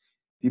want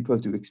people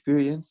to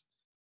experience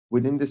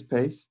within the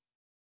space,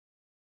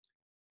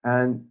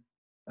 and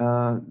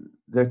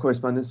their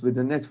correspondence with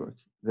the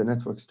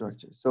network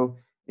structure. So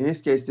in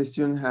this case, the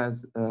student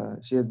has,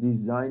 she has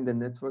designed the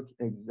network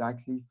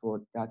exactly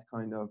for that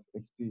kind of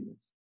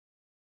experience.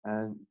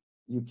 And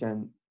you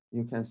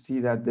can see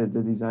that the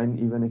design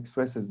even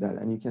expresses that.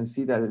 And you can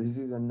see that this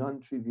is a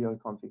non-trivial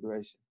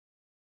configuration.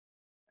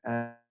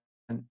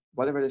 And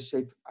whatever the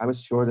shape, I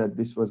was sure that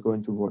this was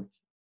going to work.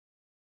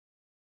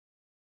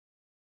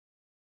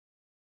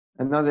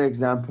 Another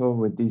example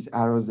with these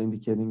arrows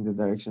indicating the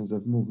directions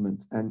of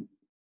movement. And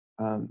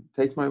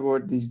take my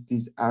word,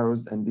 these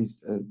arrows and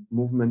these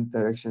movement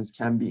directions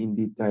can be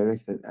indeed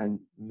directed. And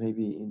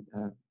maybe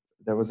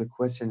there was a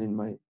question in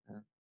my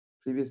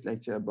previous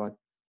lecture about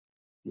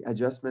the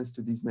adjustments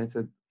to this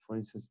method, for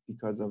instance,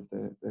 because of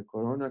the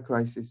corona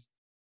crisis.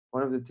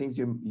 One of the things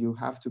you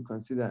have to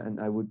consider, and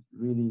I would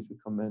really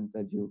recommend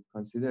that you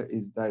consider,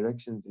 is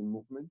directions in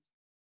movements.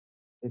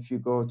 If you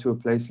go to a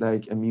place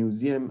like a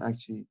museum,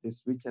 actually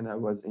this weekend I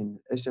was in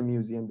Esha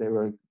Museum, they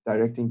were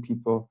directing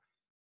people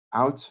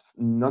out,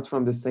 not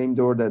from the same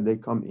door that they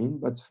come in,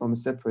 but from a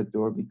separate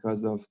door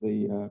because of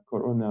the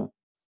corona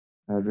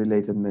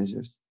related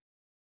measures.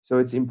 So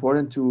it's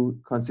important to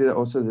consider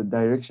also the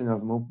direction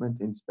of movement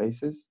in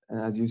spaces. And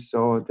as you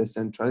saw, the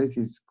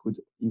centralities could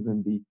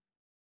even be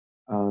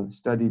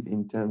studied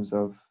in terms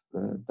of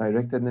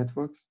directed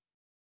networks.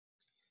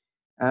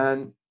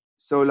 And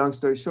so long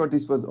story short,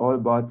 this was all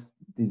about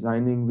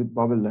designing with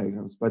bubble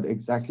diagrams, but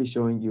exactly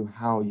showing you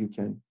how you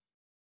can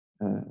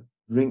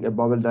bring a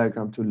bubble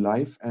diagram to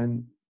life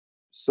and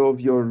solve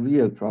your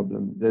real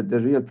problem. The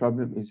real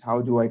problem is,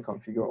 how do I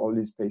configure all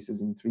these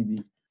spaces in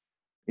 3D,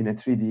 in a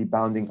 3D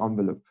bounding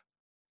envelope?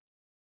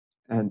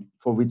 And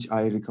for which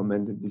I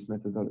recommended this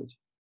methodology.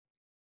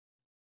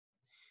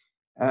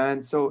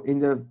 And so in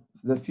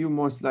the few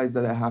more slides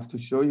that I have to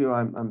show you,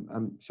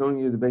 I'm showing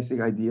you the basic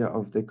idea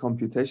of the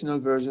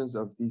computational versions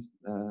of this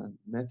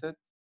method,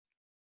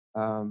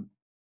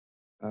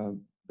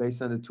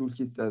 based on the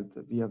toolkits that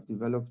we have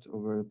developed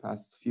over the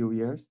past few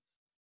years.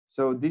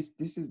 So this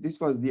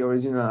was the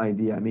original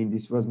idea. I mean,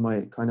 this was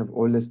my kind of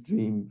oldest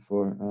dream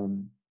for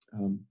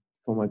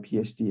my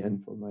PhD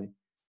and for my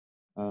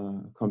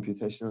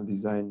computational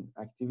design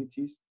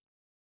activities.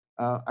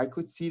 I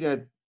could see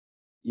that,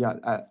 yeah,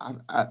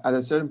 at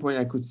a certain point,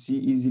 I could see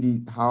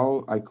easily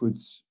how I could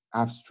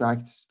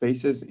abstract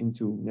spaces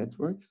into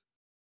networks.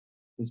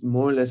 It's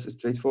more or less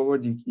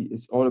straightforward.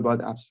 It's all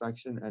about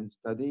abstraction and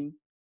studying.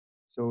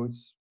 So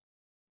it's,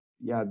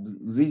 yeah,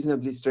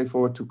 reasonably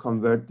straightforward to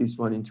convert this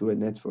one into a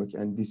network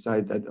and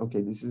decide that,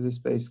 okay, this is a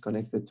space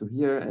connected to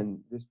here and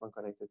this one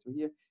connected to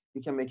here.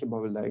 You can make a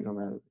bubble diagram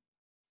out of it.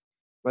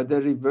 But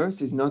the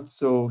reverse is not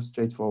so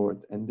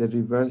straightforward, and the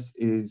reverse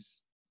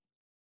is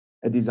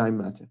a design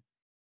matter.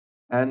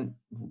 And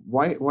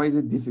why is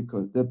it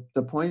difficult?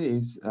 The point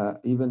is,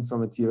 even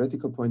from a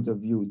theoretical point of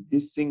view,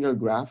 this single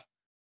graph,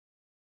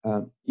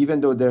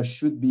 even though there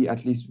should be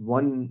at least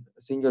one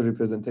single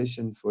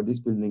representation for this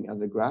building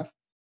as a graph,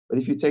 but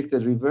if you take the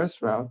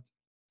reverse route,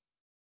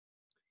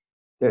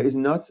 there is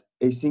not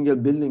a single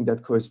building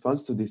that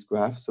corresponds to this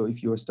graph. So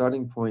if your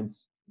starting point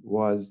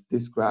was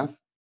this graph,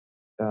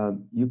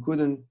 you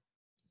couldn't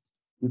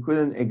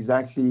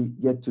exactly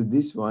get to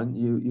this one.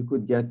 You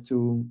could get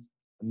to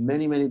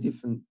many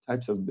different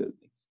types of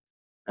buildings.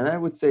 And I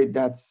would say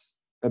that's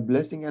a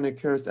blessing and a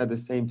curse at the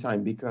same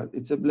time, because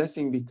it's a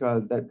blessing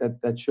because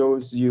that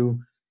shows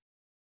you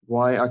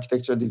why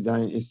architectural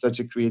design is such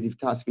a creative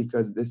task,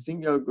 because the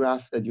single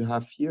graph that you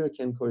have here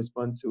can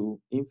correspond to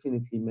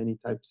infinitely many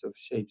types of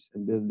shapes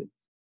and buildings.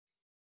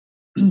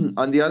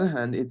 On the other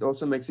hand, it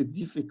also makes it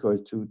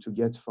difficult to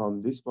get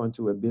from this point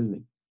to a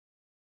building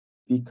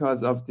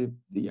because of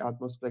the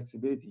utmost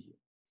flexibility here.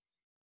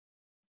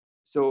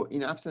 So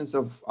in absence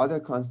of other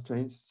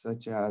constraints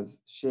such as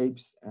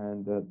shapes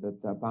and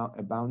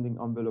a bounding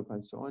envelope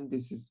and so on,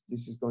 this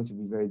is going to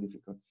be very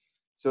difficult.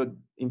 So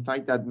in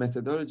fact, that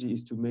methodology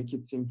is to make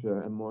it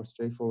simpler and more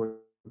straightforward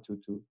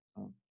to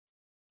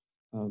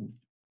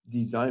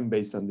design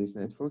based on these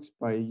networks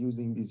by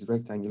using these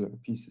rectangular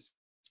pieces.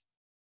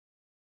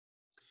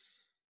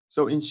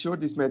 So in short,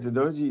 this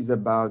methodology is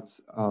about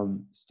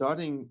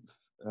starting,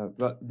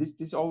 but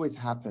this always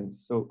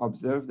happens. So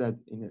observe that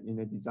in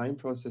a design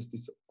process,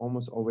 this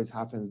almost always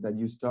happens, that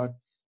you start,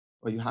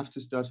 or you have to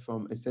start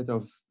from a set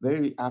of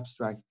very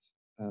abstract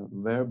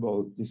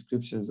verbal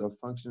descriptions of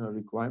functional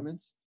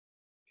requirements.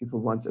 People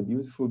want a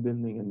beautiful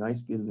building, a nice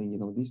building,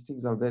 these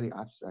things are very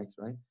abstract,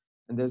 right?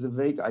 and there's a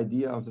vague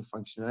idea of the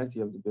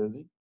functionality of the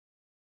building.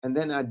 And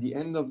then at the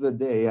end of the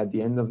day, at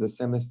the end of the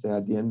semester,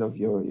 at the end of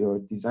your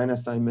design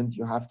assignment,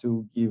 you have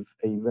to give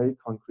a very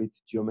concrete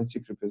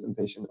geometric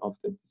representation of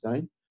the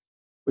design,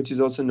 which is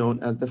also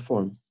known as the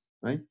form,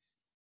 right?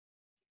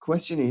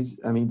 Question is,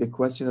 I mean, the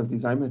question of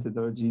design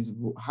methodology is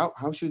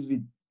how should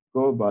we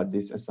go about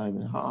this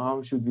assignment?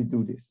 How should we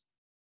do this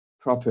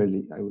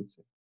properly, I would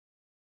say.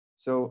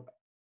 So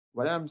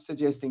what I'm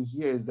suggesting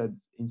here is that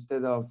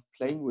instead of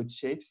playing with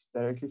shapes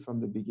directly from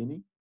the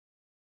beginning,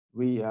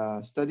 we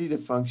study the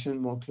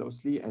function more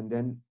closely and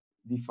then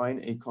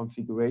define a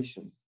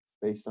configuration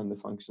based on the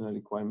functional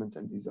requirements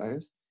and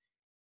desires.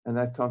 And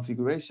that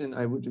configuration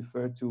I would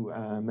refer to,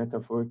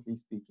 metaphorically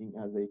speaking,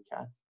 as a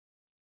cat.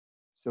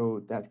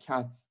 So that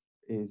cat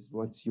is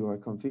what you are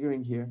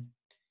configuring here.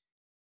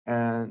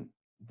 And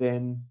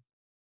then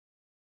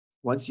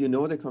once you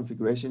know the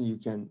configuration, you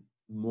can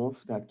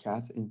morph that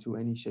cat into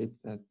any shape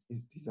that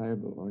is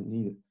desirable or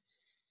needed.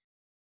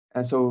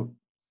 And so,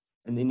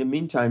 and in the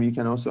meantime, you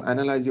can also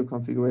analyze your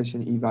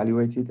configuration,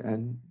 evaluate it,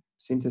 and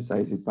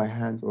synthesize it by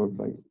hand or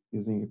by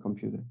using a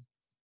computer.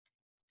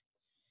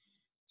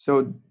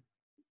 So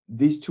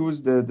these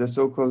tools, the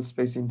so-called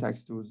space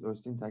syntax tools or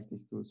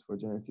syntactic tools for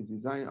generative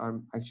design, are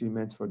actually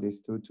meant for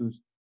this to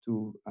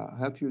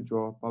help you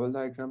draw bubble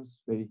diagrams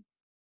very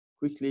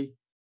quickly,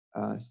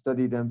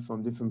 study them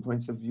from different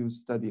points of view,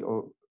 study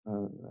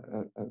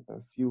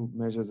a few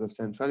measures of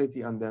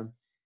centrality on them,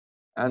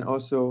 and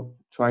also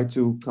try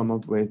to come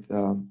up with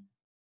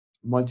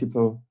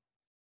multiple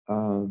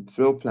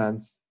flow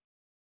plans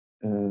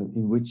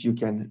in which you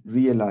can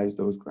realize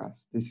those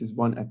graphs. This is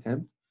one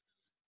attempt,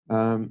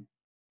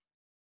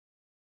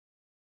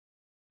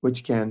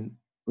 which can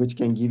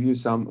give you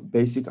some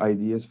basic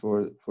ideas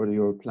for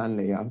your plan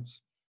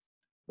layouts.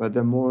 But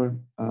the more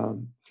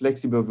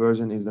flexible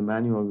version is the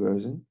manual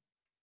version.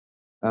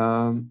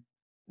 Let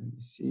me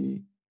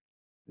see.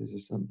 These are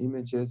some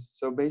images.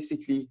 So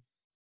basically,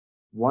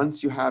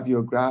 once you have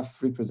your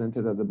graph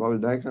represented as a bubble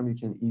diagram, you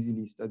can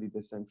easily study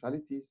the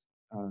centralities.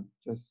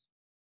 Just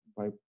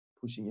by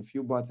pushing a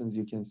few buttons,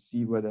 you can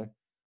see whether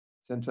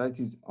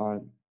centralities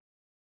are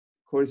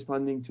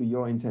corresponding to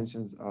your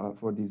intentions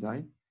for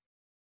design.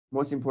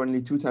 Most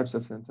importantly, two types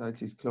of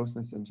centralities: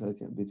 closeness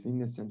centrality and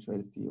betweenness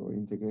centrality, or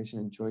integration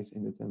and choice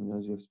in the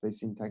terminology of space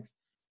syntax,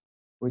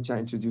 which I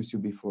introduced you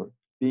before.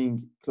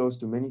 Being close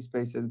to many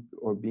spaces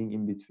or being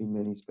in between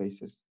many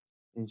spaces,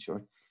 in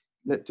short.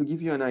 To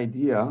give you an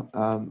idea,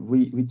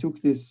 we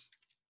took this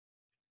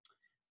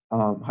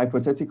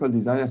hypothetical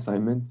design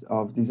assignment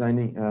of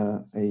designing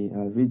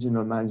a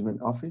regional management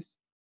office,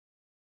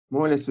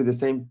 more or less with the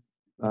same,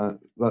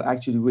 well,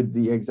 actually with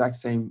the exact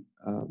same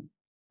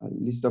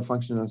list of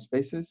functional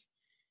spaces.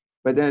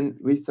 But then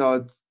we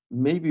thought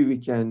maybe we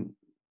can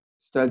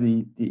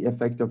study the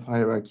effect of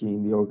hierarchy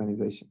in the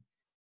organization.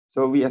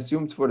 So we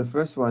assumed for the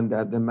first one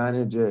that the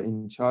manager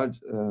in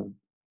charge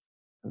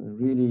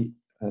really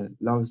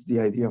loves the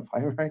idea of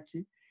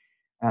hierarchy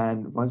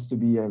and wants to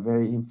be a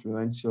very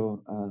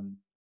influential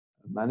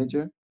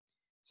manager.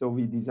 So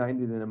we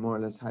designed it in a more or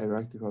less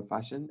hierarchical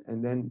fashion.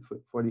 And then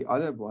for the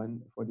other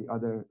one, for the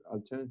other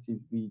alternative,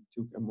 we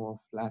took a more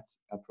flat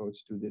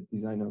approach to the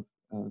design of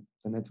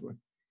the network.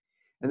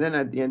 And then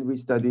at the end, we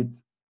studied,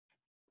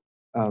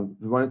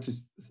 we wanted to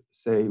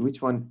say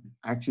which one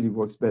actually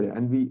works better.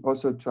 And we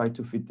also tried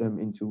to fit them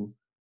into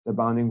the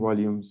bounding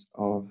volumes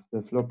of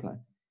the floor plan.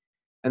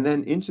 And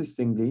then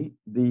interestingly,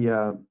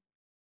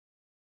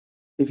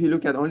 if you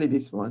look at only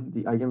this one,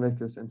 the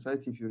eigenvector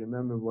centrality, if you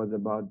remember, was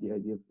about the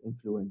idea of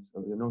influence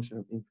or the notion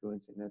of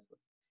influence in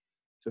networks.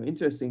 So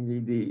interestingly,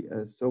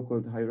 the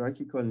so-called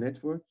hierarchical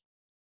network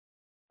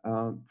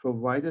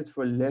provided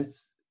for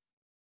less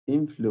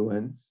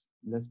influence,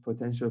 less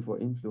potential for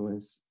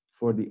influence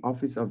for the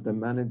office of the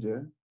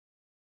manager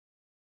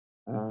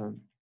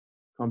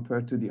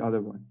compared to the other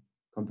one,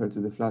 compared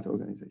to the flat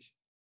organization.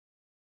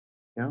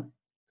 Yeah.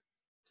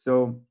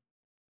 So,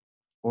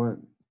 or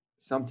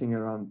something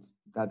around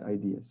that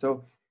idea.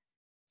 So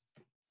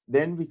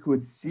then we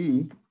could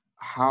see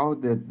how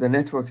the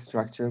network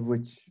structure,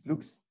 which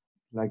looks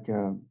like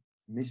a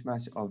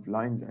mishmash of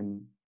lines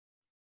and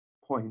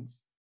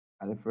points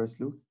at the first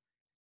look,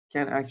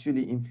 can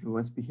actually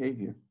influence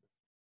behavior.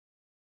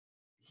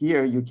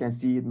 Here you can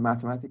see it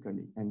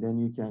mathematically, and then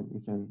you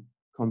can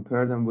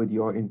compare them with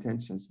your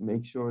intentions.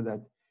 Make sure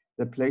that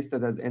the place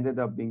that has ended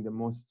up being the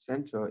most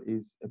central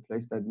is a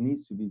place that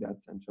needs to be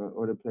that central,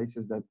 or the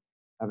places that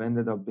have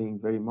ended up being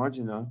very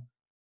marginal,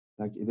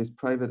 like this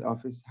private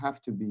office,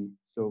 have to be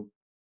so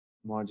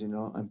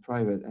marginal and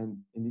private. And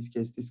in this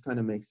case, this kind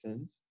of makes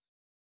sense.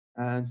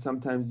 And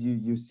sometimes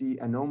you see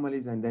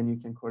anomalies, and then you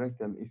can correct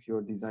them if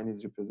your design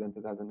is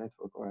represented as a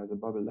network or as a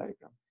bubble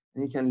diagram.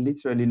 And you can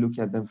literally look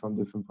at them from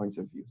different points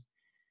of view.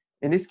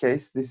 In this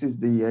case, this is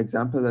the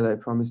example that I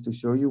promised to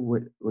show you,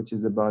 which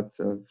is about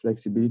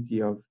flexibility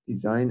of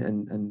design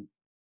and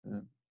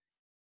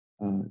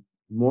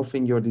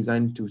morphing your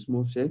into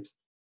smooth shapes.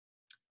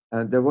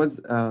 There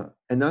was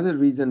another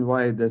reason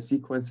why the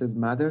sequences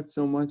mattered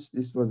so much.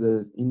 This was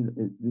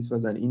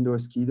an indoor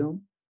ski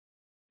dome.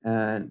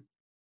 And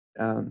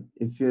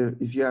if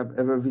you have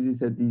ever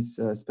visited these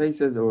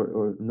spaces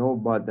or know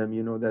about them,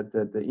 you know that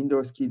the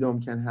indoor ski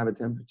dome can have a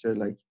temperature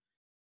like,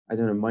 I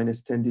don't know,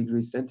 minus 10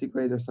 degrees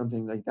centigrade or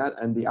something like that,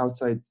 and the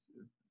outside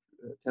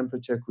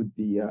temperature could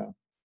be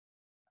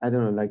I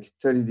don't know, like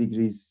 30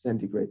 degrees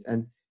centigrade,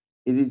 and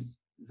it is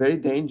very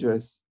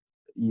dangerous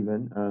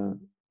even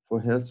for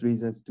health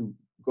reasons to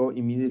go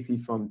immediately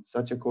from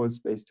such a cold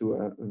space to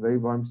a very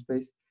warm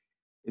space.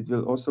 It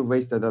will also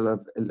waste a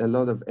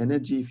lot of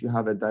energy if you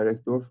have a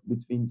direct door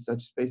between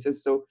such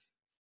spaces. So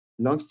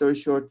long story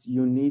short,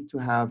 you need to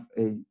have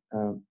a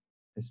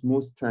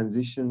smooth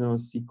transitional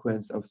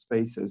sequence of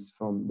spaces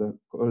from the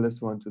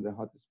coldest one to the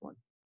hottest one.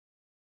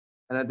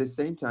 And at the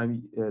same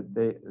time,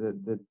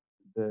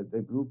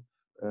 the group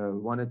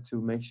wanted to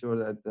make sure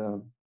that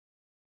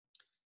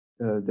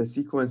the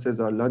sequences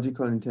are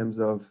logical in terms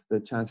of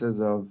the chances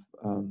of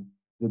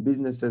the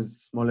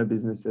businesses, smaller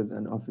businesses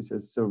and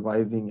offices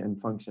surviving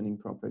and functioning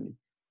properly.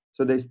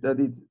 So they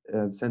studied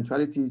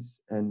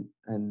centralities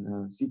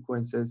and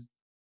sequences,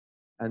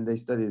 and they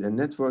studied a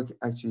network.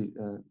 Actually,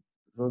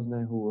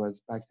 Rosne, who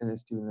was back then a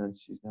student and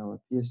she's now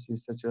a PhD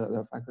researcher at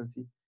our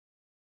faculty,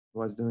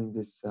 was doing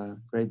this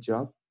great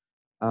job.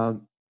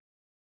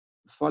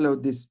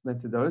 Followed this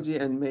methodology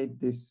and made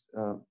this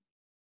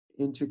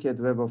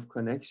intricate web of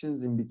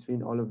connections in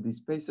between all of these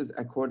spaces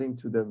according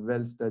to the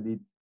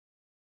well-studied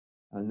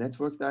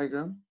network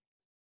diagram.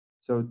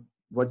 So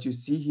what you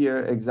see here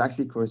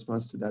exactly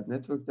corresponds to that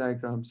network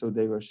diagram. So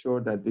they were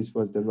sure that this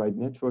was the right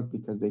network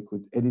because they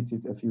could edit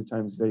it a few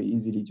times very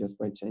easily just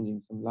by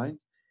changing some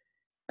lines.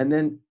 And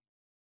then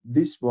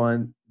this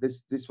one,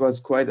 this was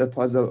quite a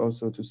puzzle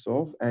also to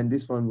solve. And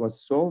this one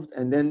was solved.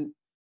 And then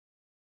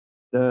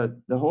the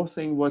whole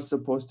thing was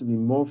supposed to be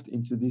morphed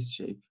into this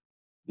shape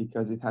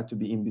because it had to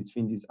be in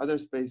between these other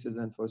spaces,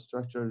 and for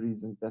structural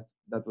reasons,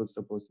 that was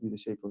supposed to be the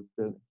shape of the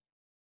building.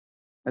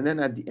 And then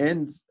at the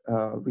end,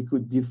 we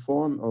could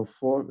deform or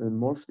form and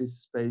morph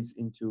this space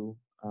into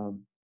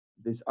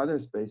this other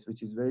space,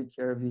 which is very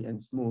curvy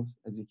and smooth,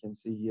 as you can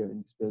see here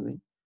in this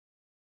building.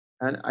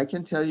 And I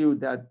can tell you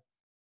that,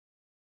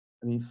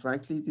 I mean,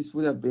 frankly, this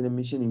would have been a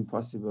mission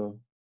impossible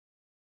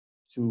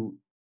to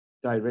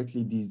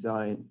directly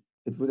design.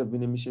 It would have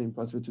been a mission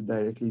impossible to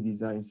directly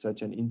design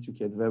such an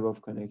intricate web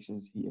of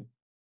connections here.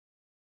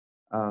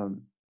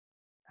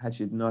 Had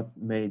she not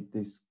made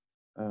this,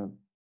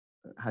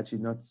 had she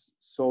not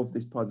solved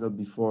this puzzle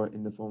before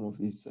in the form of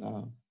these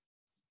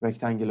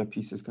rectangular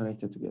pieces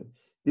connected together.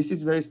 This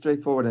is very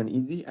straightforward and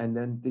easy, and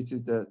then this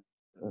is the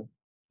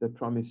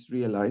promise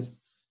realized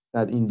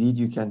that indeed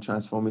you can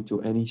transform it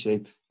to any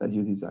shape that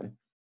you desire,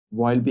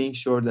 while being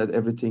sure that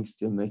everything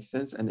still makes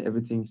sense and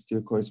everything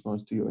still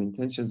corresponds to your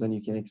intentions and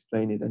you can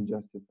explain it and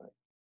justify it.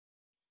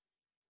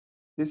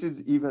 This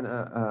is even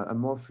a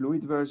more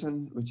fluid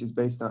version, which is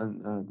based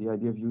on the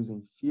idea of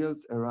using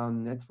fields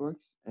around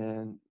networks.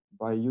 And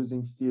by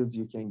using fields,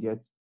 you can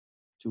get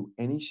to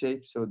any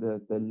shape. So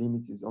the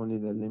limit is only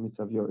the limits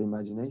of your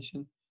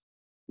imagination.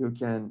 You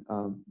can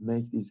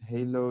make these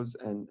halos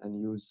and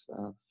use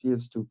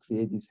fields to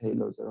create these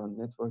halos around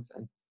networks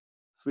and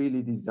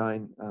freely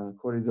design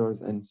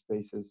corridors and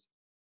spaces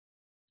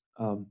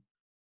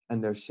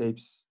and their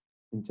shapes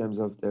in terms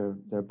of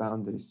their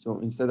boundaries. So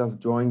instead of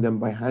drawing them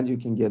by hand, you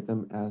can get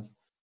them as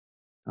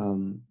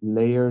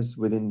layers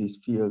within these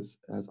fields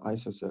as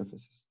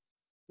isosurfaces.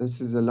 This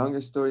is a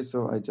longer story,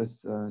 so I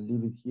just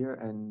leave it here.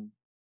 And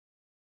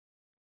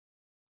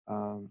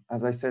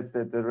as I said,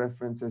 the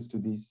references to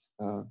these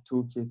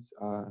toolkits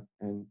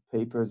and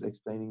papers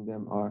explaining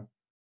them are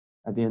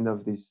at the end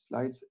of these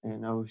slides,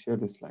 and I will share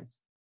the slides.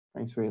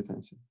 Thanks for your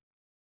attention.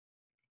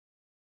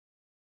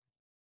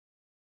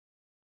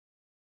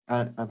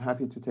 And I'm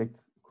happy to take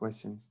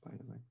questions, by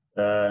the way.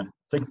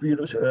 Thank you,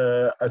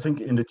 Peter. I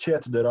think in the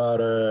chat there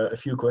are a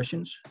few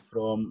questions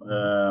from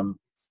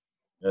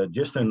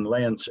Justin,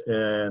 Lance,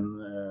 and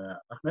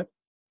Ahmed.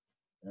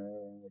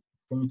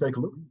 Can you take a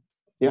look?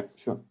 Yeah,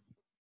 sure.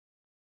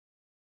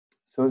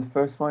 So the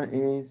first one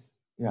is,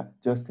 yeah,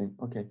 Justin.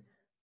 Okay.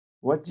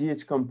 What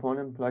GH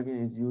component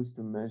plugin is used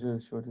to measure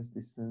the shortest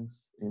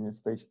distance in a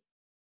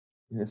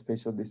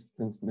spatial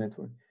distance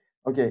network?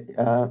 Okay,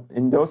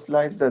 in those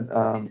slides that,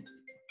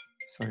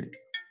 sorry,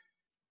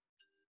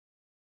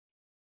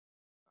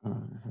 I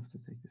have to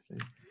take this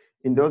later.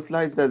 In those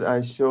slides that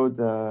I showed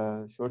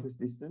the shortest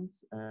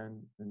distance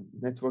and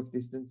network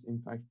distance, in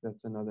fact,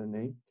 that's another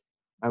name.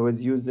 I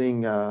was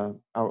using our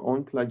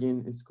own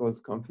plugin. It's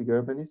called Config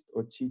Urbanist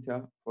or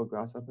Cheetah for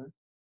Grasshopper.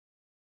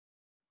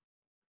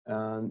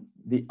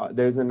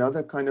 There's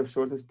another kind of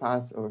shortest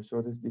path or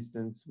shortest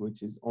distance,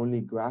 which is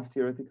only graph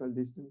theoretical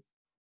distance,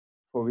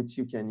 for which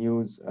you can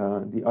use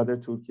the other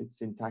toolkit,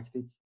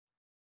 syntactic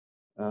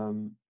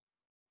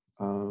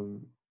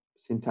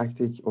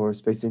or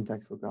space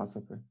syntax for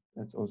Grasshopper.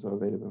 That's also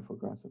available for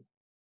Grasshopper.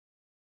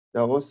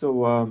 There are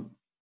also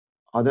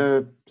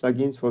other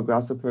plugins for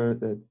Grasshopper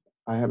that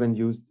I haven't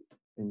used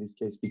in this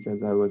case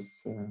because I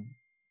was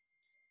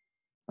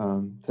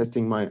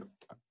testing my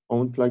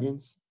own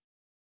plugins.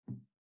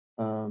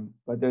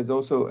 But there's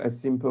also a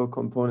simple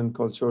component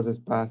called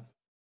shortest path,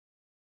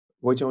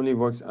 which only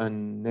works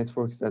on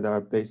networks that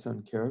are based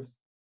on curves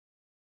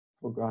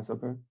for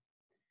Grasshopper.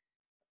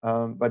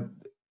 But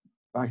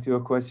back to your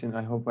question,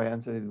 I hope I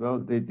answered it well.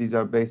 These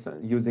are based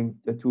on using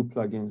the two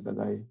plugins that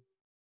I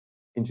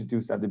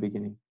introduced at the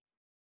beginning.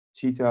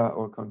 Cheetah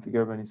or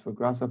Configure When is for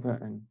Grasshopper,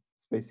 and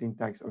Space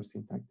Syntax or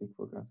Syntactic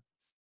for Grasshopper.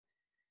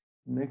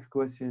 Next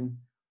question.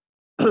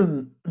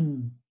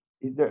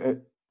 Is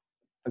there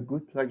a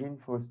good plugin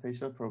for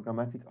spatial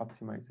programmatic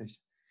optimization?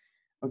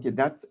 Okay,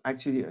 that's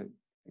actually a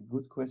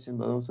good question,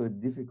 but also a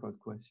difficult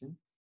question.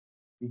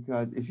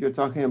 Because if you're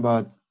talking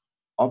about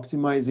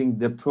optimizing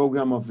the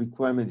program of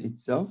requirement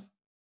itself,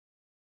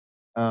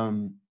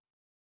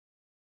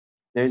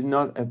 there's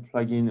not a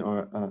plugin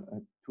or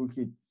a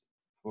toolkit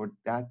for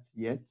that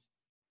yet.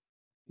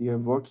 We are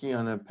working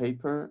on a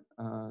paper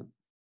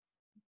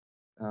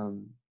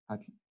at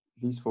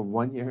least for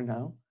 1 year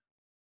now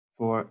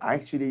for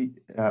actually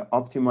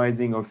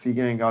optimizing or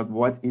figuring out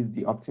what is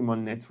the optimal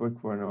network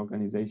for an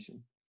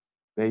organization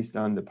based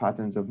on the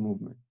patterns of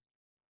movement.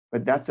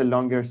 But that's a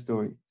longer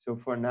story. So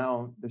for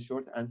now, the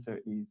short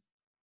answer is,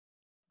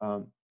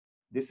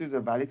 this is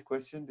a valid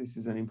question. This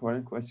is an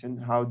important question.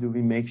 How do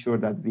we make sure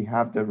that we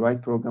have the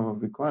right program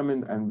of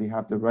requirement and we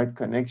have the right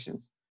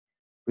connections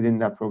within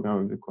that program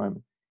of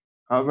requirement?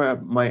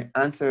 However, my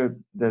answer,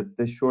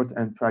 the short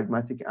and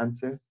pragmatic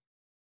answer,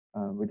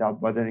 without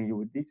bothering you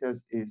with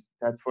details, is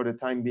that for the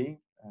time being,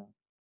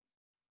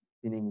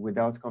 meaning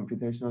without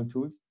computational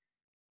tools,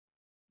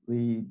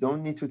 we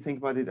don't need to think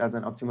about it as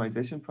an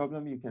optimization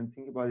problem. You can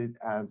think about it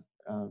as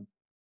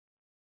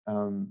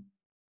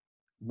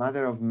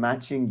matter of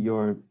matching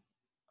your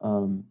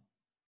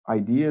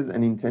ideas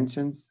and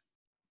intentions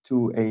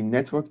to a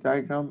network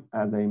diagram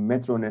as a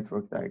metro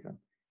network diagram.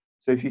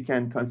 So if you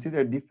can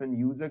consider different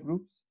user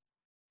groups,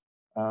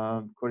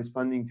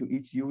 corresponding to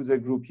each user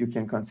group, you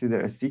can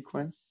consider a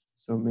sequence.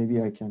 So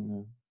maybe I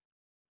can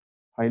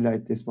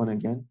highlight this one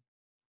again.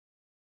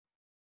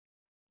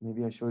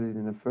 Maybe I showed it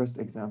in the first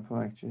example,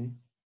 actually.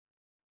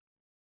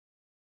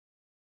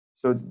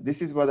 So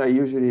this is what I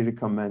usually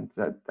recommend,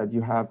 that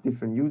you have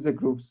different user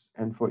groups,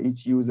 and for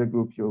each user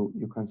group,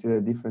 you consider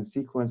a different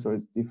sequence or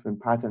a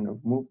different pattern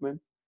of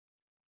movement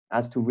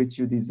as to which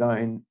you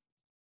design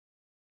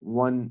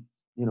one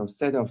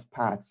set of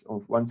paths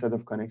of one set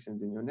of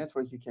connections in your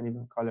network. You can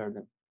even color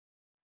them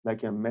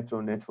like a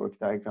metro network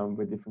diagram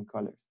with different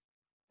colors.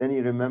 Then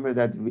you remember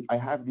that I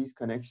have these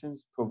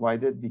connections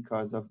provided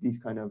because of these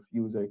kind of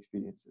user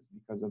experiences,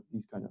 because of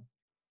these kind of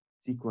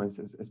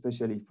sequences,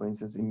 especially, for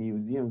instance, in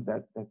museums,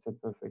 that's a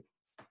perfect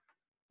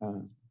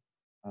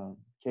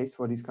case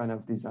for this kind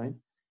of design.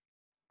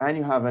 And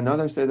you have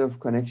another set of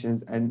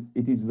connections, and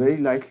it is very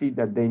likely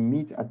that they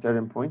meet at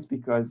certain points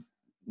because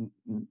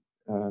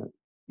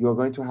you are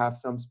going to have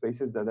some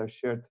spaces that are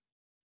shared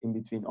in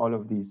between all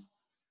of these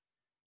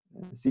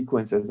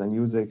sequences and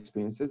user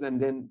experiences, and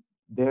then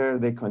there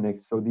they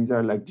connect. So these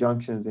are like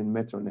junctions in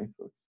metro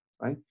networks,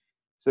 right?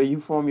 So you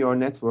form your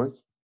network,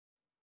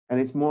 and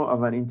it's more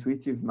of an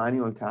intuitive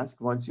manual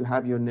task. Once you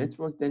have your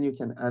network, then you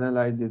can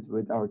analyze it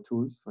with our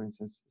tools, for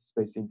instance,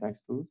 space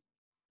syntax tools.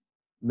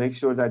 Make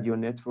sure that your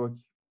network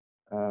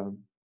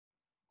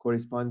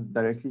corresponds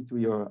directly to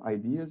your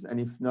ideas, and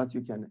if not,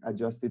 you can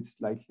adjust it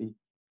slightly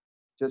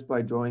just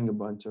by drawing a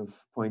bunch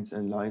of points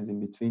and lines in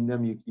between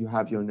them. You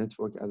have your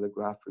network as a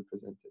graph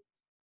represented,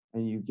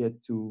 and you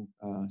get to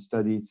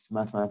study it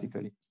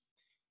mathematically.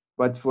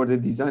 But for the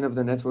design of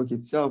the network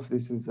itself,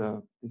 this is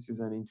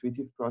an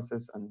intuitive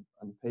process on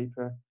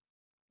paper,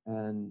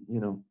 and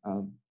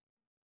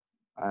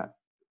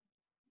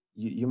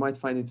you might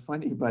find it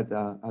funny, but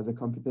as a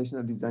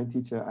computational design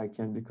teacher, I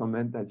can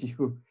recommend that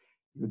you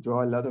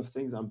draw a lot of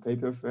things on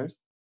paper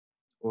first,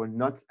 or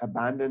not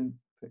abandon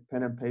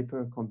pen and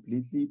paper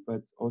completely,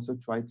 but also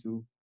try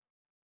to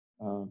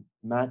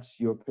match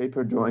your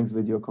paper drawings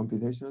with your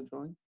computational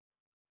drawings.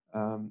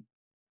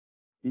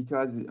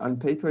 Because on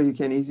paper, you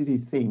can easily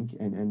think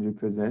and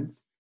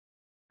represent.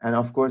 And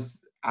of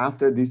course,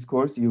 after this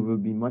course, you will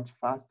be much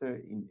faster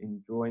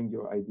in drawing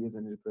your ideas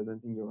and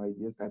representing your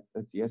ideas.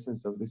 That's the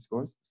essence of this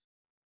course.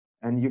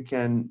 And you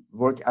can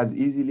work as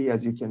easily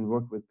as you can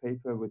work with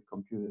paper with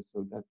computers.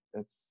 So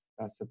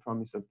that's the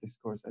promise of this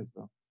course as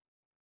well.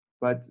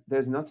 But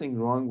there's nothing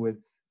wrong with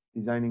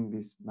designing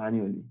this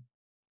manually,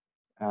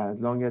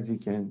 as long as you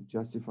can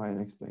justify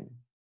and explain it.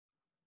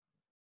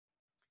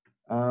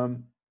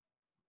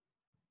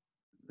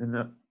 And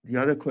the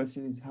other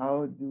question is,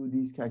 how do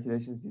these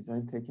calculations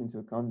design take into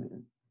account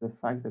the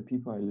fact that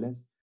people are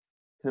less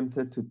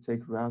tempted to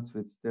take routes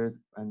with stairs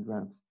and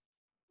ramps?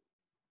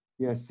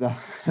 Yes, a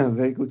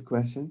very good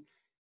question.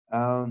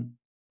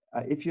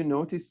 If you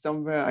notice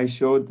somewhere, I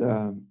showed,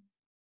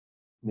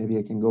 maybe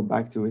I can go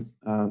back to it,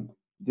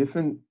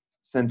 different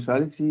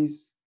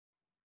centralities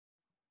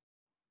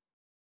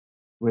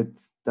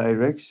with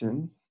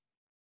directions.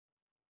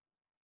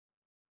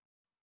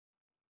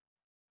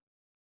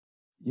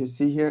 You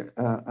see here,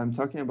 I'm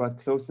talking about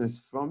closeness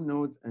from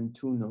nodes and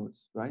to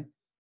nodes, right?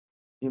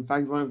 in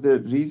fact, one of the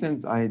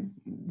reasons I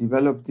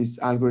developed this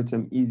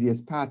algorithm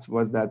easiest path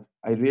was that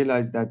I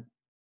realized that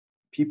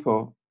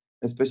people,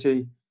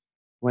 especially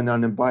when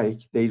on a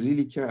bike, they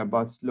really care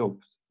about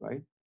slopes,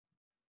 right?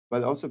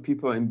 But also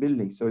people in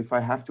buildings. So if I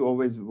have to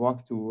always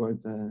walk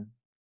towards, I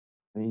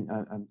mean,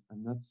 I'm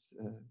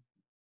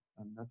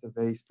not a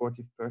very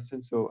sportive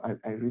person, so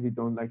I really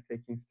don't like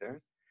taking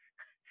stairs.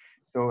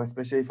 So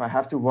especially if I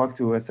have to walk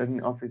to a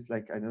certain office,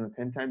 like, I don't know,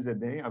 10 times a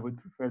day, I would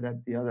prefer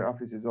that the other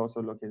office is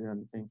also located on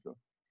the same floor.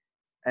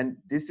 And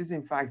this is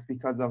in fact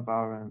because of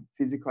our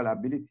physical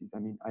abilities. I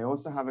mean, I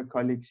also have a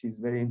colleague, she's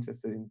very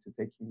interested into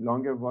taking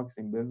longer walks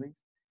in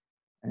buildings.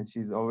 And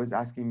she's always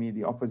asking me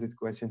the opposite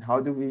question: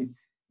 how do we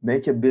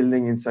make a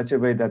building in such a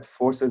way that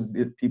forces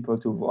people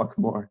to walk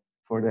more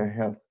for their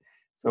health?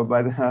 So,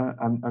 but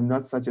I'm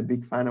not such a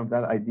big fan of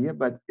that idea,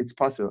 but it's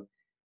possible.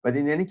 But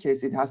in any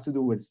case, it has to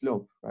do with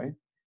slope, right?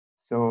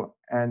 So,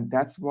 and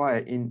that's why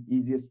in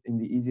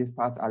the easiest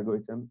path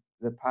algorithm,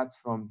 the path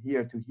from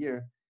here to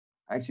here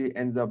actually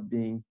ends up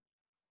being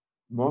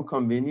more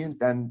convenient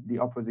than the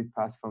opposite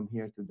path from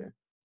here to there,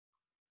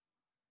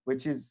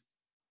 which is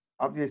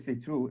obviously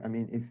true. I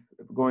mean, if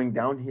going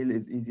downhill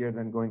is easier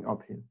than going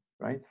uphill,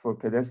 right? For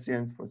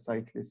pedestrians, for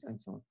cyclists,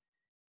 and so on.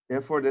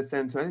 Therefore, the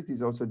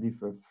centralities also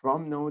differ.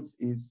 From nodes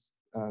is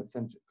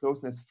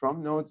closeness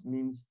from nodes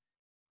means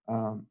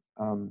um,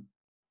 um,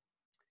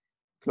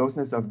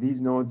 closeness of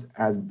these nodes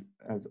as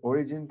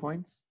origin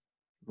points,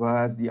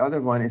 whereas the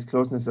other one is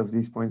closeness of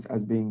these points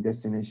as being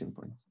destination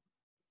points.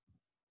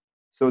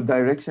 So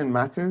direction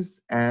matters,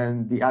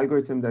 and the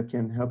algorithm that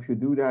can help you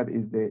do that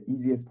is the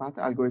easiest path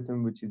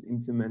algorithm, which is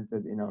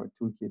implemented in our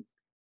toolkit,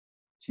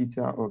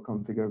 Cheetah or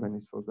Configure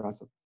Venice for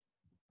Grasshopper.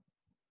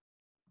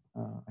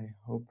 I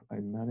hope I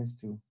managed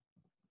to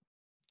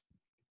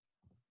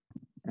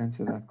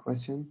answer that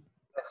question.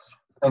 Yes,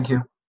 thank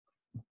you.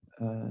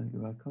 You're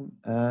welcome.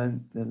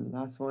 And the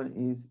last one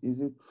is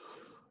it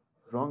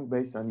wrong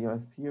based on your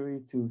theory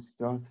to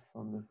start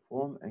from the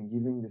form and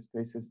giving the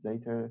spaces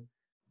later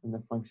in the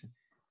function?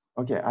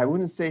 Okay, I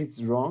wouldn't say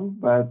it's wrong,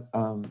 but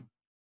I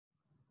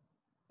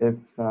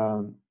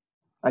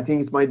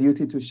think it's my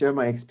duty to share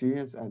my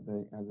experience as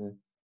a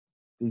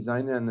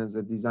designer and as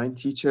a design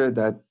teacher,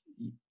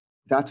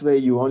 that way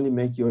you only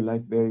make your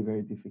life very,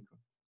 very difficult.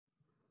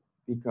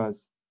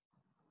 Because,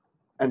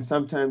 and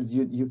sometimes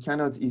you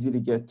cannot easily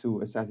get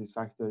to a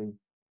satisfactory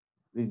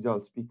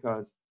result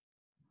because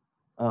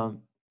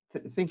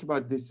think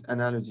about this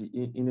analogy.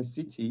 In a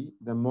city,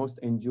 the most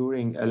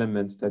enduring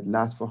elements that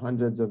last for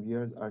hundreds of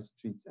years are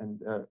streets, and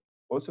they're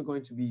also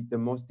going to be the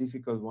most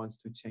difficult ones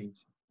to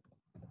change.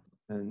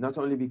 Not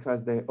only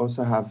because they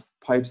also have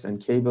pipes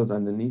and cables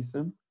underneath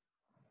them,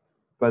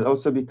 but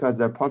also because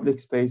they're public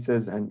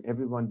spaces and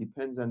everyone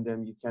depends on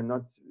them. You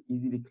cannot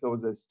easily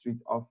close a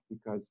street off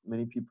because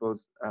many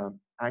people's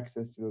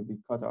access will be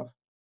cut off.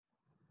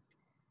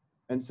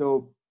 And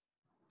so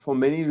for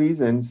many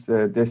reasons,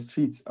 the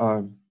streets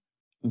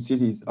in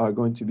cities are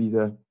going to be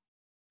the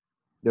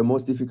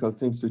most difficult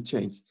things to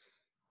change.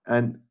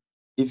 And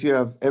if you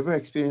have ever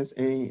experienced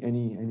any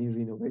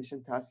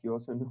renovation task, you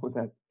also know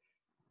that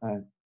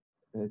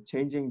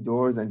changing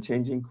doors and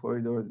changing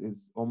corridors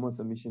is almost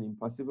a mission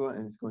impossible,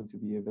 and it's going to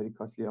be a very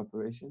costly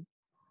operation.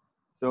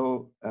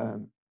 So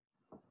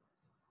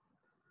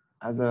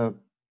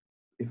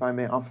if I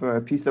may offer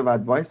a piece of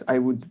advice, I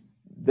would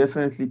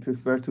definitely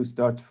prefer to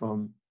start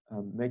from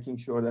making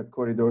sure that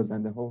corridors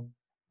and the whole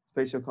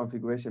spatial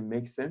configuration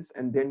makes sense,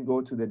 and then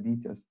go to the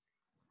details.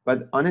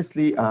 But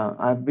honestly,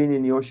 I've been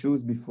in your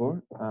shoes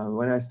before.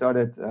 When I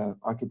started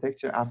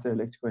architecture after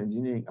electrical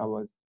engineering, I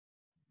was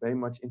very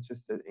much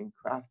interested in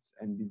crafts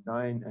and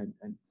design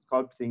and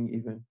sculpting,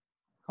 even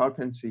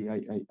carpentry.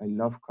 I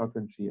love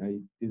carpentry. I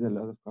did a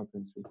lot of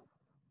carpentry.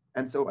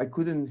 And so I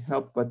couldn't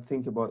help but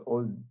think about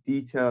all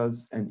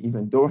details and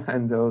even door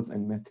handles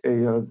and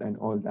materials and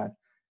all that,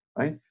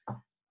 right?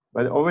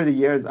 But over the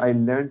years, I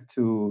learned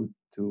to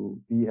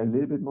be a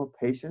little bit more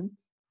patient,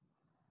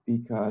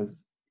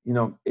 because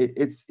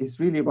it's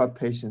really about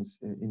patience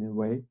in a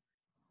way,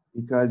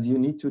 because you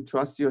need to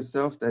trust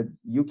yourself that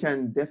you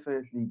can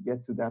definitely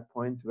get to that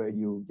point where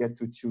you get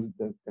to choose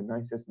the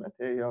nicest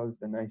materials,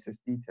 the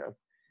nicest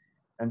details,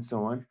 and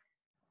so on.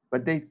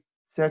 But they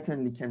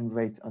certainly can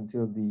wait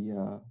until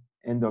the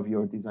end of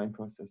your design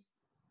process.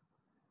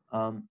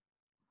 And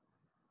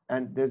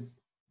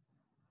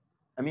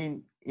I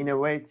mean, in a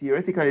way,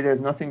 theoretically, there's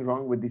nothing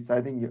wrong with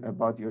deciding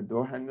about your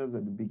door handles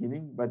at the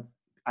beginning, but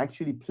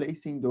actually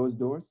placing those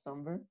doors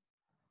somewhere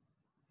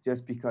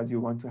just because you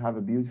want to have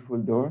a beautiful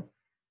door,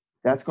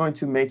 that's going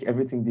to make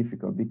everything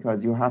difficult,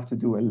 because you have to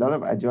do a lot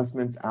of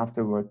adjustments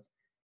afterwards.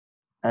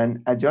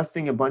 And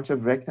adjusting a bunch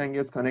of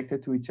rectangles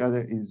connected to each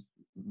other is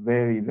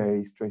very,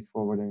 very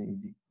straightforward and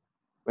easy.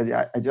 But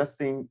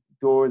adjusting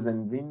doors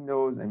and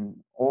windows and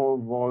all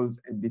walls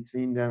in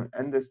between them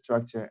and the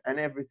structure and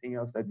everything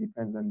else that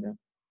depends on them,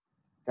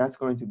 that's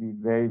going to be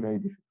very, very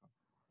difficult.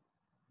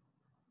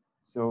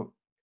 So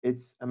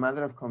it's a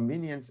matter of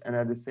convenience, and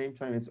at the same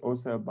time, it's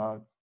also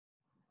about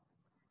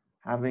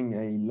having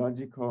a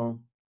logical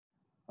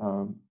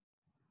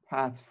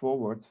paths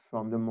forward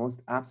from the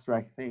most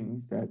abstract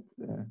things that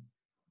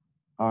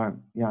are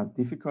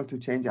difficult to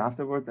change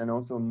afterwards, and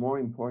also more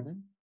important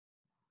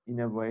in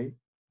a way,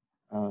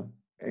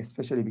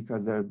 especially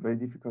because they're very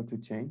difficult to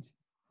change.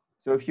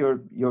 So if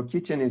your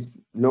kitchen is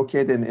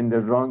located in the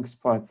wrong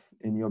spot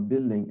in your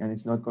building and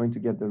it's not going to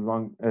get the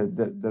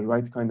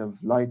right kind of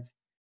light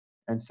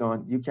and so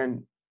on, you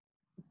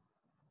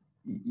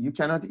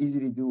cannot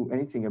easily do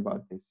anything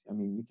about this. I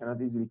mean, you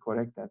cannot easily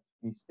correct that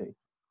mistake,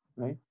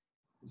 right?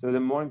 So the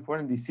more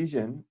important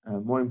decision,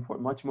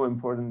 much more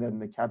important than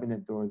the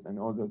cabinet doors and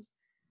all those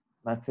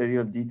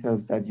material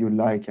details that you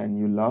like and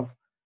you love,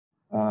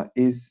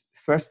 is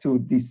first to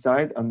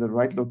decide on the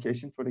right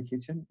location for the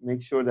kitchen.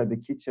 Make sure that the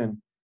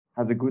kitchen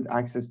has a good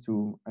access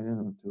to, I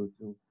don't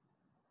know,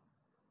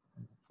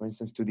 for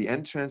instance, to the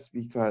entrance,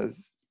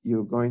 because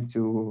you're going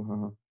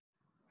to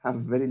have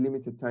very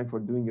limited time for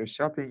doing your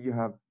shopping. You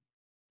have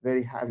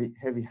very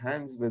heavy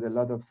hands with a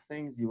lot of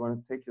things. You want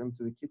to take them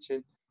to the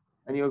kitchen,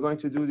 and you're going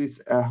to do this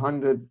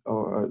hundreds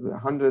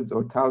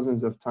or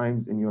thousands of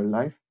times in your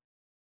life.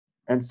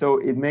 And so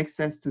it makes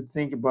sense to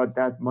think about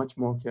that much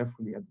more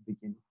carefully at the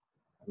beginning,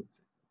 I would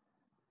say.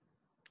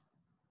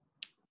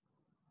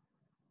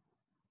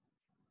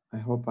 I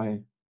hope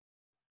I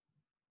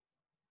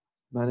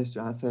managed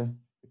to answer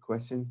the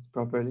questions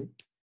properly.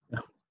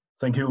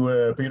 Thank you,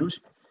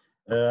 Pirus.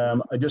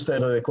 I just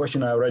had a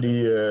question. I already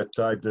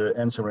typed the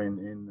answer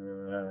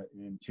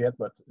in chat,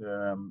 but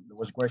there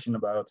was a question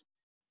about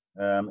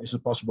is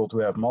it possible to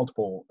have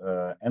multiple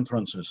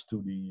entrances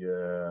to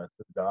the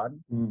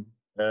garden? Mm.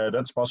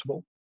 That's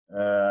possible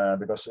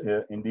because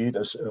indeed,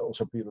 as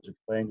also Pirus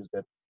explained, is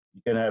that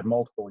you can have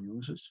multiple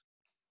uses.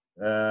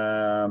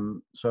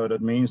 So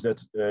that means that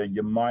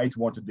you might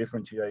want to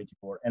differentiate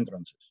your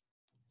entrances.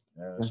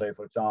 Say,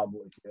 for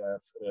example, if you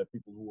have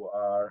people who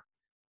are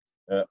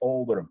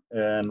older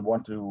and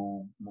want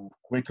to move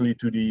quickly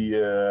to the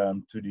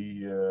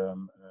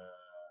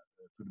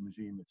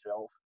museum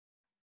itself,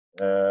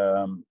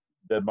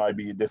 that might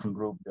be a different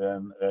group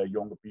than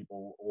younger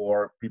people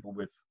or people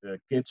with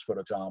kids, for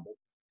example.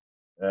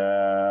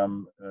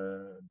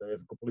 They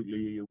have a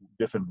completely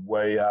different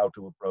way how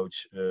to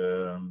approach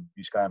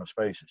these kind of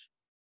spaces.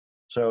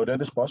 So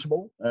that is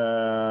possible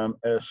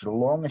as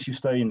long as you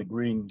stay in the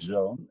green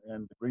zone.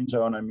 And the green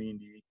zone, I mean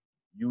the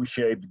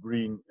U-shaped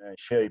green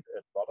shape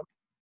at the bottom.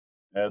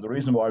 The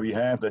reason why we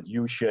have that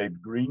U-shaped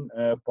green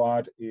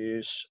part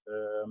is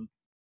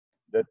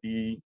that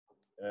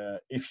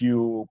if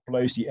you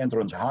place the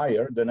entrance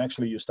higher, then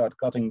actually you start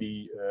cutting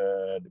the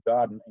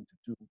garden into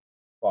two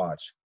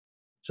parts.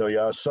 So you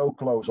are so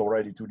close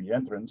already to the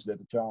entrance that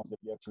the chance that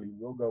you actually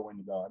will go in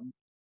the garden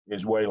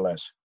is way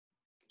less.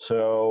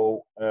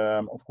 So,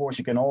 of course,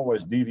 you can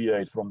always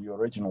deviate from the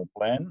original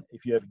plan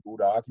if you have a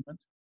good argument,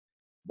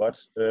 but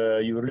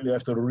you really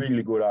have to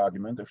really good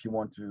argument if you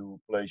want to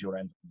place your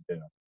entrance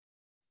there.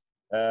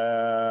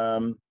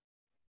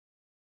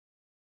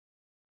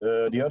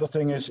 The other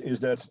thing is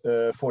that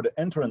for the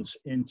entrance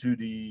into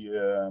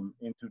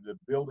the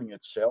building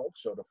itself,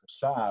 so the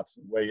facade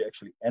where you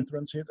actually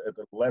entrance it at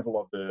the level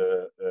of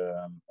the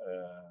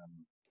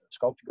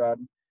sculpture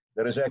garden,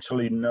 there is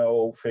actually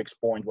no fixed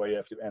point where you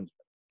have to enter.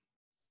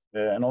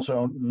 And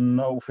also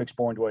no fixed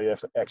point where you have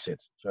to exit.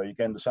 So you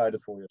can decide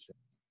it for yourself.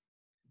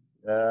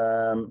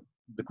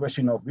 The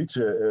question of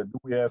Wietse, do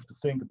we have to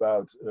think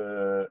about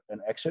an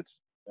exit?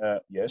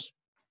 Yes,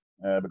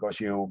 because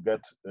you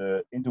get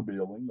into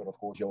building, but of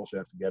course you also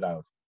have to get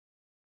out.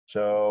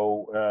 So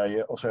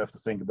you also have to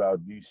think about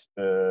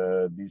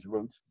these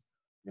routes.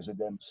 Is it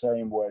then the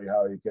same way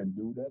how you can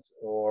do that,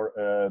 or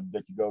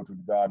that you go to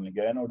the garden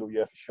again, or do you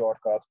have a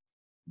shortcut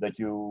that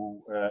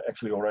you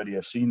actually already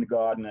have seen the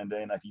garden, and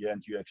then at the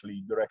end you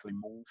actually directly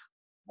move,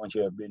 once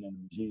you have been in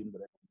the museum,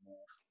 directly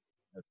move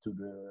to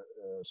the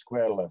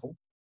square level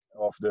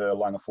of the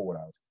Lange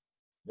Voorhout.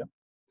 Yeah.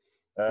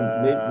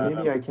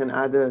 Maybe I can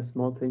add a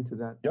small thing to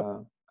that.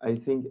 Yep. I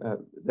think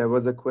there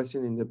was a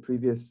question in the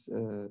previous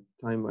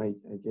time I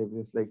gave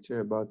this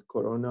lecture about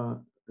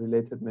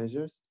Corona-related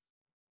measures.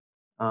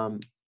 Well,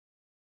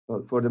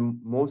 for the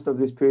most of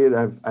this period,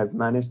 I've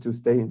managed to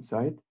stay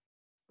inside.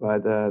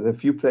 But the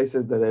few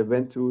places that I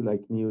went to,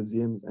 like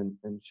museums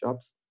and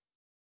shops,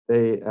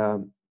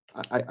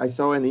 I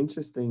saw an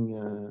interesting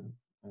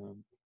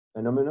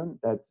phenomenon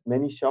that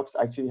many shops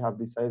actually have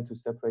decided to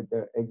separate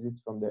their exits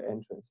from their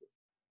entrances.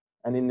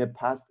 And in the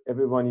past,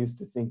 everyone used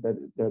to think that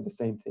they're the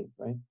same thing,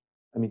 right?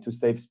 I mean, to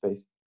save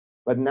space.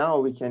 But now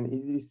we can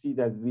easily see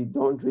that we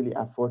don't really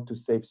afford to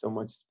save so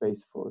much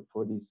space for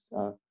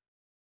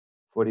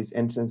these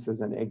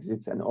entrances and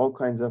exits and all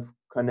kinds of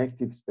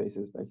connective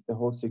spaces, like the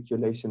whole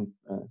circulation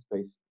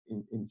space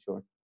in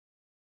short.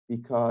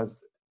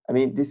 Because, I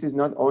mean, this is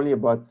not only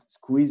about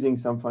squeezing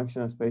some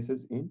functional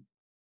spaces in.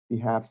 We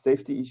have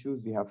safety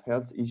issues, we have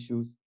health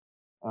issues.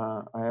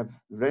 I have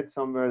read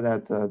somewhere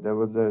that there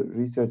was a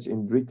research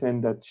in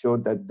Britain that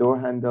showed that door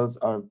handles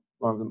are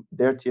one of the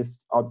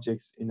dirtiest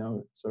objects in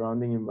our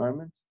surrounding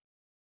environments,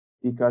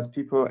 because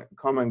people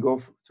come and go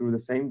through the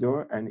same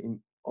door and in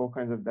all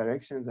kinds of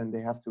directions, and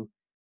they have to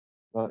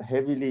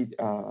heavily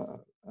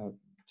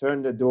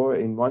turn the door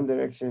in one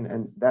direction,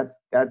 and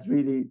that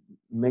really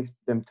makes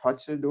them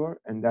touch the door,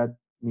 and that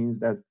means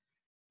that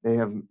they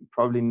have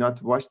probably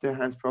not washed their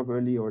hands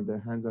properly, or their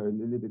hands are a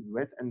little bit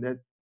wet, and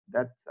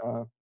that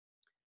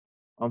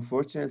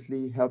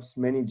unfortunately helps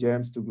many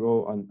germs to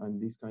grow on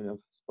these kind of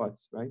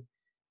spots, right?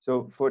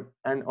 So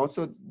and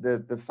also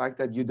the fact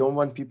that you don't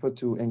want people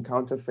to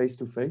encounter face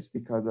to face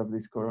because of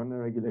these corona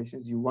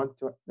regulations, you want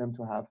them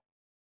to have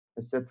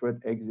a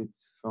separate exit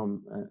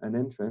from an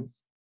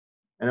entrance.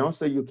 And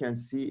also you can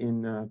see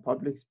in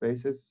public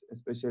spaces,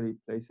 especially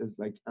places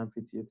like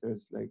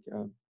amphitheaters, like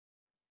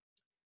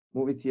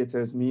movie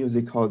theaters,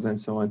 music halls, and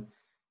so on,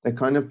 the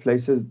kind of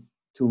places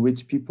to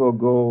which people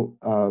go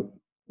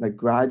like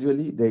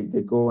gradually,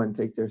 they go and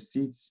take their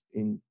seats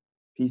in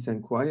peace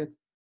and quiet,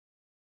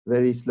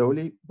 very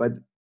slowly. But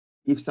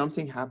if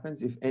something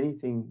happens, if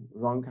anything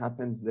wrong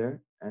happens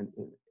there and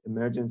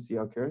emergency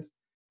occurs,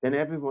 then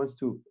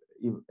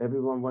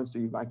everyone wants to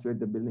evacuate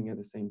the building at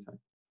the same time.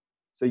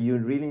 So you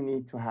really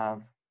need to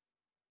have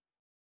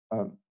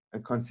a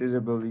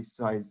considerably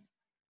sized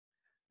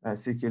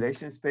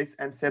circulation space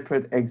and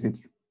separate exit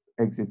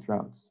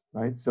routes,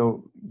 right?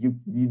 So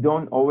you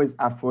don't always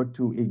afford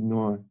to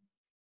ignore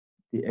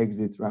the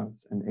exit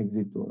routes and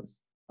exit doors,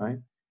 right?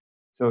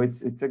 So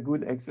it's a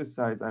good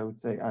exercise, I would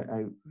say.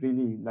 I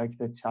really like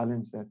the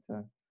challenge that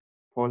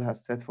Paul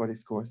has set for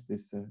his course,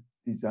 this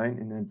design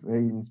in a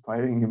very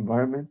inspiring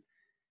environment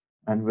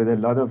and with a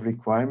lot of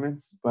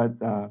requirements. But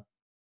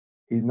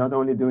he's not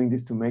only doing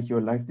this to make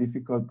your life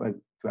difficult, but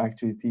to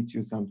actually teach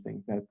you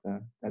something that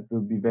that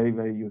will be very,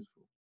 very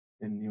useful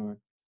in your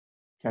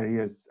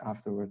careers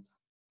afterwards.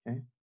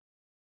 Okay.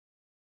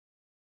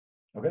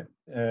 Okay.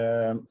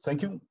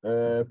 Thank you,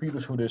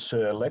 Peters, for this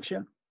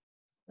lecture.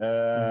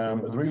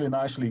 It really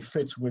nicely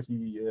fits with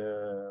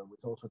the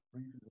with also the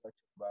previous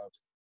lecture about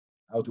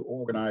how to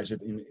organize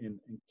it and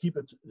keep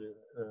it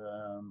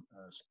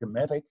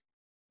schematic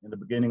in the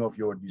beginning of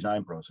your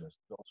design process.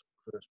 It's also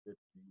first with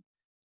the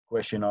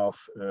question of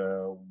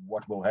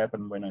what will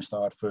happen when I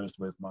start first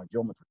with my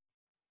geometry.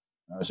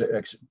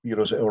 As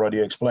Peters already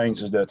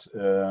explains, is that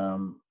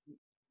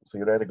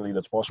theoretically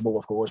that's possible,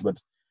 of course, but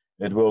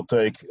it will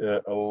take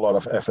a lot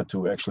of effort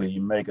to actually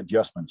make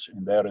adjustments,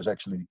 and there is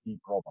actually the key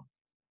problem.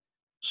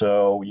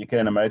 So you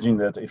can imagine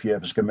that if you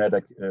have a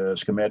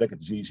schematic,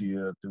 it's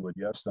easier to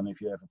adjust than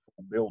if you have a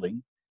full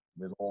building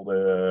with all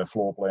the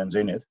floor plans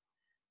in it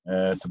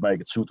to make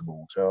it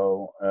suitable.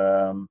 So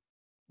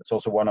that's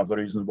also one of the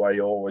reasons why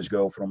you always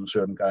go from a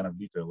certain kind of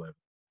detail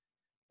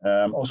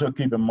level. Also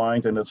keep in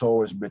mind, and that's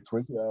always a bit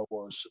tricky, I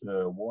always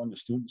warn the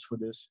students for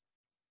this,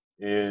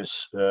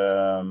 is,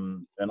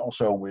 and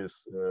also with,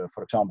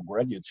 for example,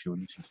 graduate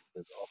students,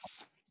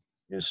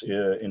 is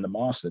in the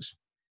masters,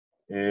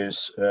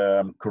 is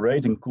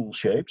creating cool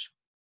shapes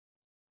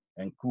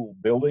and cool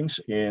buildings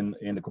in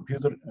the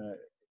computer.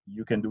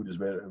 You can do this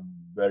very,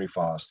 very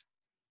fast.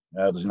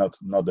 It's not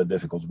that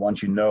difficult.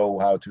 Once you know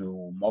how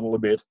to model a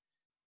bit,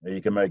 you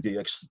can make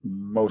the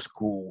most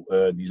cool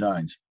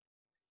designs.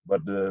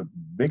 But the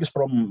biggest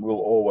problem will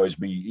always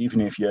be, even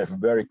if you have a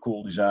very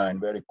cool design,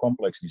 very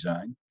complex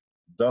design,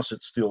 does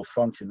it still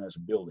function as a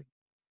building?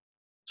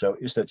 So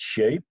is that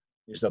shape,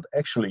 is that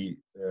actually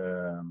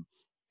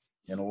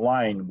in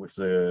line with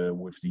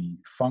the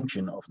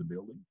function of the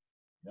building,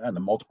 and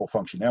the multiple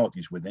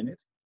functionalities within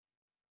it,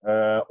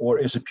 or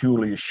is it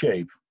purely a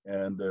shape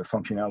and the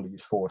functionality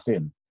is forced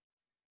in?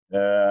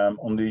 Then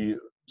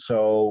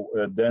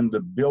the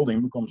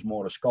building becomes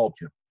more a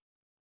sculpture,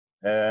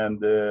 and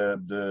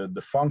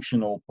the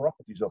functional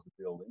properties of the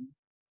building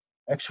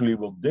actually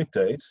will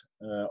dictate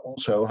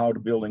also how the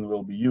building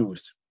will be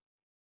used.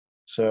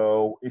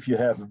 So if you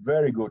have a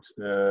very good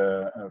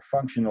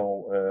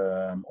functional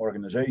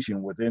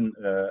organization within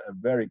a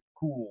very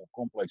cool,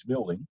 complex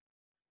building,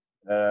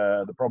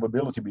 the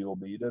probability will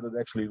be that it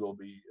actually will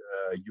be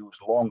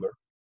used longer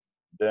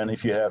than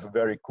if you have a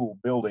very cool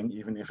building,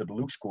 even if it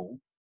looks cool,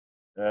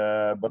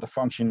 but the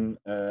function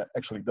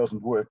actually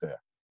doesn't work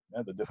there.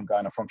 Yeah, the different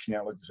kind of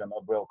functionalities are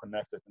not well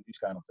connected and these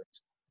kind of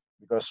things.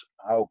 Because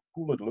how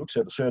cool it looks,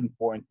 at a certain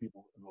point,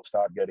 people will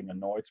start getting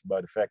annoyed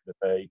by the fact that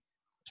they,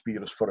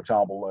 Peters, for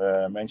example,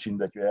 mentioned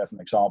that you have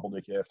an example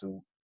that you have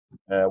to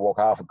walk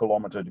half a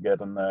kilometer to get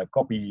a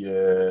copy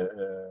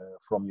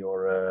from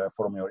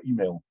your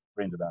email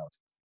printed out.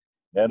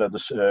 Yeah, that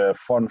is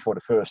fun for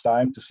the first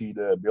time to see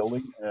the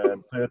building. The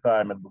third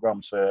time it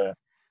becomes that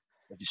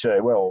you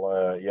say,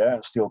 well, yeah,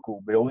 still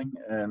cool building.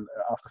 And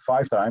after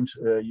 5 times,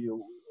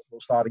 you will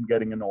start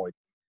getting annoyed.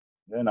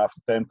 Then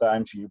after 10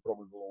 times, you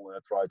probably will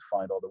try to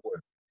find other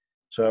work.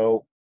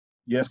 So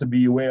you have to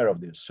be aware of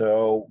this.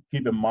 So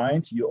keep in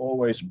mind, you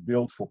always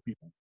build for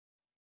people.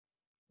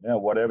 Yeah,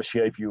 whatever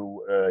shape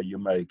you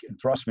make. And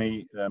trust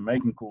me,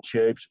 making cool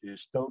shapes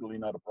is totally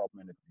not a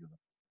problem in the computer.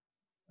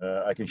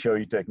 I can show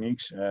you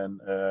techniques,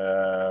 and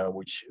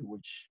which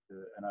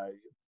and I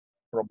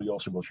probably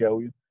also will show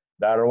you.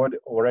 There are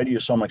already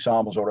some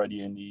examples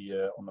already in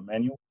the on the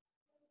manual,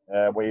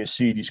 where you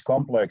see these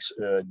complex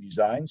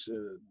designs,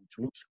 which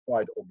looks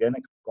quite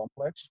organic,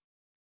 complex.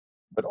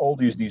 but all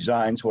these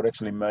designs were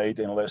actually made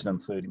in less than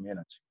 30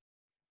 minutes.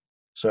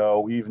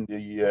 So even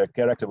the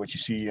character which you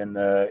see in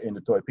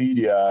the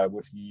Toypedia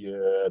with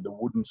the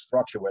wooden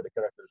structure where the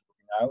character is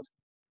looking out,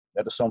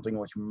 that is something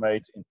which we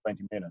made in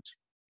 20 minutes.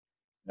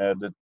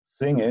 The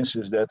thing is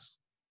that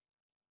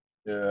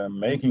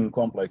making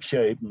complex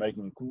shape,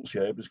 making cool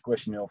shape is a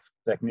question of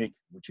technique,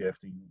 which you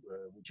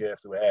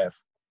have to have,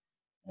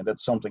 and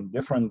that's something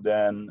different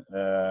than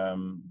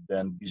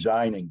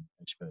designing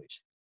a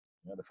space,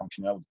 the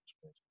functionality of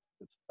space.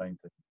 That's the main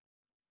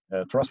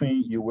thing. Trust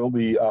me, you will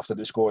be, after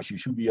this course, you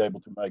should be able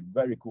to make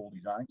very cool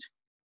designs.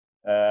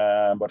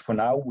 But for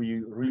now, we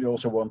really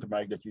also want to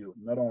make that you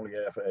not only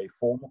have a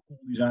formal cool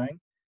design,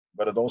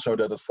 but it also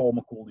that a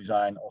formal cool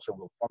design also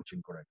will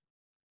function correctly.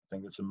 I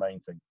think that's the main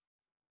thing.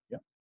 Yeah.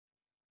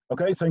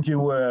 Okay, thank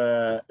you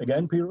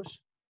again, Pirus,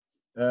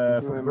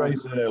 for a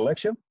great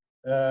lecture.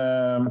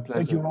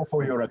 Thank you all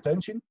for your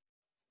attention.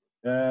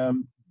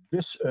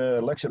 This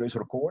lecture is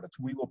recorded.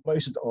 We will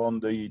place it on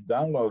the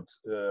download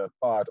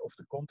part of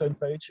the content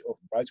page of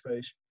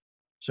Brightspace.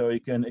 So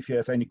you can, if you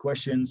have any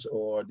questions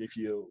or if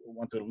you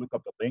want to look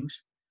up the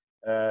links,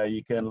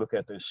 you can look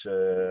at this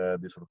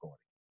recording.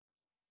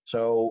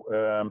 So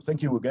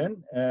thank you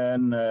again,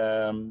 and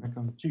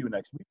see you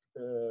next week.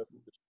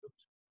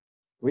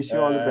 Wish you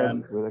all the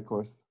best with the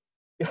course.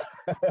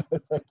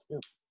 Thank you.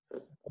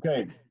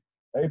 Okay.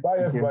 Hey, bye,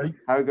 everybody.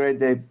 Have a great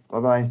day.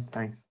 Bye-bye.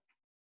 Thanks.